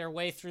 thrashing their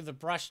way through the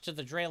brush to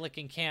the Dralic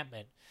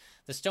encampment.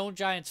 The stone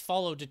giants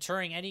follow,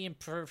 deterring any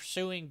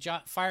pursuing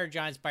fire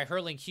giants by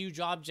hurling huge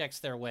objects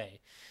their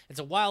way. It's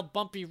a wild,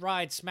 bumpy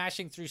ride,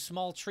 smashing through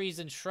small trees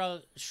and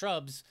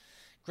shrubs,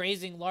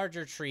 grazing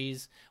larger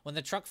trees. When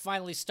the truck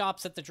finally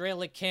stops at the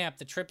Dralic camp,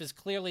 the trip has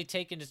clearly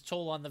taken its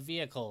toll on the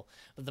vehicle,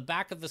 but the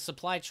back of the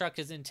supply truck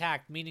is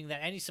intact, meaning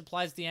that any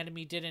supplies the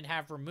enemy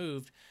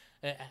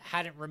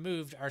hadn't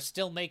removed are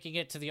still making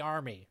it to the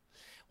army.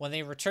 When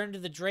they return to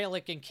the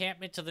Dralic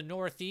encampment to the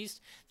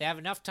northeast, they have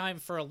enough time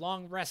for a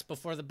long rest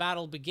before the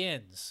battle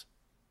begins.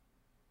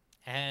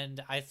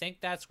 And I think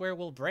that's where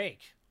we'll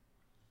break.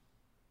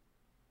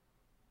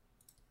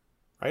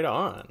 Right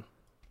on.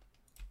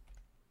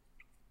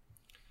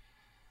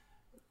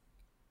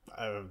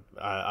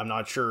 I'm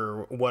not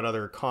sure what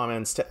other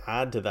comments to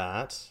add to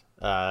that.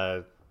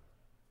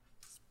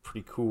 It's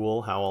pretty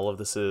cool how all of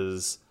this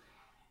is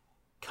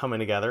coming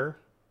together.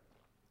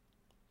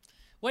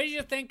 What did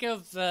you think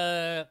of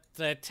the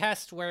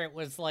test where it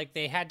was like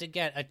they had to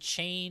get a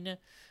chain?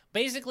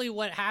 Basically,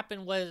 what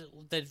happened was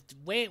the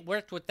way it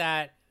worked with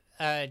that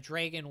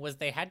dragon was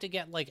they had to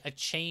get like a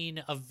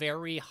chain of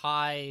very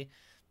high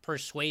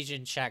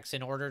persuasion checks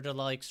in order to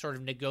like sort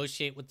of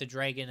negotiate with the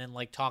dragon and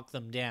like talk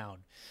them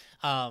down.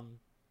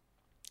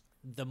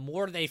 The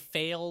more they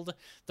failed,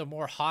 the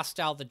more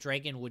hostile the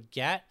dragon would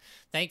get.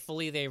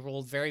 Thankfully, they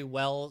rolled very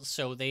well,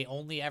 so they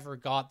only ever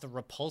got the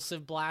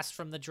repulsive blast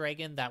from the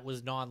dragon that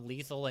was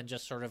non-lethal and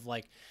just sort of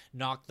like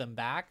knocked them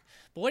back.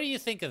 But what do you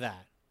think of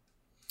that?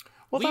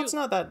 Well, that's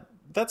not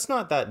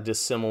that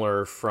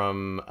dissimilar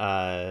from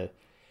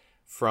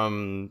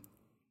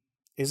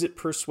is it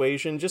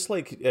persuasion? Just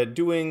like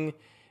doing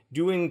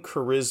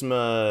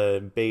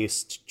charisma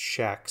based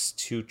checks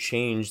to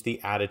change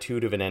the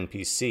attitude of an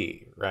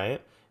NPC,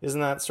 right?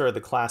 Isn't that sort of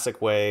the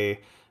classic way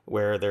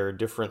where there are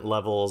different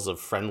levels of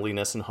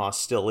friendliness and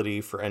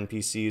hostility for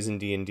NPCs in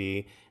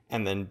D&D,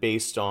 and then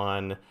based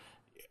on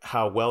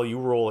how well you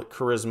roll at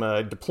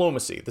charisma,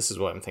 diplomacy, this is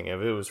what I'm thinking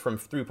of, it was from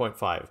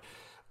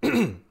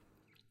 3.5.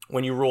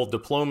 When you rolled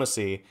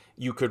diplomacy,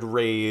 you could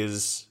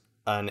raise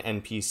an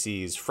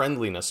NPC's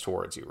friendliness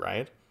towards you,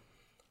 right?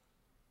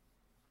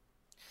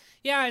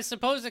 Yeah, I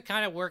suppose it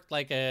kind of worked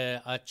like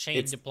a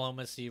chain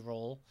diplomacy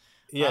roll.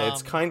 Yeah,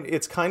 it's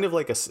kind of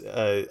like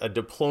a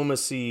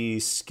diplomacy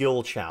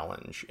skill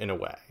challenge in a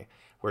way,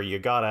 where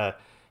you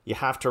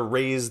have to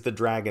raise the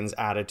dragon's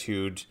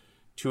attitude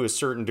to a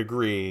certain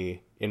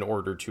degree in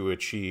order to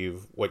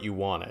achieve what you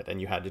wanted,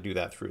 and you had to do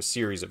that through a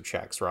series of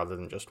checks rather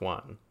than just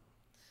one.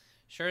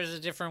 Sure is a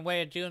different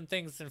way of doing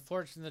things than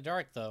Forged in the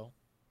Dark, though.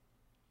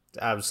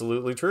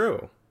 Absolutely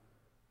true.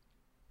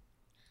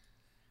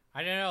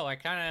 I don't know.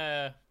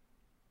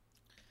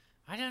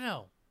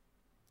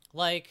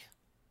 Like,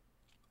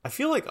 I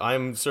feel like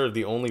I'm sort of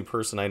the only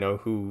person I know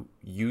who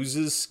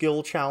uses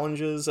skill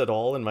challenges at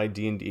all in my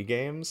D&D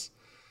games.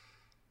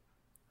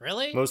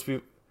 Really? Most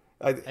people,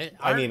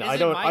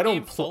 I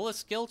don't full of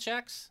skill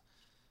checks.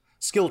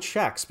 Skill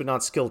checks, but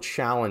not skill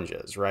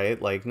challenges,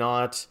 right? Like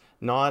not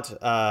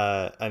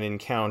an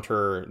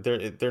encounter.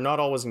 They're not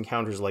always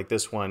encounters like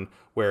this one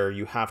where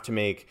you have to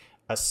make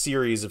a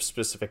series of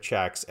specific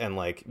checks and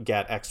like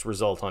get X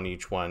result on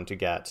each one to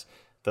get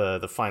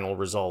the final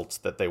results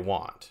that they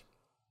want.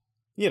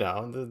 You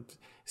know, the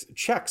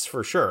checks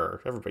for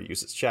sure. Everybody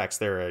uses checks.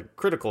 They're a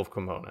critical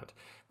component.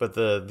 But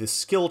the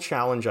skill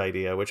challenge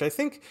idea, which I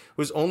think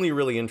was only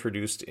really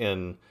introduced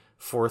in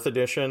 4th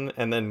edition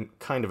and then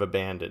kind of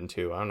abandoned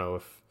too. I don't know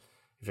if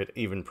it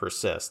even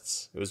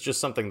persists. It was just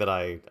something that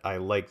I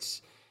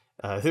liked.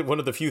 One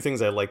of the few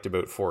things I liked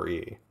about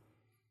 4E.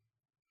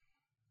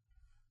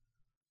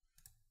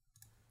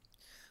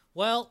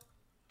 Well,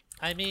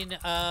 I mean,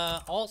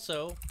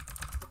 also,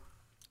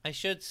 I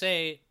should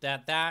say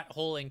that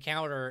whole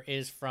encounter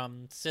is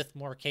from Sith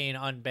Morcane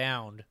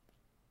Unbound.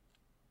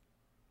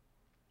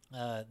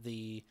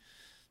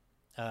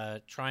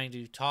 Trying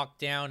to talk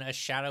down a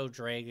shadow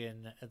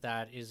dragon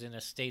that is in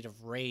a state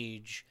of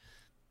rage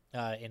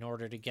in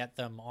order to get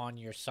them on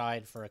your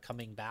side for a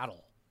coming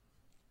battle.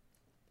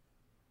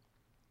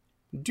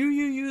 Do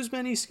you use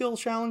many skill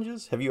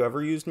challenges? Have you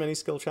ever used many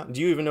skill challenges?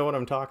 Do you even know what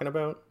I'm talking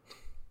about?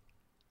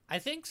 I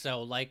think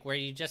so, like where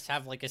you just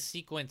have like a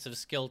sequence of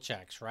skill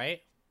checks,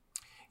 right?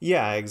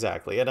 Yeah,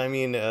 exactly. And I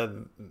mean,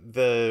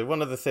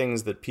 one of the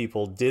things that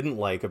people didn't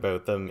like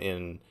about them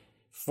in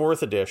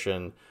 4th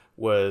edition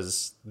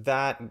was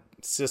that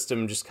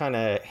system just kind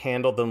of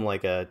handled them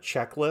like a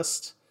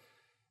checklist,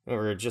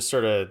 or just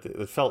sort of,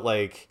 it felt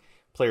like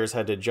players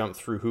had to jump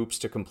through hoops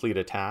to complete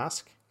a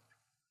task.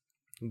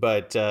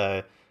 But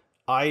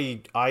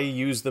I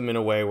use them in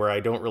a way where I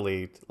don't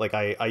really, like,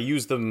 I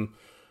use them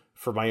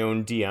for my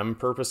own DM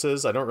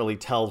purposes. I don't really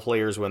tell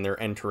players when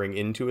they're entering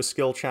into a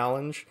skill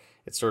challenge.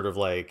 It's sort of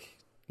like,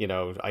 you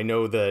know, I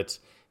know that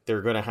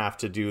they're going to have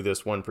to do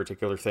this one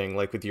particular thing,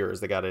 like with yours.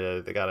 They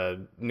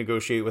gotta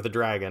negotiate with a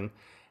dragon.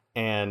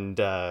 And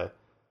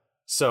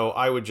so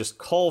I would just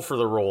call for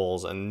the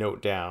rolls and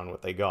note down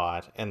what they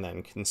got and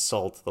then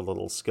consult the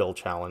little skill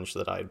challenge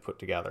that I'd put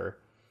together.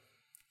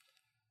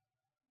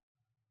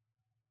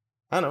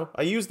 I don't know.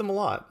 I use them a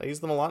lot. I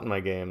use them a lot in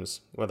my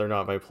games, whether or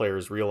not my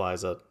players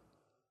realize it.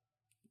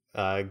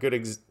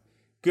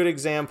 Good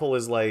example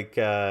is like,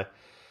 if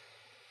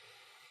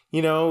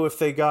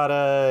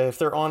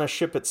they're on a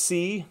ship at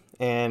sea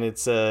and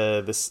it's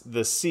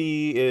the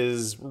sea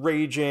is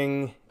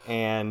raging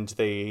and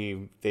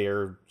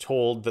they're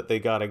told that they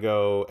gotta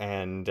go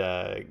and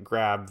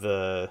grab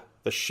the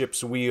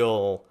ship's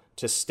wheel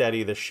to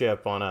steady the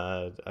ship on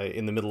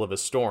in the middle of a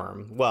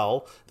storm.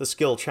 Well, the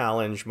skill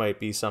challenge might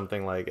be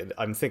something like,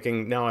 I'm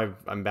thinking now,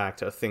 I'm back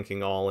to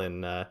thinking all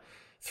in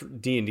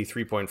D&D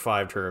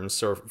 3.5 terms,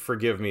 so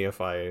forgive me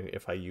if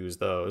I use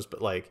those,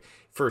 but like,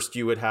 first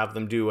you would have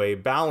them do a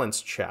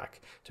balance check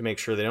to make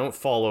sure they don't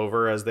fall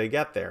over as they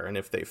get there, and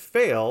if they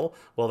fail,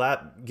 well,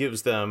 that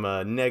gives them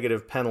a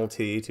negative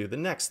penalty to the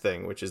next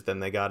thing, which is then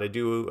they got to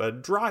do a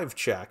drive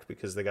check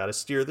because they got to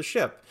steer the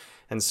ship,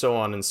 and so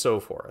on and so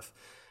forth.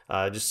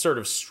 Just sort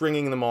of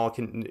stringing them all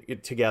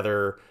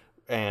together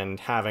and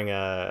having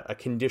a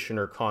condition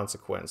or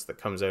consequence that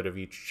comes out of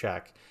each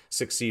check,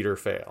 succeed or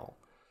fail.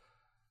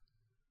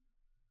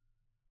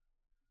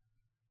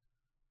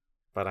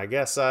 But I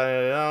guess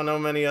I don't know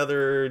many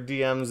other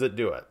DMs that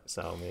do it,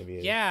 so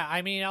maybe. Yeah,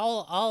 I mean,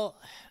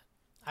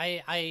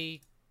 I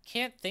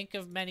can't think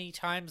of many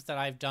times that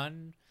I've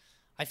done.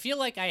 I feel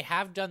like I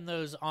have done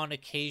those on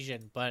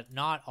occasion, but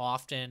not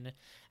often.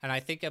 And I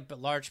think a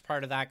large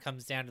part of that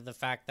comes down to the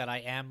fact that I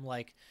am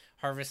like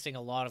harvesting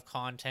a lot of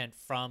content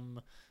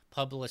from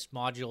published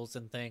modules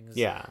and things.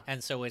 Yeah.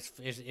 And so if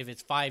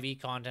it's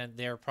 5e content,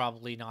 they're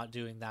probably not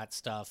doing that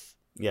stuff.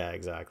 Yeah,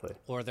 exactly.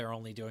 Or they're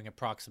only doing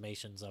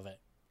approximations of it.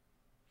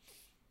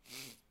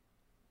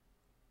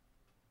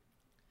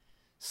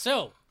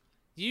 So,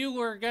 you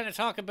were going to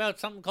talk about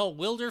something called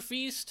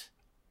Wilderfeast?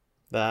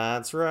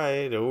 That's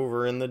right.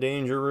 Over in the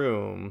Danger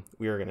Room,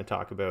 we are going to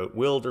talk about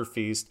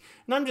Wilderfeast.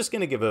 And I'm just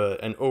going to give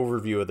an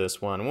overview of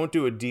this one. I won't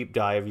do a deep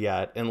dive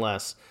yet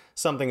unless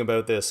something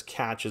about this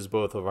catches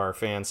both of our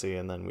fancy,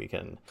 and then we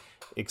can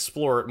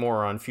explore it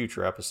more on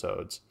future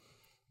episodes.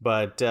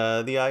 But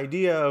the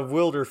idea of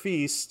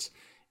Wilderfeast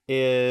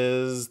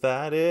is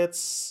that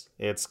it's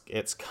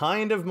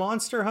kind of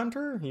Monster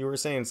Hunter. You were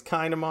saying it's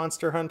kind of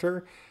Monster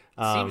Hunter.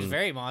 Seems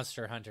very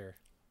Monster Hunter.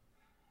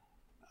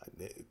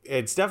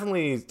 It's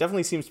definitely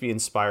seems to be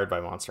inspired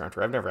by Monster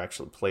Hunter. I've never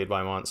actually played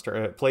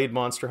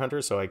Monster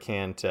Hunter, so I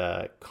can't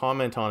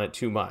comment on it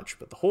too much.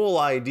 But the whole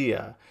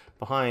idea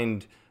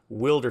behind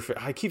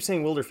Wilderfeast, I keep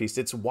saying Wilderfeast,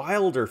 it's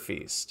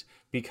Wilderfeast,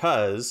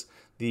 because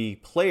the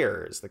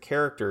players, the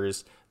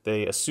characters,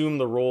 they assume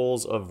the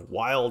roles of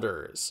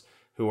wilders,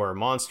 who are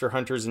monster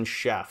hunters and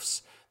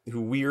chefs,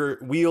 who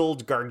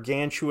wield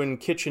gargantuan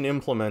kitchen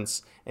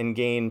implements and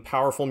gain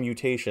powerful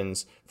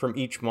mutations from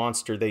each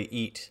monster they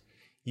eat.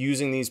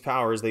 Using these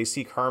powers, they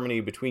seek harmony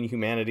between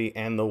humanity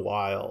and the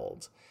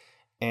wild.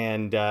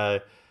 And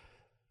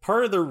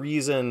part of the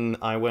reason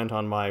I went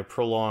on my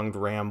prolonged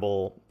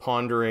ramble,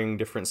 pondering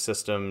different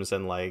systems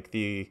and like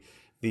the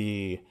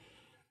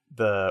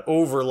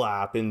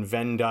overlap in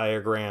Venn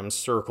diagram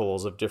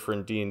circles of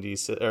different D&D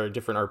or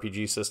different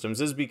RPG systems,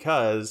 is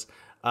because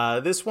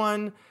this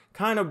one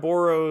kind of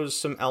borrows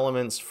some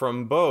elements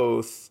from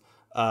both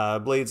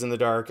Blades in the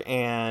Dark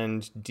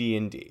and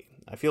D&D.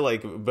 I feel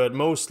like, but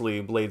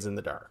mostly Blades in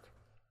the Dark.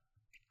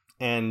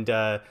 And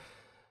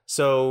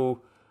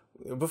so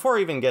before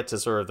I even get to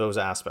sort of those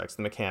aspects,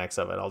 the mechanics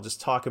of it, I'll just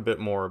talk a bit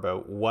more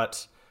about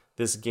what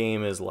this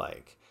game is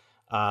like.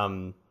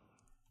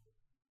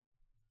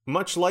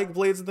 Much like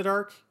Blades in the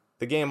Dark,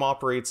 the game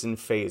operates in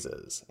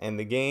phases, and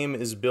the game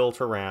is built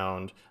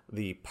around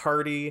the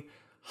party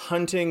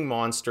hunting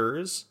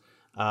monsters,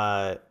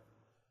 and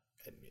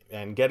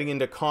getting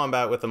into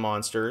combat with the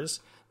monsters,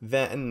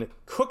 then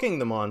cooking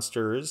the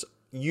monsters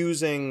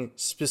using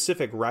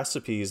specific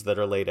recipes that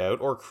are laid out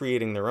or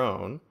creating their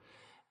own,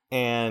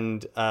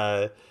 and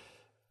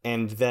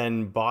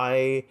then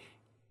by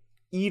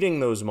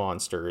eating those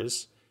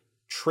monsters,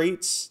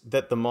 traits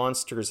that the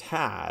monsters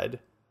had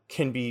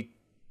can be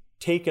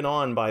taken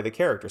on by the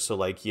character. So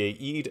like you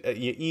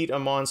eat a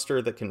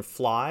monster that can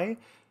fly,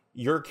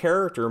 your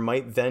character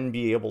might then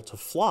be able to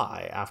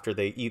fly after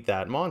they eat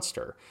that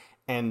monster.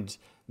 And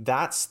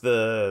that's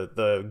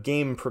the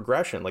game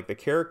progression. Like, the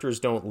characters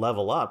don't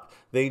level up.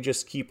 They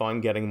just keep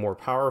on getting more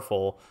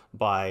powerful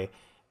by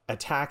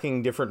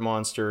attacking different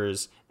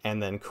monsters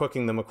and then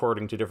cooking them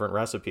according to different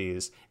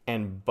recipes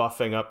and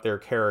buffing up their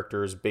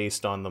characters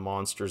based on the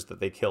monsters that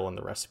they kill and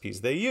the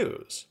recipes they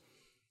use.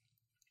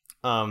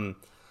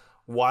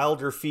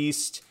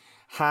 Wilderfeast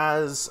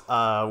has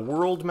a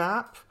world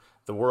map.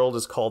 The world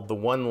is called the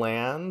One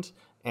Land,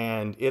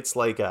 and it's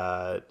like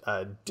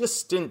a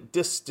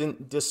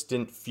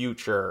distant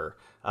future,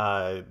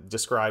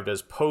 described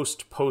as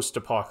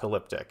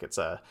post-apocalyptic. It's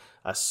a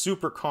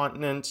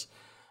supercontinent,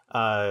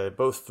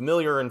 both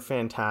familiar and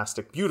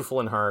fantastic, beautiful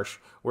and harsh,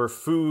 where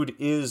food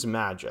is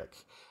magic.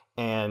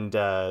 And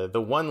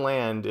the One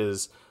Land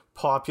is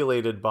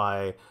populated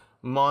by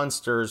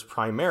monsters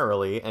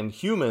primarily, and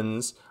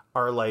humans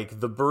are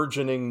like the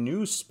burgeoning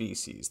new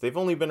species. They've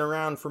only been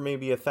around for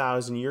maybe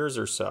 1,000 years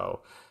or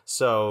so.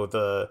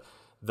 So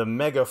the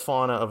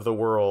megafauna of the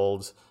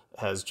world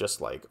has just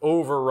like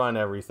overrun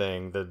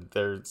everything.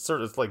 They're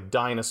sort of like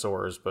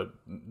dinosaurs, but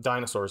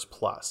dinosaurs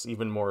plus,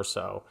 even more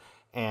so.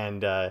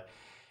 And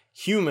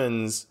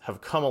humans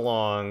have come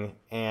along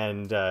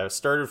and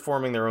started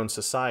forming their own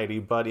society,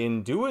 but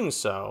in doing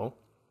so,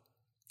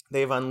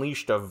 they've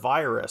unleashed a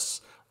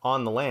virus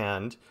on the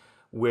land,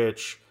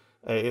 which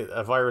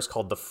a virus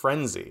called the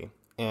Frenzy.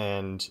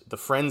 And the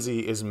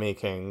Frenzy is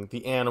making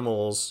the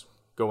animals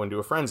go into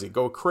a frenzy,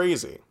 go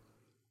crazy.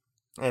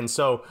 And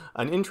so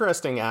an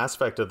interesting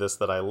aspect of this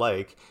that I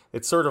like,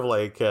 it's sort of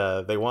like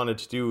they wanted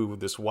to do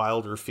this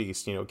Wilder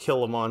Feast,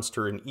 kill a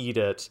monster and eat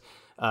it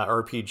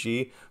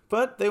RPG,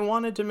 but they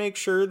wanted to make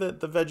sure that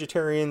the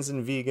vegetarians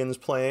and vegans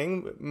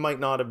playing might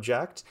not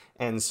object.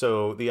 And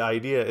so the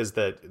idea is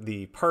that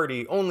the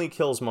party only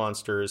kills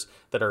monsters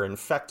that are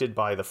infected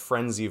by the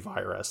Frenzy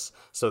virus.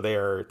 So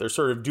they're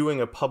sort of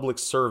doing a public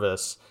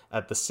service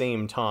at the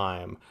same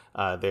time.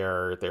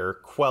 They're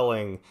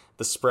quelling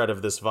the spread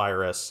of this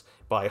virus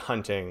by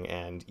hunting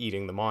and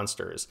eating the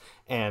monsters.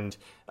 And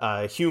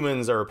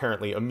humans are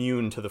apparently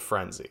immune to the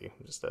frenzy,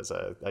 just as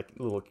a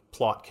little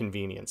plot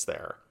convenience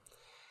there.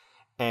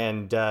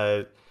 And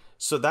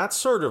so that's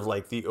sort of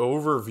like the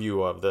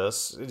overview of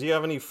this. Do you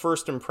have any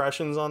first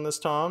impressions on this,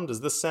 Tom?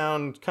 Does this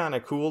sound kind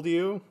of cool to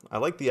you? I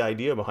like the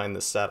idea behind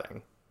this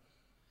setting.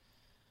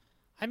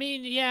 I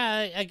mean, yeah,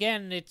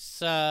 again, it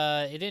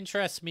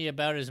interests me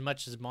about as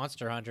much as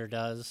Monster Hunter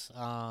does.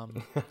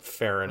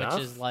 Fair enough.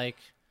 Which is like,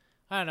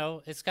 I don't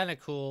know, it's kind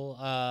of cool.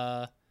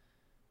 I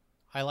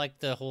like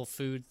the whole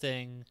food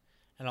thing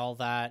and all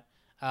that.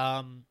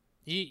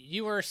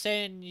 You were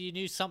saying you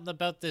knew something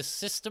about this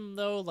system,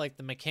 though, like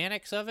the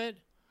mechanics of it?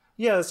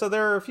 Yeah, so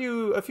there are a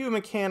few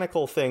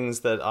mechanical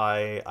things that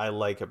I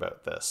like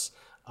about this.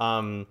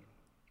 A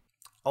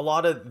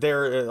lot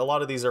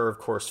of these are, of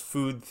course,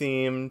 food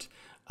themed.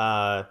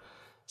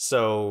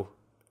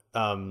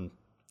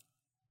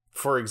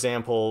 For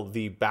example,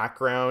 the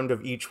background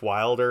of each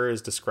Wilder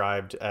is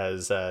described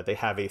as they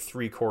have a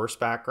 3-course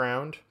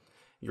background.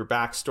 Your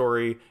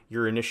backstory,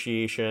 your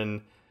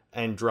initiation,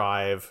 and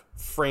drive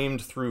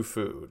framed through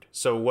food.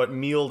 So what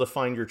meal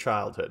defined your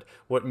childhood?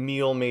 What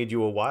meal made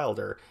you a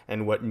Wilder?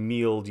 And what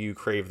meal do you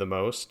crave the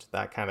most?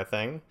 That kind of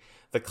thing.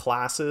 The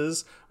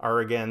classes are,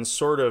 again,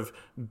 sort of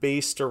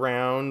based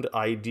around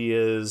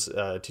ideas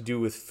to do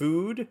with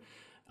food.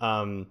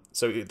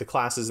 So the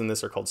classes in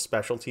this are called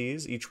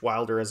specialties. Each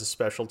Wilder has a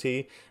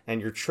specialty,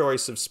 and your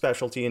choice of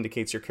specialty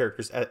indicates your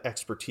character's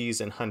expertise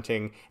in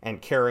hunting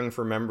and caring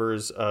for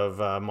members of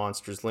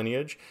monster's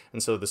lineage.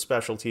 And so the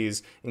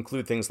specialties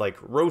include things like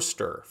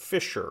roaster,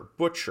 fisher,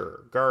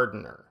 butcher,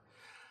 gardener.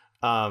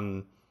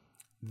 Something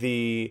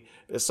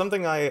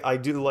I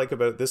do like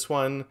about this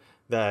one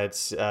that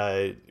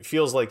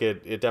feels like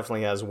it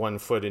definitely has one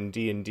foot in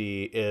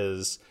D&D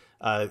is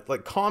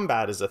like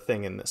combat is a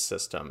thing in this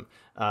system.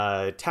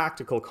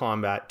 Tactical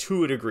combat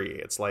to a degree.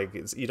 It's like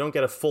you don't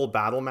get a full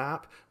battle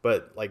map,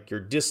 but like your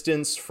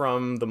distance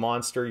from the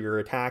monster you're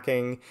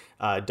attacking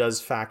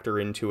does factor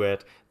into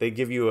it. They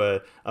give you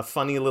a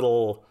funny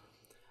little,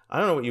 I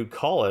don't know what you'd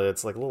call it.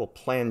 It's like a little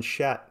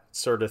planchette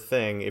sort of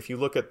thing. If you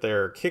look at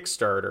their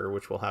Kickstarter,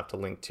 which we'll have to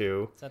link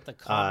to. Is that the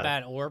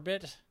combat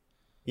orbit?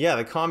 Yeah,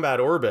 the combat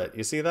orbit.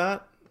 You see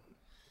that?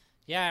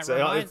 Yeah, it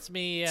reminds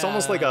me. It's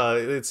almost like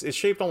it's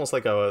shaped almost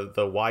like the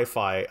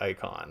Wi-Fi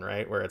icon,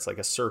 right? Where it's like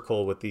a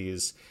circle with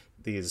these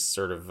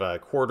sort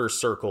of quarter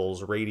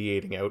circles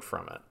radiating out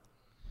from it.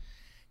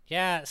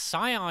 Yeah,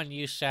 Scion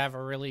used to have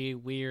a really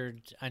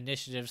weird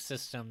initiative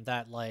system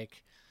that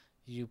like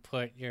you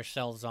put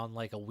yourselves on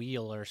like a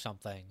wheel or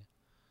something.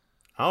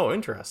 Oh,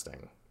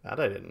 interesting. That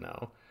I didn't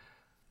know.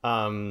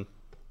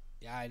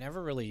 Yeah, I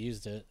never really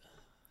used it.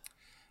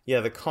 Yeah,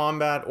 the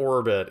combat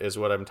orbit is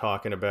what I'm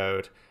talking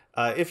about.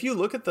 If you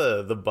look at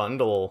the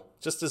bundle,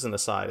 just as an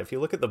aside, if you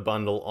look at the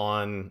bundle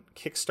on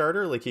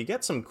Kickstarter, like you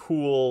get some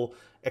cool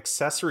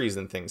accessories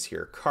and things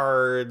here.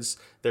 Cards,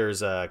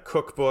 there's a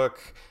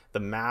cookbook, the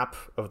map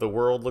of the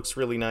world looks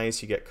really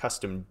nice. You get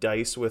custom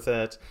dice with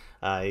it.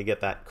 You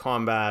get that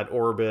combat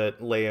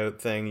orbit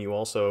layout thing. You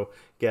also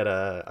get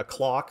a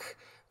clock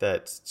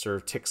that sort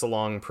of ticks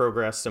along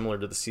progress, similar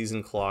to the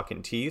season clock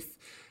in Teeth.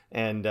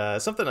 And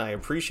something I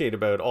appreciate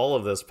about all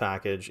of this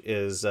package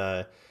is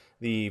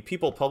the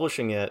people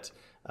publishing it,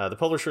 the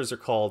publishers are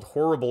called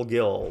Horrible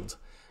Guild.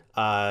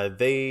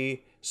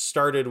 They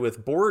started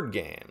with board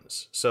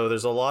games. So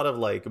there's a lot of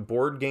like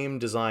board game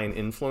design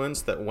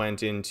influence that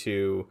went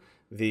into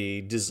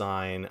the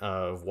design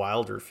of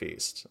Wilder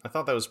Feast. I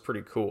thought that was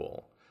pretty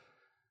cool.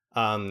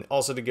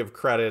 Also to give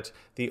credit,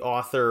 the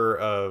author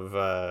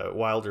of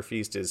Wilder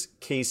Feast is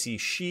Casey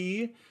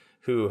Shee,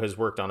 who has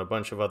worked on a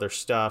bunch of other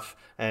stuff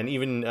and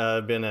even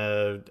been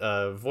done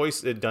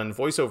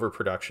voiceover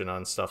production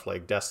on stuff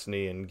like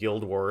Destiny and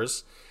Guild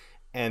Wars.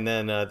 And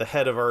then the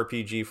head of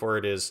RPG for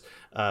it is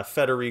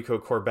Federico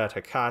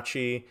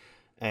Corbetta-Cacci,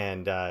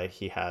 and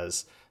he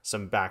has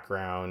some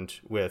background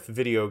with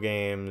video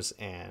games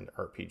and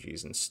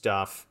RPGs and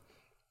stuff.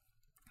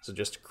 So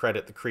just to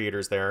credit the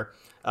creators there.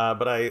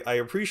 But I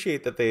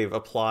appreciate that they've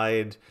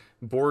applied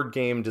board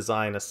game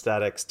design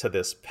aesthetics to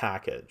this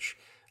package.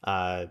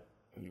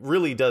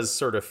 Really does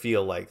sort of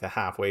feel like the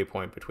halfway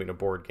point between a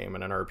board game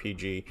and an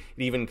RPG.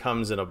 It even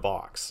comes in a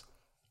box.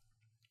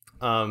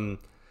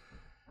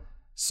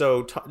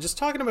 So just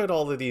talking about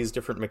all of these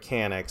different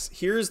mechanics,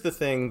 here's the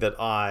thing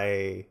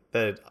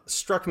that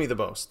struck me the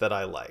most, that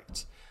I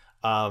liked.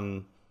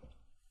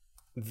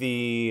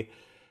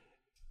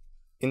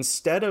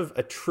 Instead of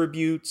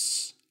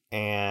attributes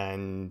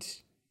and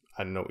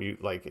I don't know,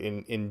 like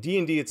in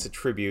D&D it's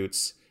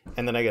attributes,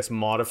 and then I guess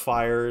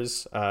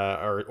modifiers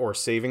or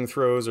saving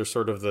throws are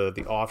sort of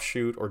the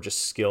offshoot, or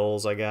just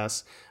skills, I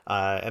guess.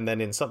 And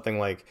then in something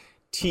like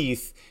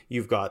Teeth,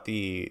 you've got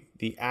the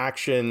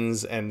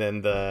actions, and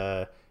then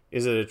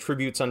is it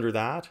attributes under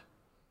that?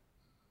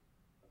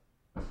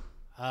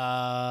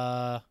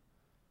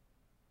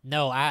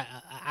 No,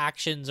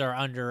 actions are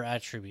under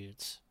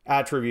attributes.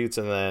 Attributes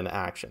and then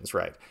actions,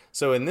 right.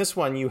 So in this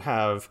one you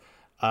have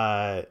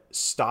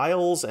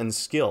styles and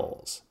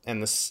skills,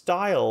 and the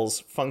styles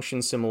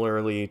function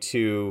similarly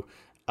to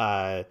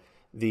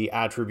the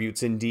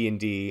attributes in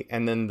D&D,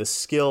 and then the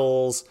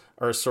skills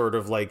are sort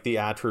of like the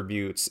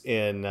attributes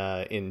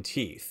in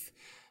Teeth.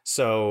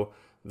 So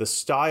the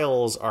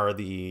styles are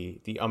the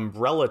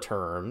umbrella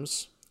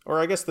terms, or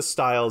I guess the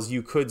styles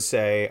you could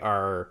say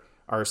are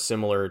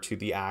similar to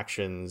the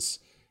actions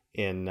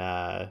in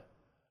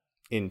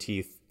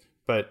Teeth.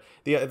 But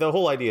the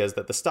whole idea is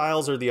that the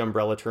styles are the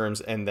umbrella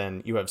terms, and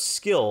then you have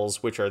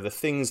skills, which are the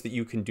things that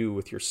you can do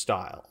with your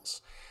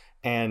styles.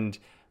 And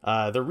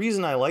the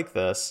reason I like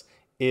this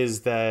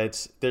is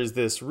that there's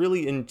this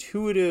really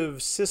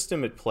intuitive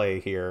system at play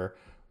here,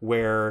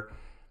 where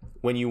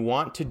when you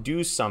want to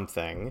do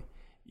something,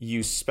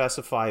 you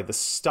specify the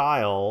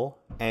style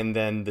and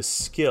then the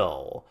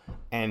skill.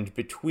 And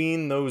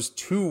between those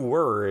two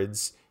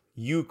words,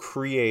 you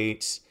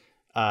create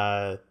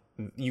the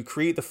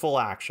full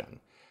action.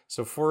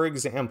 So for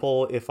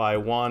example, if I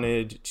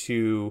wanted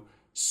to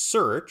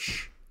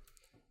search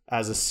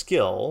as a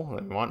skill,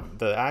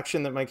 the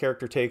action that my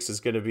character takes is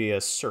going to be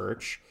a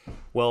search.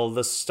 Well,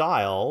 the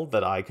style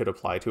that I could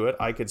apply to it,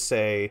 I could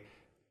say,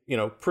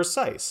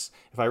 precise.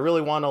 If I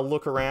really want to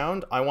look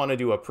around, I want to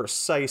do a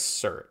precise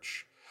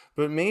search.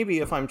 But maybe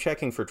if I'm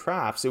checking for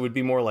traps, it would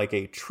be more like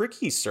a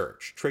tricky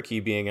search, tricky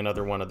being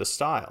another one of the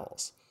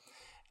styles.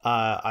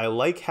 I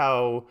like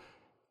how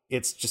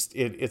it's just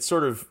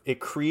it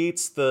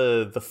creates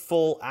the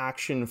full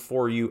action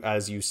for you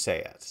as you say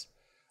it.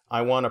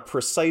 I want to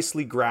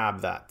precisely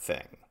grab that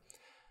thing.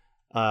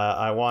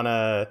 I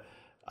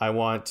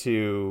want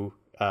to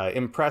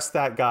impress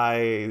that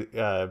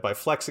guy by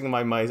flexing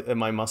my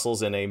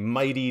muscles in a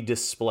mighty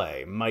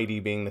display. Mighty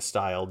being the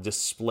style,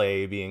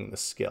 display being the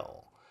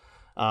skill.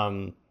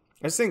 I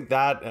just think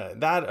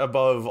that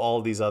above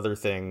all these other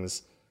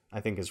things,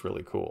 I think is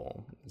really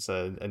cool. It's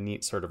a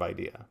neat sort of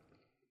idea.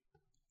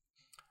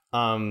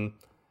 And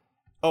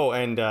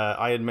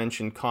I had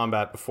mentioned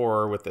combat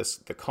before with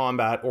the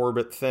combat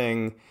orbit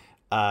thing.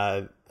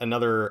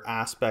 Another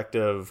aspect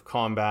of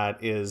combat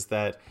is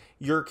that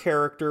your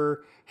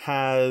character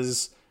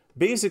has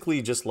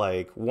basically just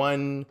like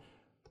one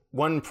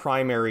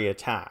primary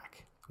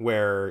attack,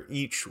 where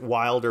each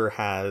wilder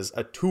has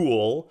a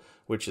tool,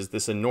 which is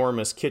this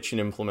enormous kitchen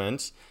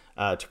implement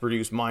to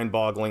produce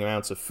mind-boggling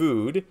amounts of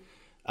food.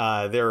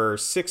 There are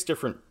 6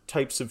 different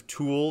types of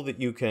tool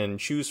that you can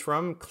choose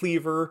from: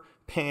 cleaver,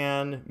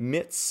 pan,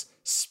 mitts,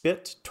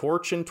 spit,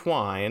 torch, and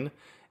twine.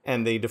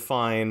 And they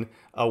define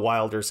a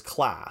wilder's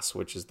class,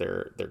 which is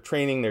their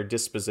training, their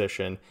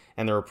disposition,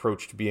 and their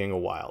approach to being a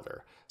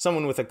wilder.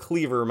 Someone with a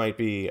cleaver might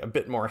be a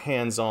bit more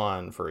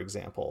hands-on, for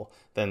example,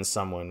 than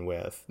someone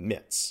with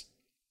mitts.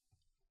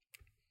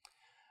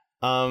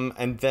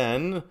 And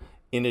then,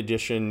 in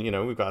addition,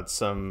 we've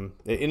got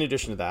in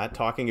addition to that,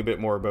 talking a bit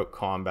more about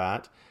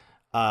combat.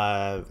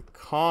 Sorry,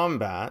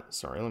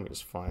 let me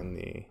just find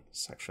the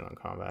section on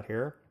combat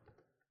here.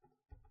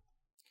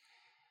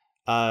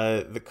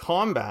 The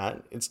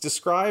combat, it's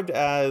described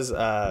as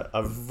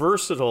a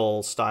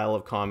versatile style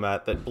of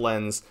combat that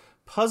blends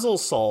puzzle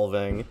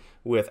solving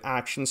with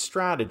action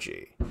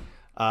strategy.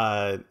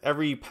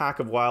 Every pack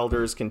of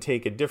wilders can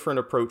take a different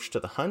approach to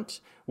the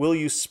hunt. Will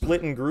you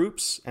split in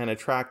groups and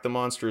attract the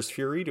monster's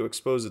fury to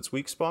expose its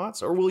weak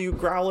spots, or will you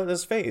growl at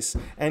his face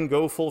and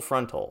go full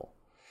frontal?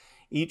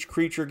 Each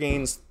creature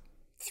gains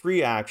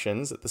 3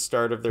 actions at the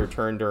start of their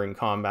turn during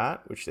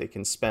combat, which they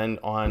can spend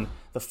on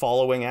the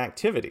following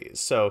activities.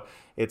 So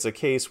it's a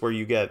case where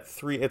you get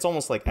 3, it's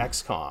almost like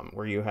XCOM,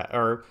 where you have,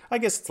 or I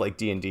guess it's like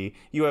D&D,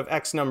 you have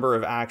X number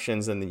of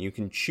actions, and then you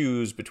can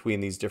choose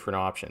between these different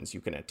options. You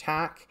can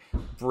attack,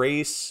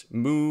 brace,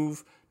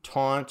 move,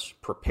 taunt,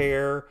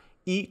 prepare,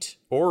 eat,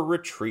 or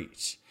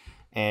retreat.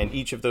 And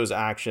each of those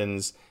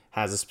actions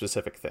has a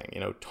specific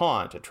thing.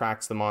 Taunt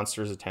attracts the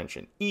monster's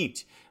attention.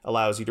 Eat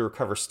allows you to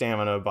recover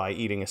stamina by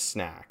eating a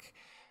snack.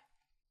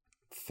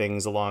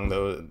 Things along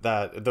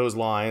those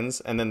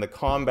lines. And then the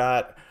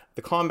combat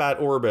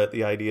orbit,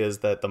 the idea is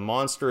that the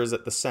monster is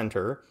at the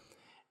center,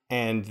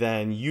 and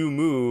then you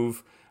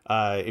move.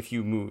 If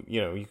you move,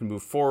 you can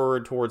move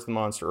forward towards the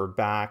monster or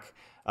back.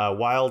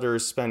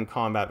 Wilders spend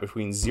combat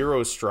between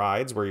 0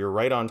 strides, where you're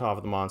right on top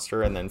of the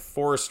monster, and then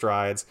 4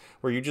 strides,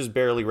 where you just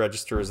barely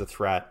register as a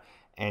threat,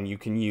 and you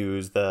can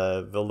use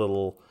the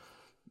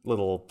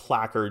little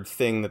placard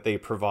thing that they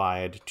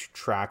provide to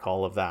track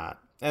all of that.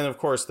 And of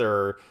course,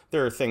 there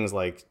are things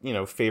like,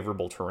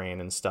 favorable terrain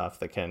and stuff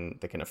that can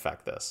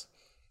affect this.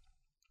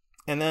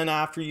 And then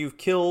after you've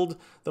killed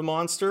the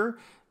monster,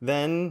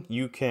 then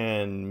you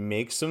can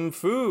make some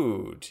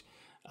food.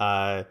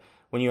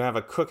 When you have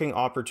a cooking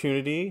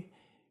opportunity,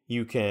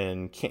 you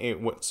can,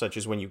 such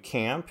as when you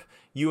camp,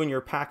 you and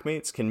your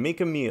packmates can make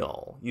a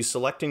meal. You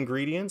select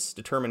ingredients,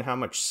 determine how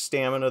much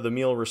stamina the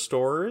meal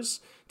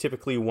restores,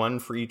 typically 1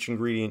 for each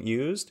ingredient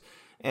used,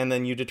 and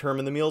then you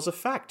determine the meal's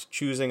effect,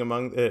 choosing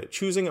among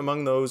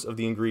those of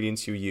the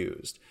ingredients you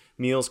used.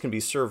 Meals can be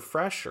served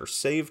fresh or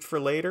saved for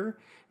later,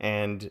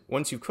 and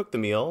once you've cooked the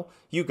meal,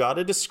 you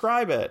gotta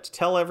describe it.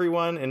 Tell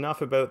everyone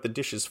enough about the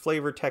dish's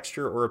flavor,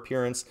 texture, or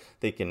appearance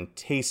they can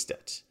taste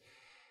it.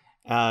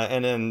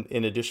 And then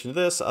in addition to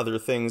this, other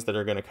things that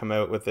are going to come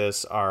out with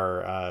this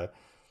are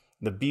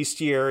the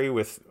bestiary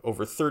with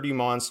over 30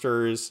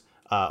 monsters.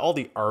 All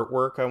the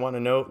artwork, I want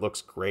to note,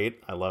 looks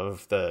great. I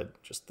love the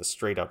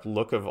straight up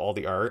look of all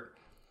the art.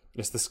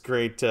 Just this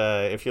great,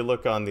 if you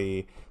look on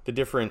the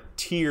different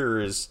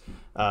tiers,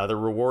 the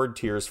reward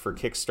tiers for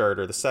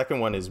Kickstarter, the second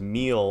one is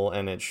meal,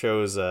 and it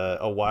shows a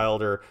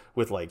Wilder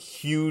with like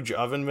huge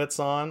oven mitts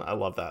on. I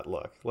love that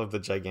look. Love the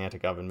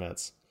gigantic oven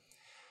mitts.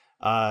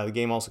 The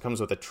game also comes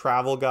with a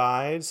travel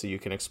guide, so you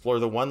can explore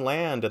the One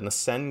Land and the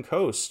Sen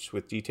Coast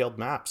with detailed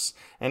maps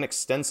and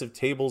extensive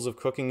tables of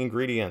cooking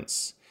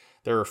ingredients.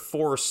 There are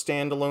 4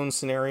 standalone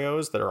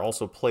scenarios that are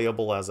also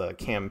playable as a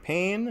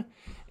campaign,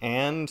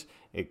 and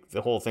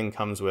the whole thing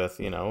comes with,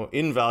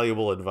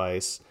 invaluable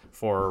advice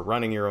for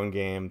running your own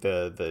game.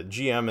 The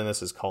GM in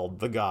this is called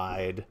The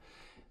Guide.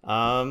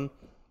 I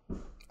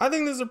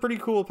think this is a pretty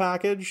cool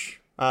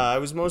package. I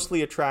was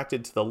mostly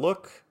attracted to the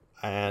look,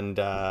 and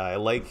I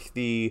like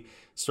the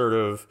sort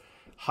of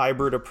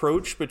hybrid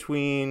approach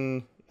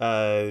between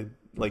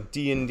like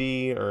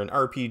D&D or an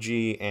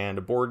RPG and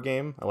a board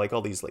game. I like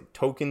all these like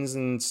tokens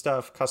and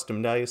stuff,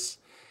 custom dice.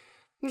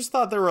 I just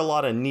thought there were a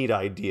lot of neat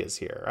ideas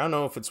here. I don't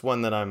know if it's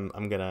one that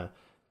I'm gonna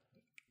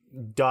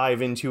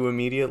dive into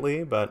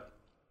immediately, but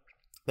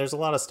there's a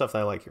lot of stuff that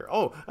I like here.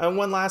 Oh, and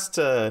one last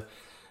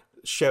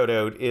shout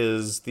out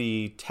is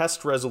the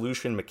test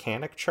resolution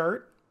mechanic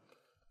chart.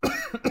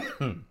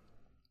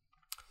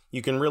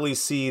 You can really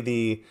see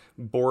the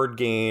board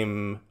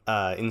game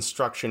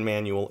instruction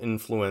manual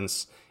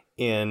influence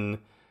in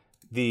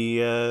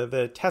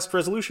the test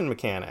resolution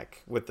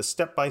mechanic with the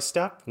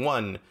step-by-step.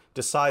 1,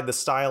 decide the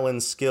style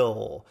and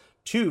skill.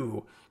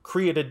 2,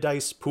 create a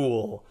dice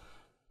pool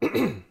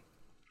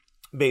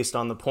based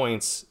on the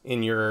points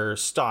in your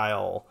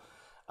style.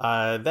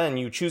 Then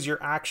you choose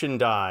your action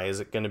die. Is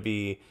it going to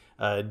be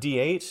a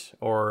D8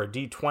 or a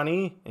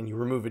D20? And you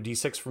remove a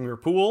D6 from your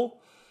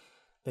pool.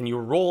 Then you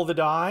roll the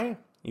die.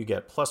 You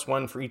get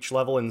 +1 for each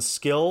level in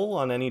skill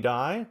on any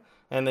die,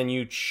 and then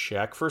you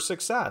check for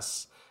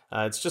success.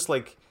 It's just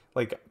like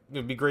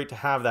it'd be great to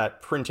have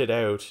that printed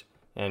out,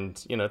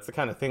 and it's the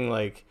kind of thing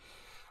like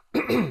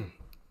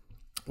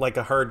like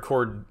a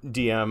hardcore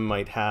DM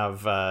might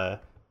have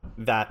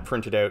that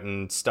printed out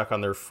and stuck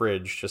on their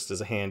fridge just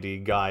as a handy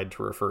guide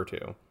to refer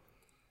to.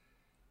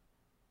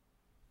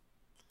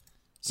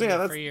 So yeah,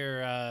 that's for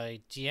your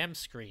GM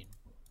screen.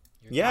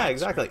 Yeah,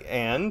 exactly. Screen.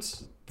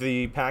 And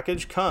the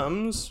package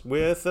comes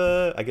with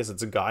I guess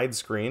it's a guide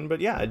screen,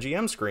 but yeah, a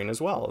GM screen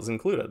as well is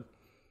included.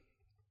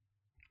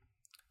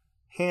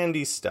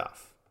 Handy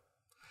stuff.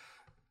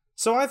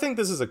 So I think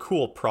this is a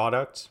cool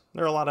product.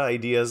 There are a lot of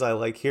ideas I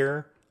like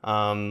here.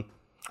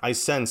 I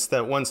sense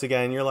that once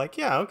again you're like,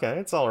 yeah, okay,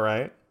 it's all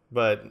right,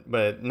 but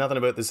nothing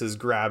about this is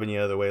grabbing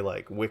you the way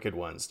like Wicked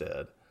Ones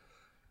did.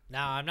 No,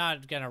 I'm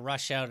not gonna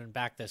rush out and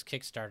back this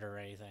Kickstarter or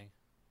anything.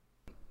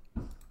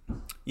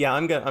 Yeah,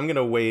 I'm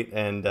gonna wait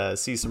and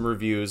see some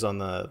reviews on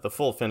the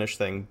full finish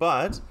thing.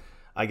 But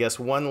I guess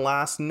one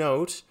last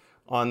note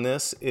on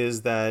this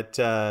is that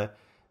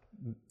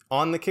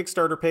on the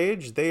Kickstarter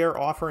page, they are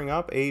offering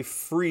up a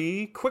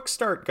free quick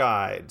start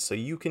guide, so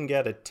you can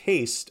get a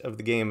taste of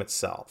the game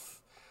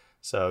itself.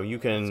 So you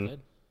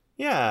can,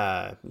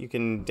 yeah, you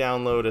can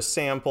download a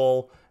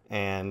sample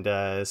and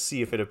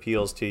see if it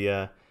appeals to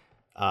you.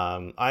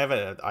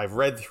 I've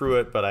read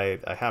through it, but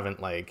I haven't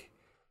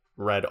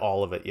read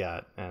all of it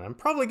yet, and I'm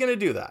probably going to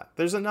do that.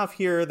 There's enough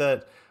here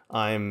that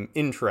I'm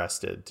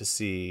interested to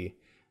see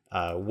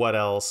what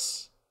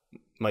else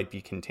might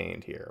be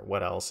contained here.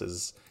 What else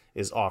is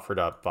offered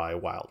up by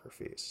Wilder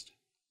Feast.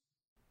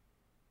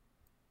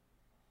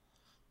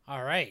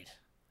 All right.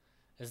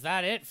 Is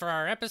that it for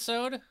our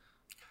episode? I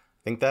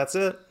think that's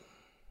it.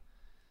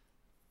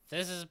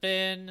 This has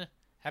been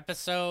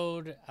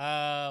episode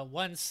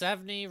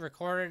 170,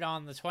 recorded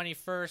on the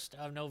 21st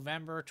of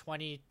November,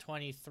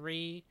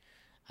 2023.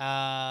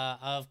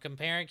 of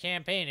Compare and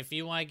Campaign. If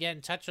you want to get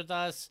in touch with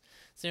us,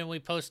 soon we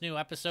post new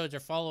episodes or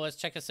follow us,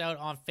 check us out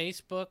on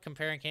Facebook,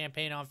 Compare and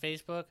Campaign on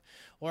Facebook.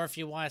 Or if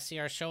you want to see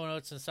our show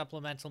notes and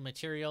supplemental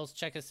materials,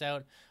 check us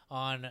out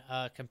on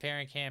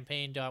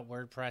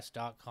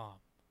compareandcampaign.wordpress.com.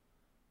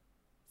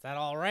 Is that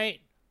all right?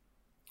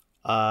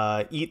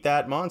 Eat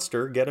that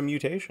monster, get a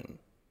mutation.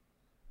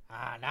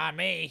 Not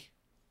me.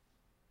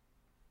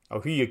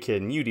 Oh, who you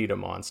kidding? You'd eat a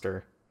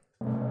monster.